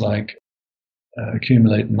things like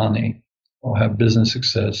accumulate money or have business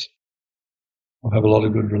success or have a lot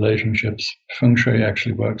of good relationships, feng shui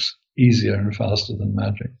actually works easier and faster than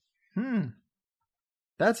magic.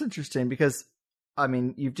 That's interesting because, I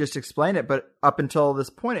mean, you've just explained it, but up until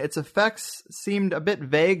this point, its effects seemed a bit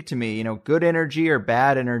vague to me, good energy or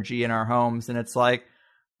bad energy in our homes. And it's like,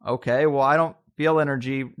 okay, well, I don't feel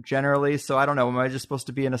energy generally, so I don't know. Am I just supposed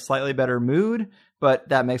to be in a slightly better mood? But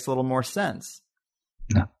that makes a little more sense.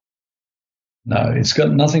 No, it's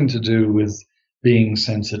got nothing to do with being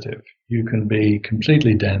sensitive. You can be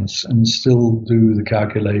completely dense and still do the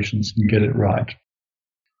calculations and get it right.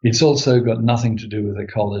 It's also got nothing to do with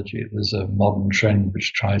ecology. There's a modern trend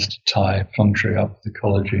which tries to tie feng shui up with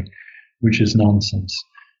ecology, which is nonsense.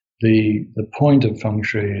 The point of feng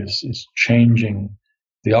shui is changing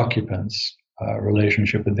the occupant's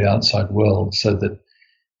relationship with the outside world so that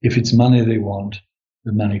if it's money they want,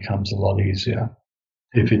 the money comes a lot easier.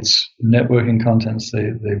 If it's networking contents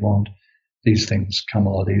they want, these things come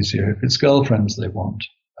a lot easier. If it's girlfriends they want,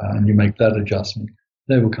 and you make that adjustment,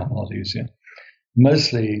 they will come a lot easier.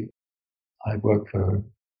 Mostly, I work for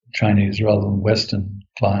Chinese rather than Western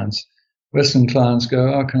clients. Western clients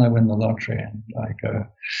go, "Oh, can I win the lottery?" And I go,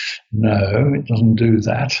 "No, it doesn't do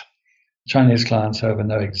that." Chinese clients, however,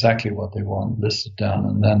 know exactly what they want listed down,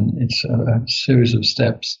 and then it's a series of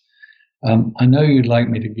steps. I know you'd like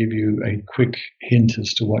me to give you a quick hint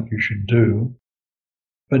as to what you should do,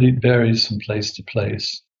 but it varies from place to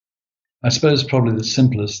place. I suppose probably the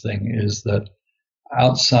simplest thing is that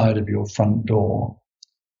outside of your front door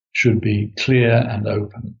should be clear and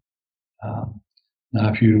open.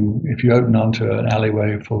 Now, if you open onto an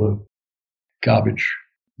alleyway full of garbage,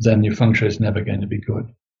 then your feng shui is never going to be good.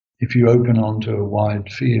 If you open onto a wide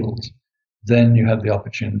field, then you have the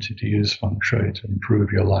opportunity to use feng shui to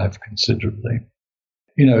improve your life considerably.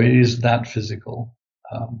 It is that physical.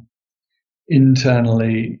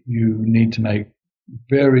 Internally, you need to make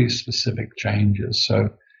very specific changes. So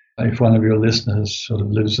if one of your listeners sort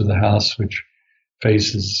of lives with a house which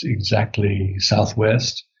faces exactly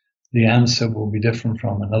southwest, the answer will be different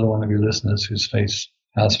from another one of your listeners whose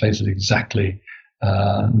house faces exactly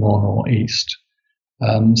northeast.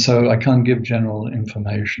 So I can't give general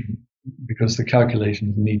information because the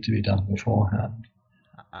calculations need to be done beforehand.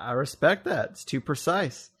 I respect that. It's too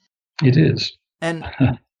precise. It is. And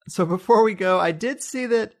so before we go, I did see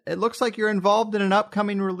that it looks like you're involved in an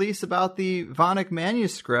upcoming release about the Vonic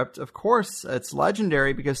manuscript. Of course, it's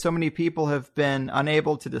legendary because so many people have been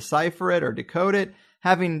unable to decipher it or decode it,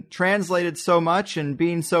 having translated so much and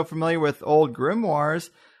being so familiar with old grimoires.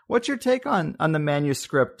 What's your take on the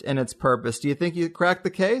manuscript and its purpose? Do you think you cracked the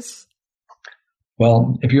case?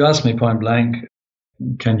 Well, if you ask me point blank,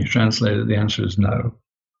 can you translate it? The answer is no.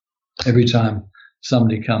 Every time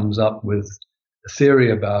somebody comes up with a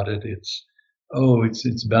theory about it, it's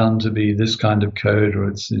bound to be this kind of code, or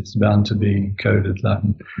it's bound to be coded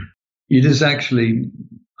Latin. It is actually,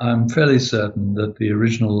 I'm fairly certain that the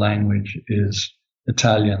original language is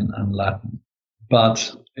Italian and Latin,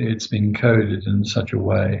 but it's been coded in such a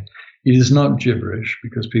way. It is not gibberish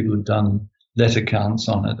because people have done letter counts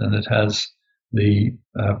on it, and it has the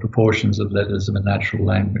proportions of letters of a natural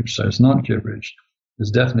language. So it's not gibberish. There's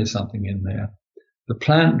definitely something in there. The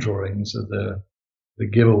plant drawings are the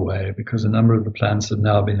giveaway because a number of the plants have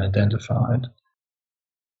now been identified.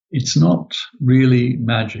 It's not really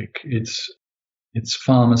magic. It's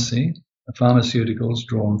pharmacy, pharmaceuticals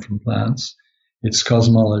drawn from plants. It's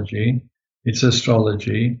cosmology. It's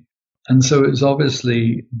astrology. And so it's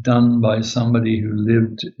obviously done by somebody who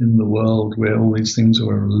lived in the world where all these things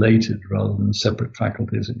were related rather than separate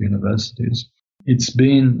faculties at universities. It's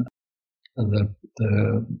been, the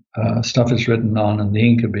stuff it's written on and the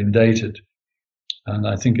ink have been dated, and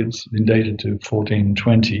I think it's been dated to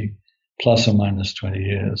 1420 plus or minus 20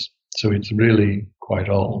 years. So it's really quite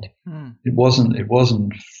old. It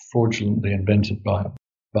wasn't fraudulently invented by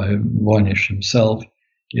Voynich himself.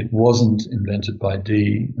 It wasn't invented by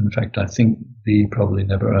Dee. In fact, I think Dee probably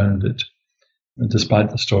never owned it, despite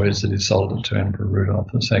the stories that he sold it to Emperor Rudolph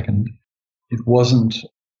II. It wasn't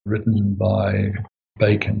written by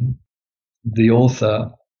Bacon. The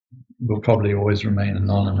author will probably always remain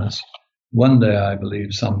anonymous. One day, I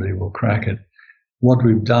believe, somebody will crack it. What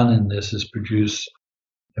we've done in this is produce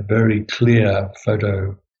a very clear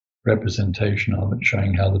photo representation of it,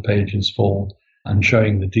 showing how the pages fall and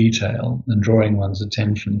showing the detail and drawing one's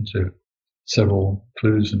attention to several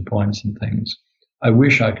clues and points and things. I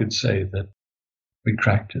wish I could say that we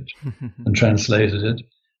cracked it and translated it.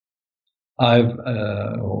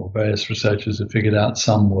 Or various researchers have figured out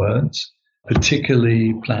some words,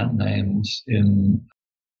 particularly plant names in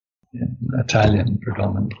Italian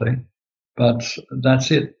predominantly. But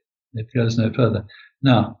that's it. It goes no further.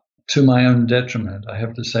 Now, to my own detriment, I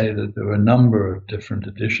have to say that there were a number of different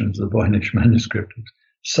editions of the Voynich manuscript that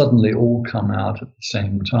suddenly all come out at the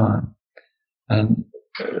same time. And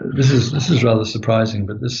this is rather surprising,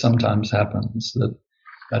 but this sometimes happens, that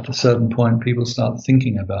at a certain point people start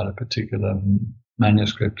thinking about a particular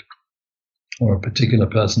manuscript or a particular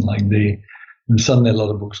person like Dee, and suddenly a lot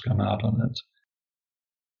of books come out on it.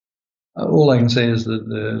 All I can say is that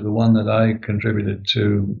the one that I contributed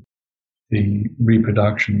to, the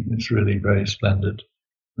reproduction, is really very splendid.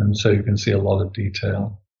 And so you can see a lot of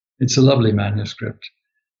detail. It's a lovely manuscript.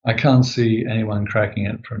 I can't see anyone cracking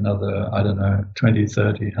it for another, 20,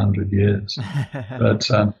 30, 100 years. But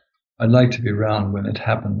I'd like to be around when it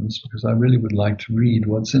happens, because I really would like to read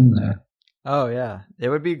what's in there. Oh, yeah. It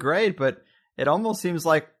would be great, but it almost seems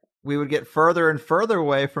like we would get further and further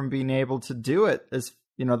away from being able to do it, as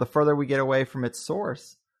the further we get away from its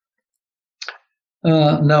source.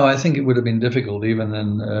 No, I think it would have been difficult even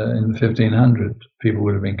in 1500. People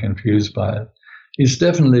would have been confused by it. It's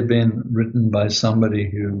definitely been written by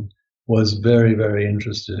somebody who was very, very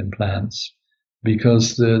interested in plants,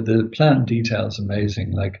 because the plant detail is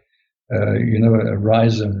amazing. Like, a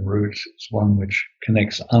rhizome root is one which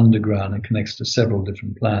connects underground and connects to several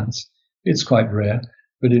different plants. It's quite rare,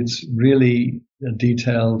 but it's really a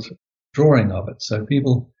detailed drawing of it. So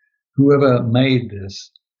whoever made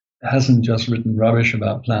this hasn't just written rubbish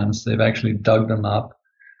about plants. They've actually dug them up,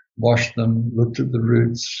 washed them, looked at the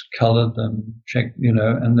roots, colored them, checked,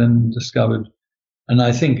 and then discovered. And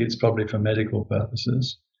I think it's probably for medical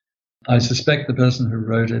purposes. I suspect the person who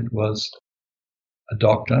wrote it was a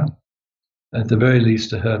doctor, at the very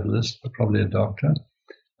least a herbalist, but probably a doctor.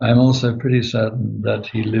 I'm also pretty certain that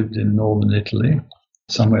he lived in northern Italy,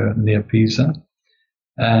 somewhere near Pisa.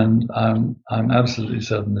 And I'm absolutely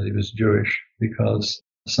certain that he was Jewish, because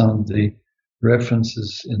some of the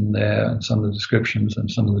references in there and some of the descriptions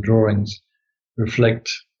and some of the drawings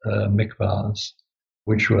reflect mikvahs,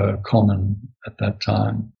 which were common at that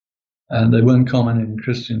time. And they weren't common in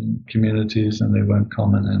Christian communities, and they weren't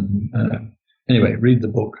common in... anyway, read the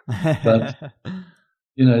book. But,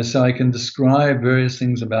 so I can describe various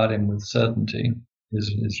things about him with certainty,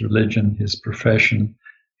 his religion, his profession,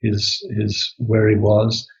 his where he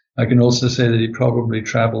was. I can also say that he probably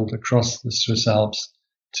traveled across the Swiss Alps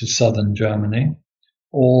to southern Germany,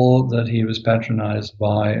 or that he was patronized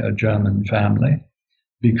by a German family,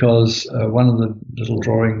 because one of the little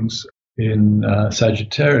drawings in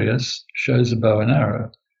Sagittarius shows a bow and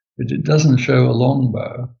arrow, but it doesn't show a long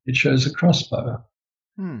bow. It shows a crossbow.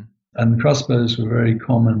 And crossbows were very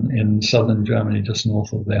common in southern Germany, just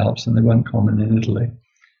north of the Alps, and they weren't common in Italy.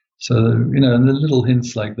 So, and the little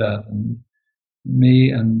hints like that. And me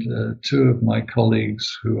and two of my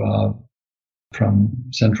colleagues who are from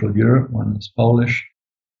Central Europe, one is Polish,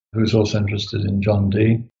 who's also interested in John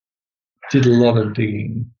Dee, did a lot of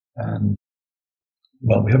digging. And,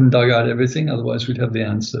 well, we haven't dug out everything, otherwise we'd have the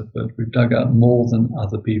answer, but we've dug out more than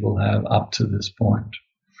other people have up to this point.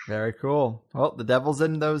 Very cool. Well, the devil's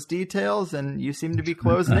in those details, and you seem to be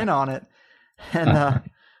closing in on it. And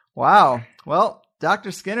wow. Well,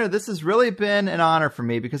 Dr. Skinner, this has really been an honor for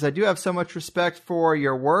me, because I do have so much respect for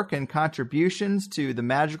your work and contributions to the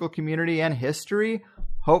magical community and history.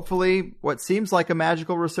 Hopefully, what seems like a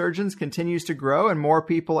magical resurgence continues to grow and more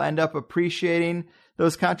people end up appreciating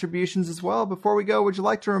those contributions as well. Before we go, would you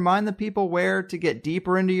like to remind the people where to get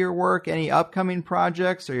deeper into your work, any upcoming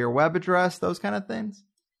projects or your web address, those kind of things?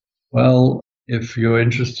 Well, if you're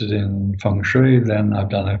interested in feng shui, then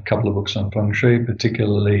I've done a couple of books on feng shui,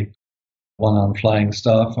 particularly one on flying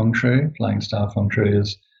star feng shui. Flying star feng shui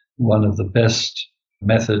is one of the best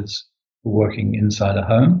methods for working inside a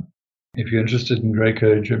home. If you're interested in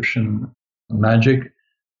Greco-Egyptian magic,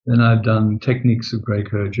 then I've done techniques of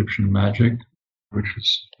Greco-Egyptian magic. which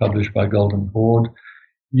was published by Golden Board.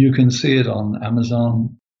 You can see it on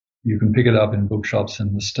Amazon. You can pick it up in bookshops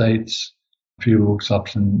in the States, a few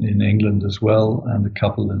bookshops in England as well, and a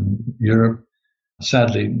couple in Europe.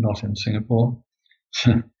 Sadly, not in Singapore.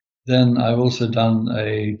 Then I've also done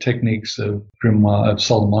a techniques of grimoire, of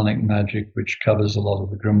Solomonic magic, which covers a lot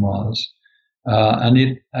of the grimoires. And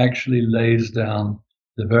it actually lays down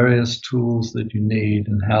the various tools that you need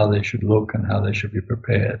and how they should look and how they should be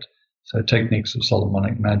prepared. So techniques of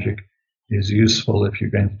Solomonic magic is useful if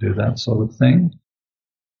you're going to do that sort of thing.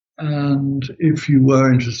 And if you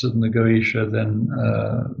were interested in the Goetia, then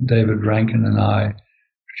David Rankin and I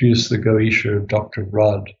produced the Goetia of Dr.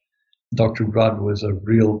 Rudd. Dr. Rudd was a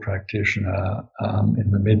real practitioner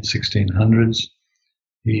in the mid-1600s.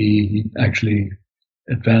 He actually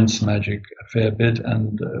advanced magic a fair bit,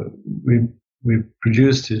 and we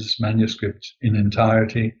produced his manuscript in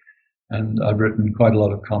entirety, and I've written quite a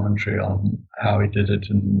lot of commentary on how he did it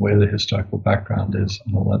and where the historical background is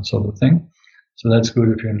and all that sort of thing. So that's good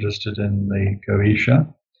if you're interested in the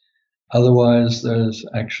Goetia. Otherwise, there's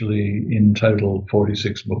actually in total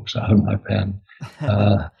 46 books out of my pen.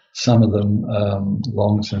 Some of them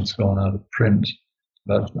long since gone out of print,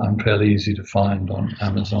 but I'm fairly easy to find on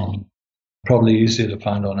Amazon. Probably easier to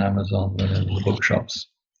find on Amazon than in the bookshops.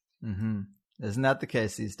 Mm-hmm. Isn't that the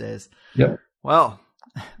case these days? Yep. Well,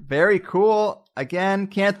 very cool. Again,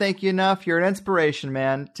 can't thank you enough. You're an inspiration,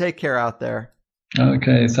 man. Take care out there.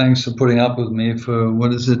 Okay, thanks for putting up with me for,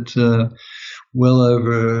 what is it, well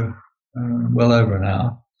over an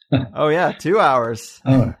hour. Oh, yeah, 2 hours.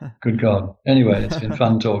 Oh, good God. Anyway, it's been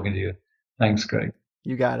fun talking to you. Thanks, Greg.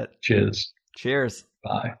 You got it. Cheers. Cheers.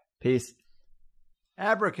 Bye. Peace.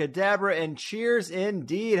 Abracadabra and cheers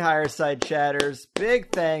indeed, Higherside Chatters.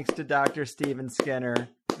 Big thanks to Dr. Stephen Skinner.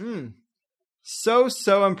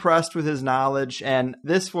 So impressed with his knowledge, and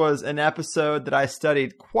this was an episode that I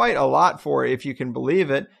studied quite a lot for, if you can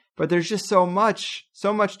believe it, but there's just so much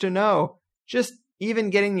to know. Just even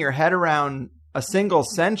getting your head around a single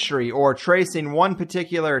century or tracing one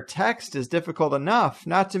particular text is difficult enough,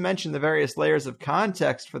 not to mention the various layers of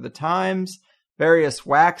context for the times, various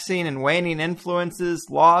waxing and waning influences,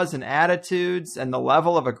 laws and attitudes, and the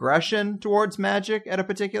level of aggression towards magic at a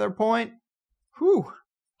particular point. Whew.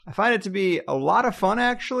 I find it to be a lot of fun,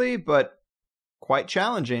 actually, but quite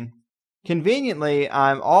challenging. Conveniently,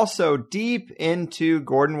 I'm also deep into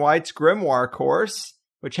Gordon White's Grimoire course,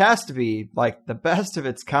 which has to be, like, the best of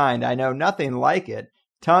its kind. I know nothing like it.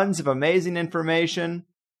 Tons of amazing information.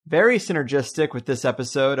 Very synergistic with this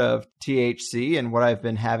episode of THC and what I've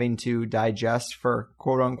been having to digest for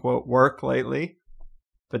quote-unquote work lately.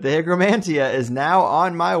 But the Hygromantia is now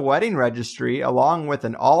on my wedding registry, along with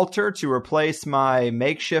an altar to replace my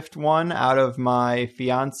makeshift one out of my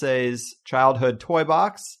fiance's childhood toy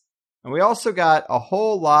box. And we also got a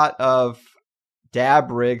whole lot of dab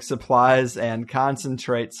rig supplies and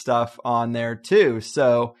concentrate stuff on there too.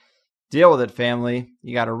 So deal with it, family.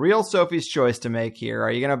 You got a real Sophie's choice to make here.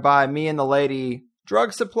 Are you going to buy me and the lady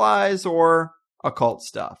drug supplies or occult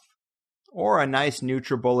stuff? Or a nice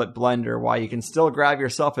NutriBullet blender while you can still grab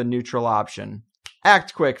yourself a neutral option.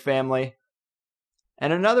 Act quick, family.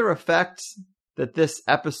 And another effect that this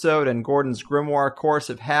episode and Gordon's Grimoire course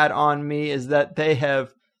have had on me is that they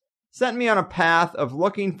have sent me on a path of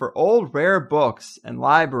looking for old rare books and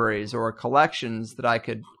libraries or collections that I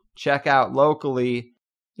could check out locally.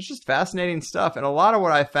 It's just fascinating stuff. And a lot of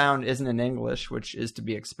what I found isn't in English, which is to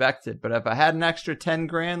be expected. But if I had an extra 10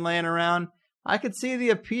 grand laying around, I could see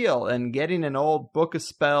the appeal in getting an old book of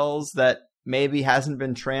spells that maybe hasn't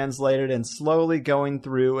been translated and slowly going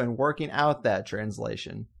through and working out that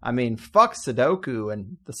translation. I mean, fuck Sudoku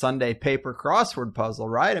and the Sunday paper crossword puzzle,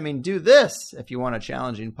 right? I mean, do this if you want a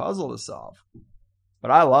challenging puzzle to solve.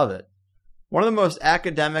 But I love it. One of the most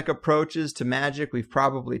academic approaches to magic we've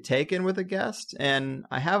probably taken with a guest, and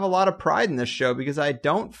I have a lot of pride in this show because I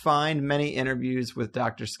don't find many interviews with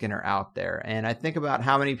Dr. Skinner out there. And I think about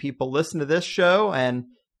how many people listen to this show, and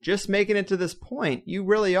just making it to this point, you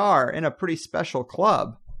really are in a pretty special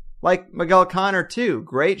club. Like Miguel Conner, too.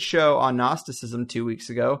 Great show on Gnosticism 2 weeks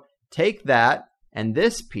ago. Take that and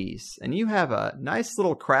this piece, and you have a nice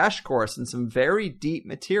little crash course in some very deep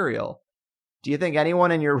material. Do you think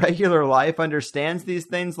anyone in your regular life understands these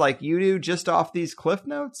things like you do just off these cliff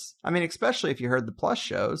notes? I mean, especially if you heard the plus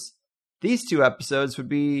shows. These 2 episodes would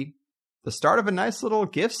be the start of a nice little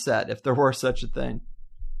gift set if there were such a thing.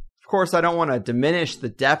 Of course, I don't want to diminish the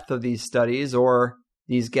depth of these studies or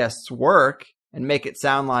these guests' work and make it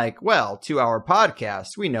sound like, well, 2-hour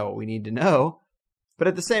podcast, we know what we need to know. But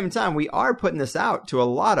at the same time, we are putting this out to a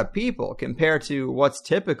lot of people compared to what's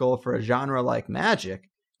typical for a genre like magic.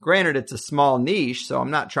 Granted, it's a small niche, so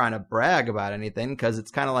I'm not trying to brag about anything because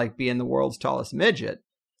it's kind of like being the world's tallest midget,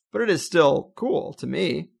 but it is still cool to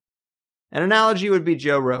me. An analogy would be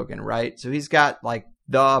Joe Rogan, right? So he's got like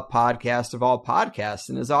the podcast of all podcasts,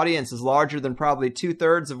 and his audience is larger than probably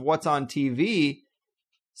 2/3 of what's on TV.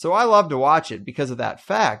 So I love to watch it because of that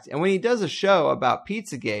fact. And when he does a show about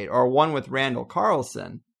Pizzagate or one with Randall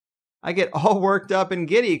Carlson, I get all worked up and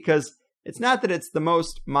giddy because it's not that it's the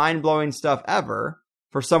most mind-blowing stuff ever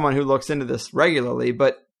for someone who looks into this regularly,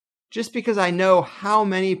 but just because I know how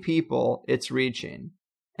many people it's reaching.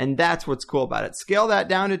 And that's what's cool about it. Scale that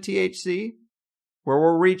down to THC, where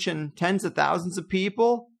we're reaching tens of thousands of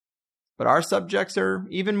people, but our subjects are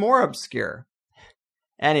even more obscure.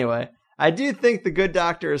 Anyway, I do think the good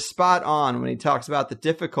doctor is spot on when he talks about the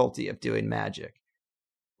difficulty of doing magic.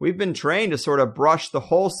 We've been trained to sort of brush the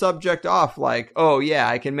whole subject off like, oh yeah,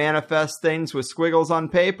 I can manifest things with squiggles on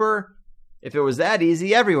paper. If it was that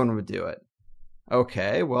easy, everyone would do it.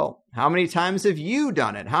 Okay, well, how many times have you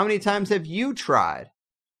done it? How many times have you tried?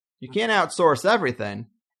 You can't outsource everything.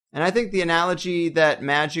 And I think the analogy that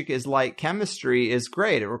magic is like chemistry is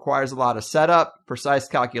great. It requires a lot of setup, precise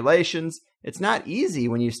calculations. It's not easy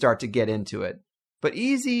when you start to get into it. But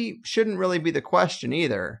easy shouldn't really be the question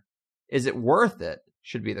either. Is it worth it?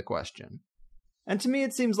 Should be the question. And to me,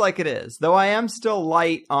 it seems like it is, though I am still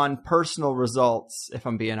light on personal results, if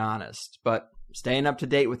I'm being honest. But staying up to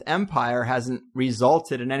date with Empire hasn't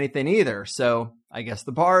resulted in anything either, so I guess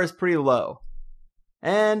the bar is pretty low.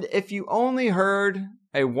 And if you only heard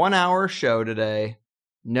a 1-hour show today,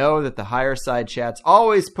 know that the Higher Side Chats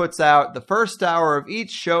always puts out the first hour of each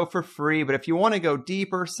show for free, but if you want to go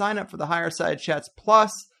deeper, sign up for the Higher Side Chats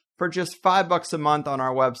Plus for just $5 a month on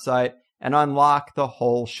our website and unlock the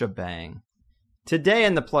whole shebang. Today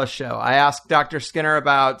in the Plus Show, I asked Dr. Skinner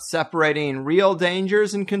about separating real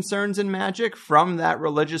dangers and concerns in magic from that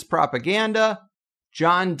religious propaganda,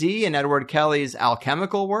 John Dee and Edward Kelly's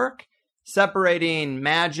alchemical work, separating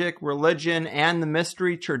magic, religion, and the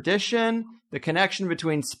mystery tradition, the connection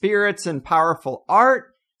between spirits and powerful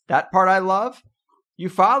art, that part I love,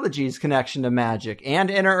 ufology's connection to magic and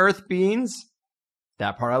inner earth beings,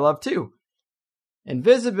 that part I love too.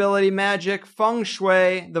 Invisibility magic, feng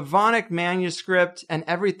shui, the Vonic manuscript, and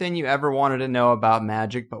everything you ever wanted to know about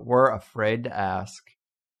magic but were afraid to ask.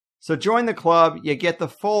 So join the club. You get the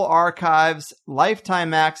full archives,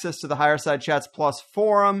 lifetime access to the Higher Side Chats Plus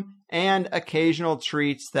forum, and occasional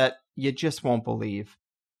treats that you just won't believe.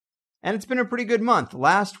 And it's been a pretty good month.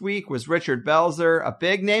 Last week was Richard Belzer, a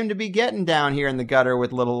big name to be getting down here in the gutter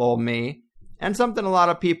with little old me. And something a lot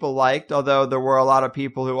of people liked, although there were a lot of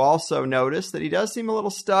people who also noticed that he does seem a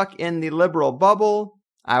little stuck in the liberal bubble.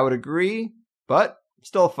 I would agree, but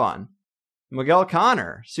still fun. Miguel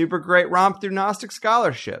Connor, super great romp through Gnostic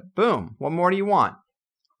scholarship. Boom, what more do you want?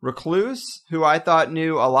 Recluse, who I thought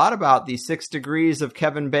knew a lot about the 6 degrees of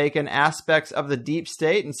Kevin Bacon aspects of the deep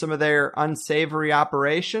state and some of their unsavory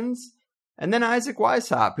operations. And then Isaac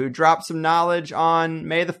Weishaupt, who dropped some knowledge on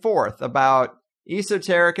May the 4th about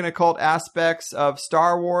esoteric and occult aspects of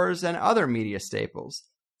Star Wars and other media staples.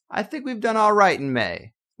 I think we've done all right in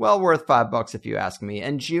May. Well worth $5 if you ask me,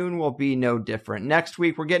 and June will be no different. Next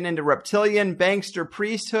week, we're getting into reptilian, bankster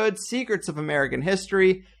priesthood, secrets of American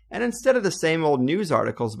history, and instead of the same old news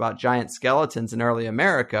articles about giant skeletons in early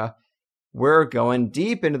America, we're going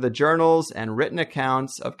deep into the journals and written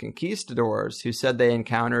accounts of conquistadors who said they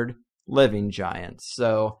encountered living giants.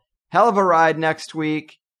 So, hell of a ride next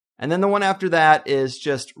week. And then the one after that is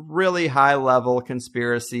just really high-level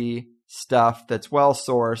conspiracy stuff that's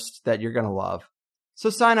well-sourced that you're going to love.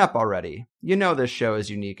 So sign up already. You know this show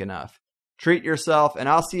is unique enough. Treat yourself, and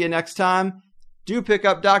I'll see you next time. Do pick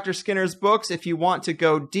up Dr. Skinner's books if you want to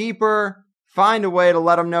go deeper. Find a way to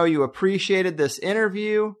let him know you appreciated this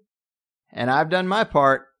interview. And I've done my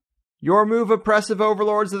part. Your move, oppressive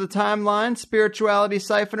overlords of the timeline, spirituality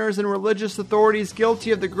siphoners, and religious authorities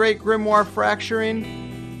guilty of the great grimoire fracturing.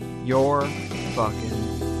 You're fucking